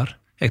utover.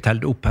 Jeg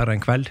telte opp her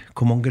en kveld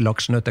hvor mange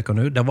laksenøtter kan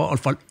du. Det var i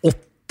alle fall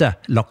 8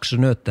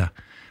 laksenøter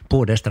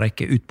på det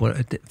strekket ut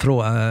fra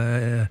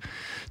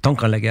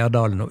tankanlegget i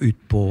Erdalen og ut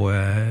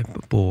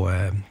på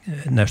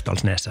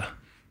Naustdalsneset.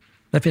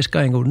 Det fisket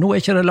en gang. Nå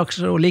ikke det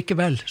laks, og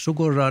likevel så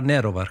går det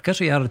nedover. Hva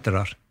så gjør det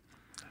der?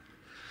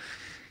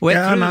 Og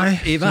jeg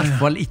tror i hvert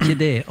fall ikke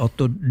det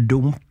at å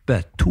dumpe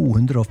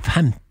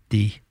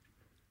 250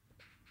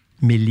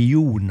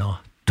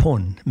 millioner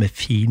tonn med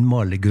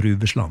finmalet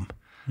gruveslam,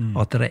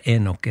 at det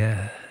noe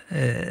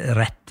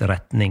rett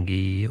retning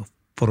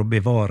for å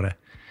bevare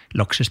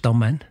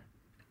laksestammen.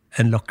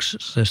 En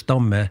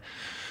laksestamme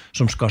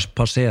som skal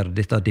passere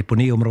dette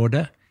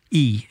deponiområdet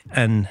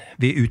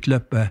ved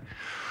utløpet.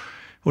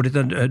 Og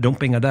dette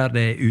dumpinga der,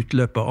 det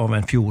utløpet av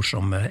en fjord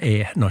som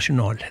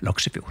nasjonal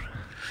laksefjord.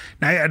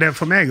 Nei,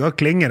 for meg også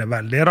klinger det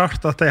veldig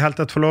rart at jeg helt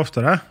tatt får lov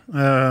til det.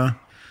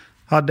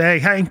 Hadde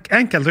jeg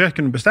enkelt rett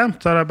kunne bestemt,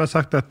 så hadde jeg bare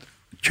sagt at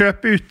kjøp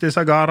ut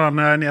disse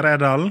garene i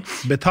Erdalen,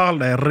 betal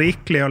deg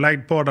rikelig og legg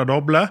på det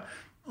doble,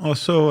 og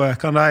så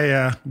kan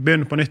de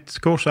begynne på nytt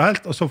kurs og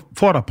helt, og så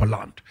få det på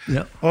land.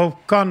 Ja. Og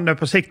kan de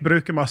på sikt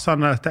bruke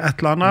massene til et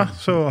eller annet,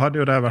 så hadde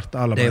jo det vært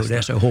aller best. Det jo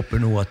det som jeg håper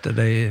nå, at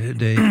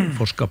de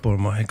forsker på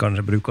om det kan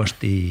brukes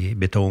i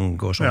betong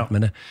og sånt,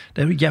 men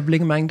det jo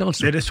jævlige mengder,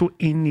 altså. Det så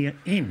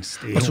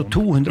innst i altså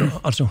 200,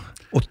 altså,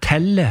 å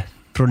telle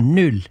fra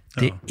 0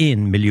 til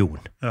 1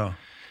 million. Ja.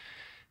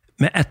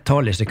 Med ett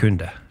tal i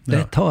sekundet.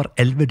 Det tar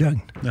 11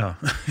 døgn. Ja.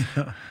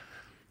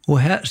 Og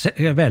her,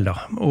 vel da,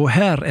 og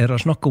her det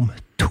snakk om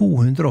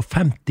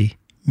 250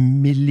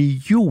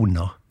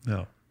 millioner.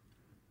 Ja.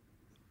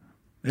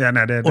 Ja,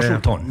 nei, og så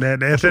tonn.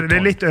 Det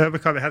litt over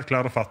hva vi helt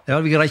klarer å fatte. Ja,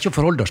 vi greier ikke å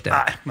forholde oss til.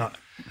 Nei.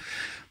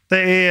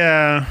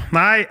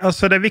 Nei,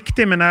 altså det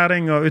viktig med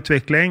næring og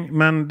utvikling,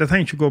 men det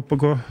trenger ikke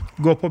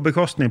gå på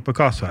bekostning på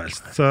hva som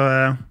helst. Så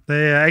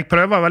jeg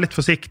prøver å være litt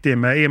forsiktig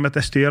med, i og med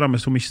at jeg styrer med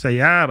så mye som jeg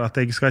gjør, at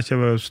jeg skal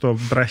ikke stå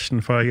bresjen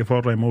for jeg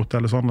for og imot,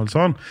 eller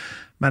sånn.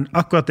 Men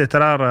akkurat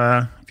dette der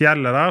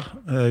fjellet der,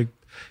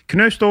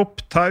 knus det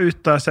opp, ta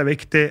ut det som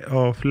viktig,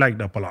 og legg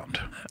det på land.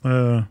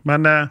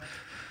 Men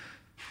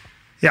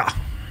ja,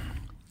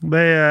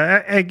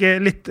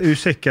 jeg litt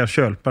usikker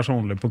selv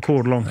personlig på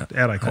hvor langt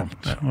de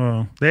kommet.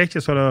 Det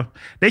ikke så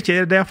det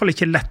i hvert fall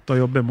ikke lett å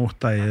jobbe mot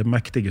de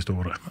mektige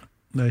store.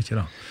 Det ikke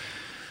det.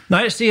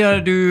 Nei,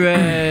 siden du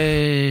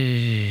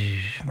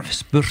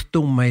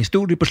spurte om en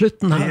historie på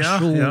slutten her,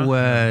 så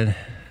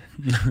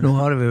nå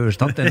har vi jo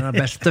statt den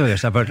beste,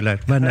 selvfølgelig.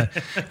 Men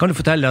kan du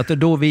fortelle at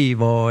da vi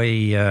var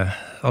i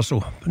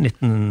altså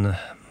 1968,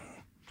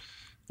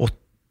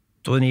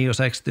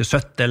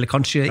 70, eller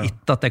kanskje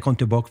etter at jeg kom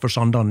tilbake fra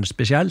Sandane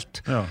spesielt,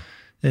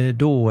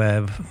 da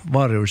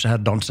var det jo så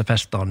her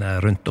dansefestene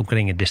rundt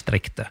omkring i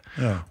distriktet.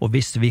 Og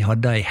hvis vi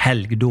hadde en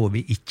helg da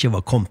vi ikke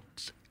var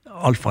kommet i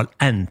alle fall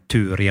en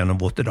tur gjennom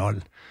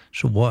Våtedalen,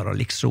 så var det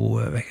liksom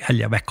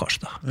helga vekkast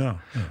da.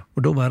 Og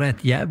da var det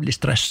et jævlig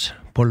stress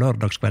på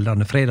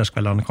lørdagskveldene,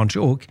 fredagskveldene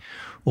kanskje også,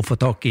 å få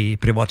tak i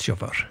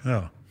privatsjåfør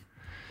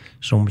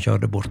som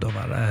kjørte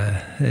bortover.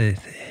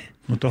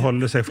 Måtte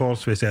holde seg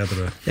forholdsvis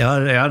edru.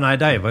 Ja, nei,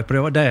 de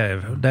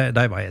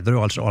var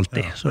edru altså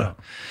alltid.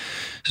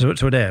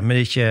 Så det,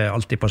 men ikke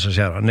alltid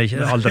passasjerer.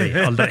 Aldri.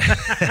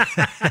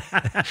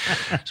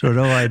 Så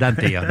det var i den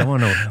tida. Det var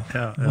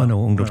noe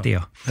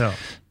ungdomstida.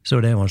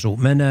 Så det var så.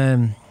 Men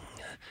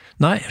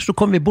nei, så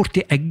kom vi bort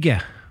til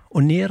Egge,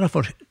 og nede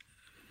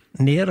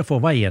for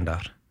veien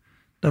der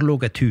lå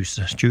et hus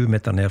 20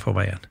 meter nede for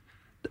veien.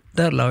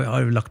 Der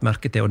har vi lagt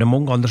merke til, og det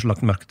mange andre som har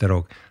lagt merke til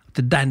også, at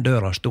den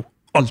døra stod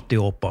alltid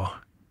åpen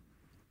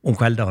om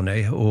kveldene,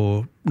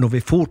 og når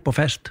vi for på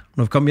fest,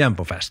 når vi kom hjem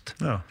på fest.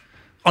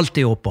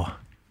 Alltid åpen.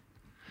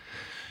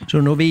 Så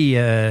når vi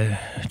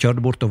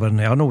kjørte bortover,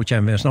 nå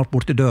kommer vi snart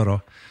bort til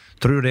døra,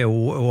 tror det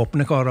å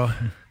åpne kara,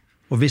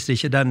 og hvis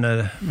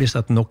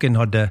at noen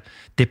hadde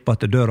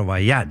tippet at døra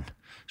var igjen,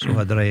 så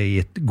hadde de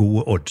gitt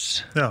gode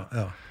odds.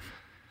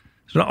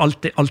 Så det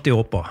alltid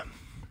åpen.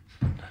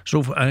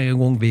 Så en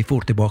gang vi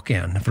for tilbake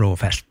igjen fra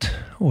fest,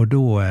 og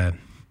da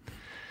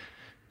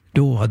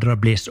hadde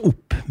det blåst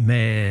opp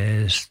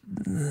med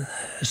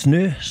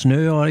snø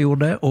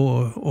gjorde det,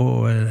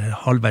 og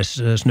halvveis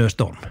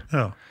snøstorm.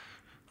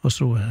 Og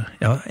så,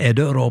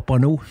 døra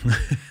åpen nå?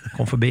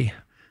 Kom forbi.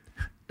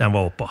 Den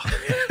var åpen.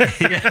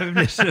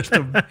 Jævlig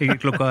snøstorm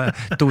klokka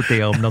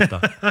 2-tida om natta.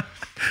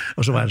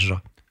 Og så var det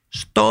sånn,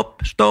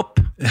 stopp!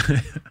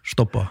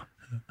 Stoppa.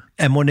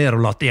 Jeg må ned og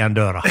latte igjen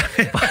døra.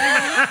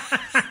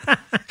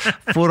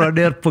 For han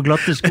ned på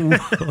glatte sko.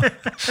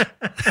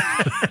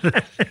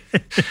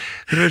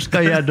 Ruska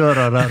igjen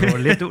døra der, og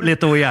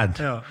litt og igjen.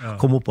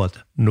 Kom opp at,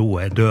 nå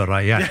døra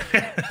igjen.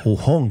 Hun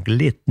hang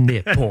litt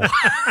ned på.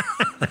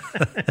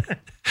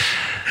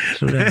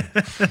 Så det,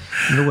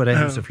 nå det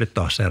huset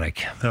flyttet, ser jeg.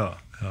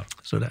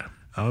 Så det.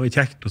 Ja, vi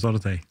kjekt og sånne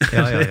ting.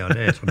 Ja,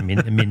 det sånn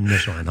minne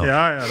som en har.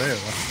 Ja, det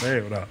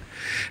jo det.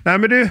 Nei,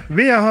 men du,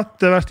 vi har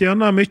vært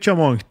gjennom mye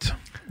og mangt.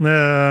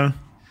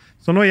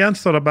 Så nå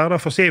gjenstår det bare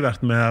å få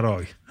Sivert med her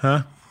også.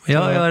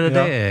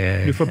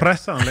 Det Du får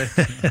presse han litt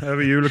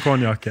over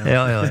julekonjakken.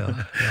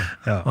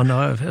 Ja. Han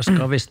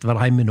skal visst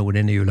være hjemme nå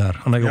denne jul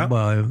her. Han har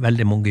jobbet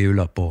veldig mange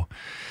juler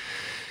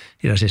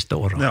i de siste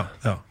årene.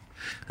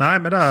 Nei,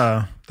 men det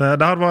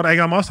har vært, jeg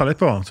har maset litt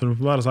på han, så du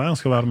får bare si han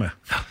skal være med.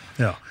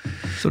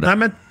 Nei,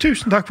 men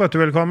tusen takk for at du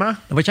ville komme.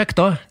 Det var kjekt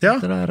da.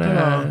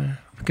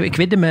 Jeg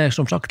kvidde meg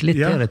som sagt litt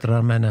der etter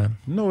det, men...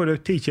 Nå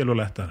det 10 kilo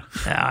lettere.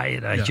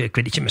 Nei, jeg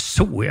kvidde ikke med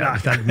så,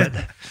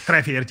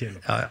 3-4 kilo.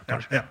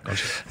 Kanskje.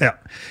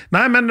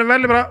 Nei, men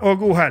veldig bra,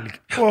 og god helg.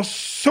 Og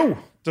så,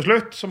 til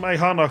slutt, som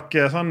jeg har nok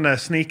sånn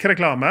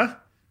snikreklame,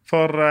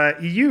 for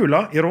i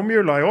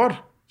romjula i år,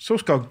 så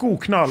skal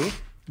God Knall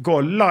gå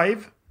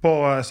live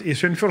i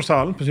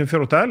Sunnfjordsalen, på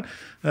Sunnfjord Hotel,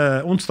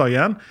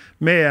 onsdagen,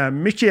 med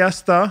mye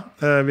gjester.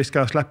 Vi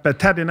skal slippe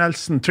Teddy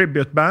Nelson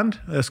Tribute Band,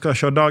 skal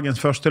se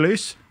dagens første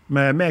lys,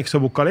 med meg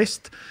som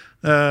vokalist,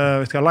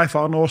 Vi skal ha Leif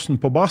Arne Aasen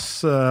på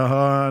bass,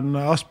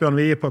 Asbjørn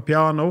Vie på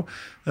piano,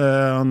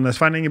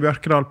 Svein Inge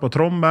Bjørkedal på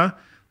tromme,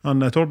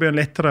 Torbjørn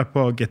Littre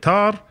på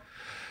gitar,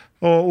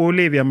 og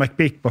Olivia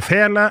McBeak på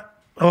fele,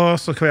 og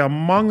så skal vi ha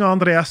mange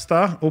andre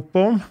gjester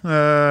oppom.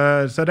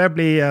 Så det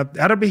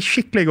blir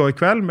skikkelig god i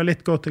kveld, med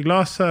litt godt i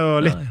glaset,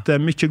 og litt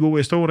mye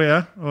god historie,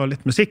 og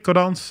litt musikk og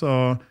dans,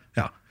 og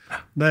ja.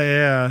 Det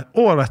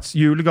årets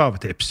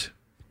julegavetips.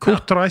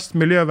 Kortreist,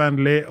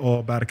 miljøvennlig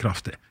og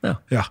bærekraftig. Ja.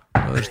 Ja,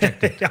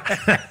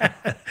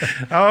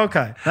 ok.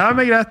 Det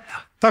meg greit.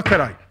 Takk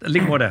for deg.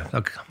 Like måte.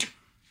 Takk.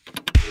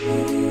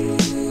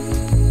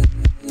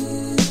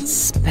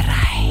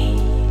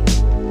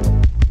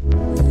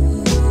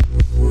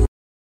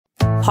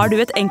 Har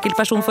du et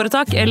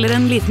enkeltpersonforetak eller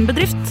en liten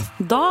bedrift?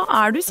 Da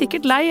du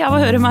sikkert lei av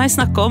å høre meg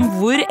snakke om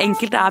hvor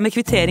enkelt det med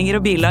kvitteringer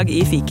og bilag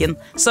i fiken.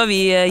 Så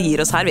vi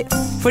gir oss her, vi.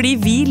 Fordi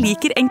vi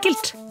liker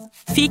enkelt.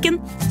 Fiken,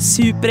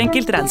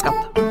 superenkelt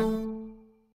regnskap.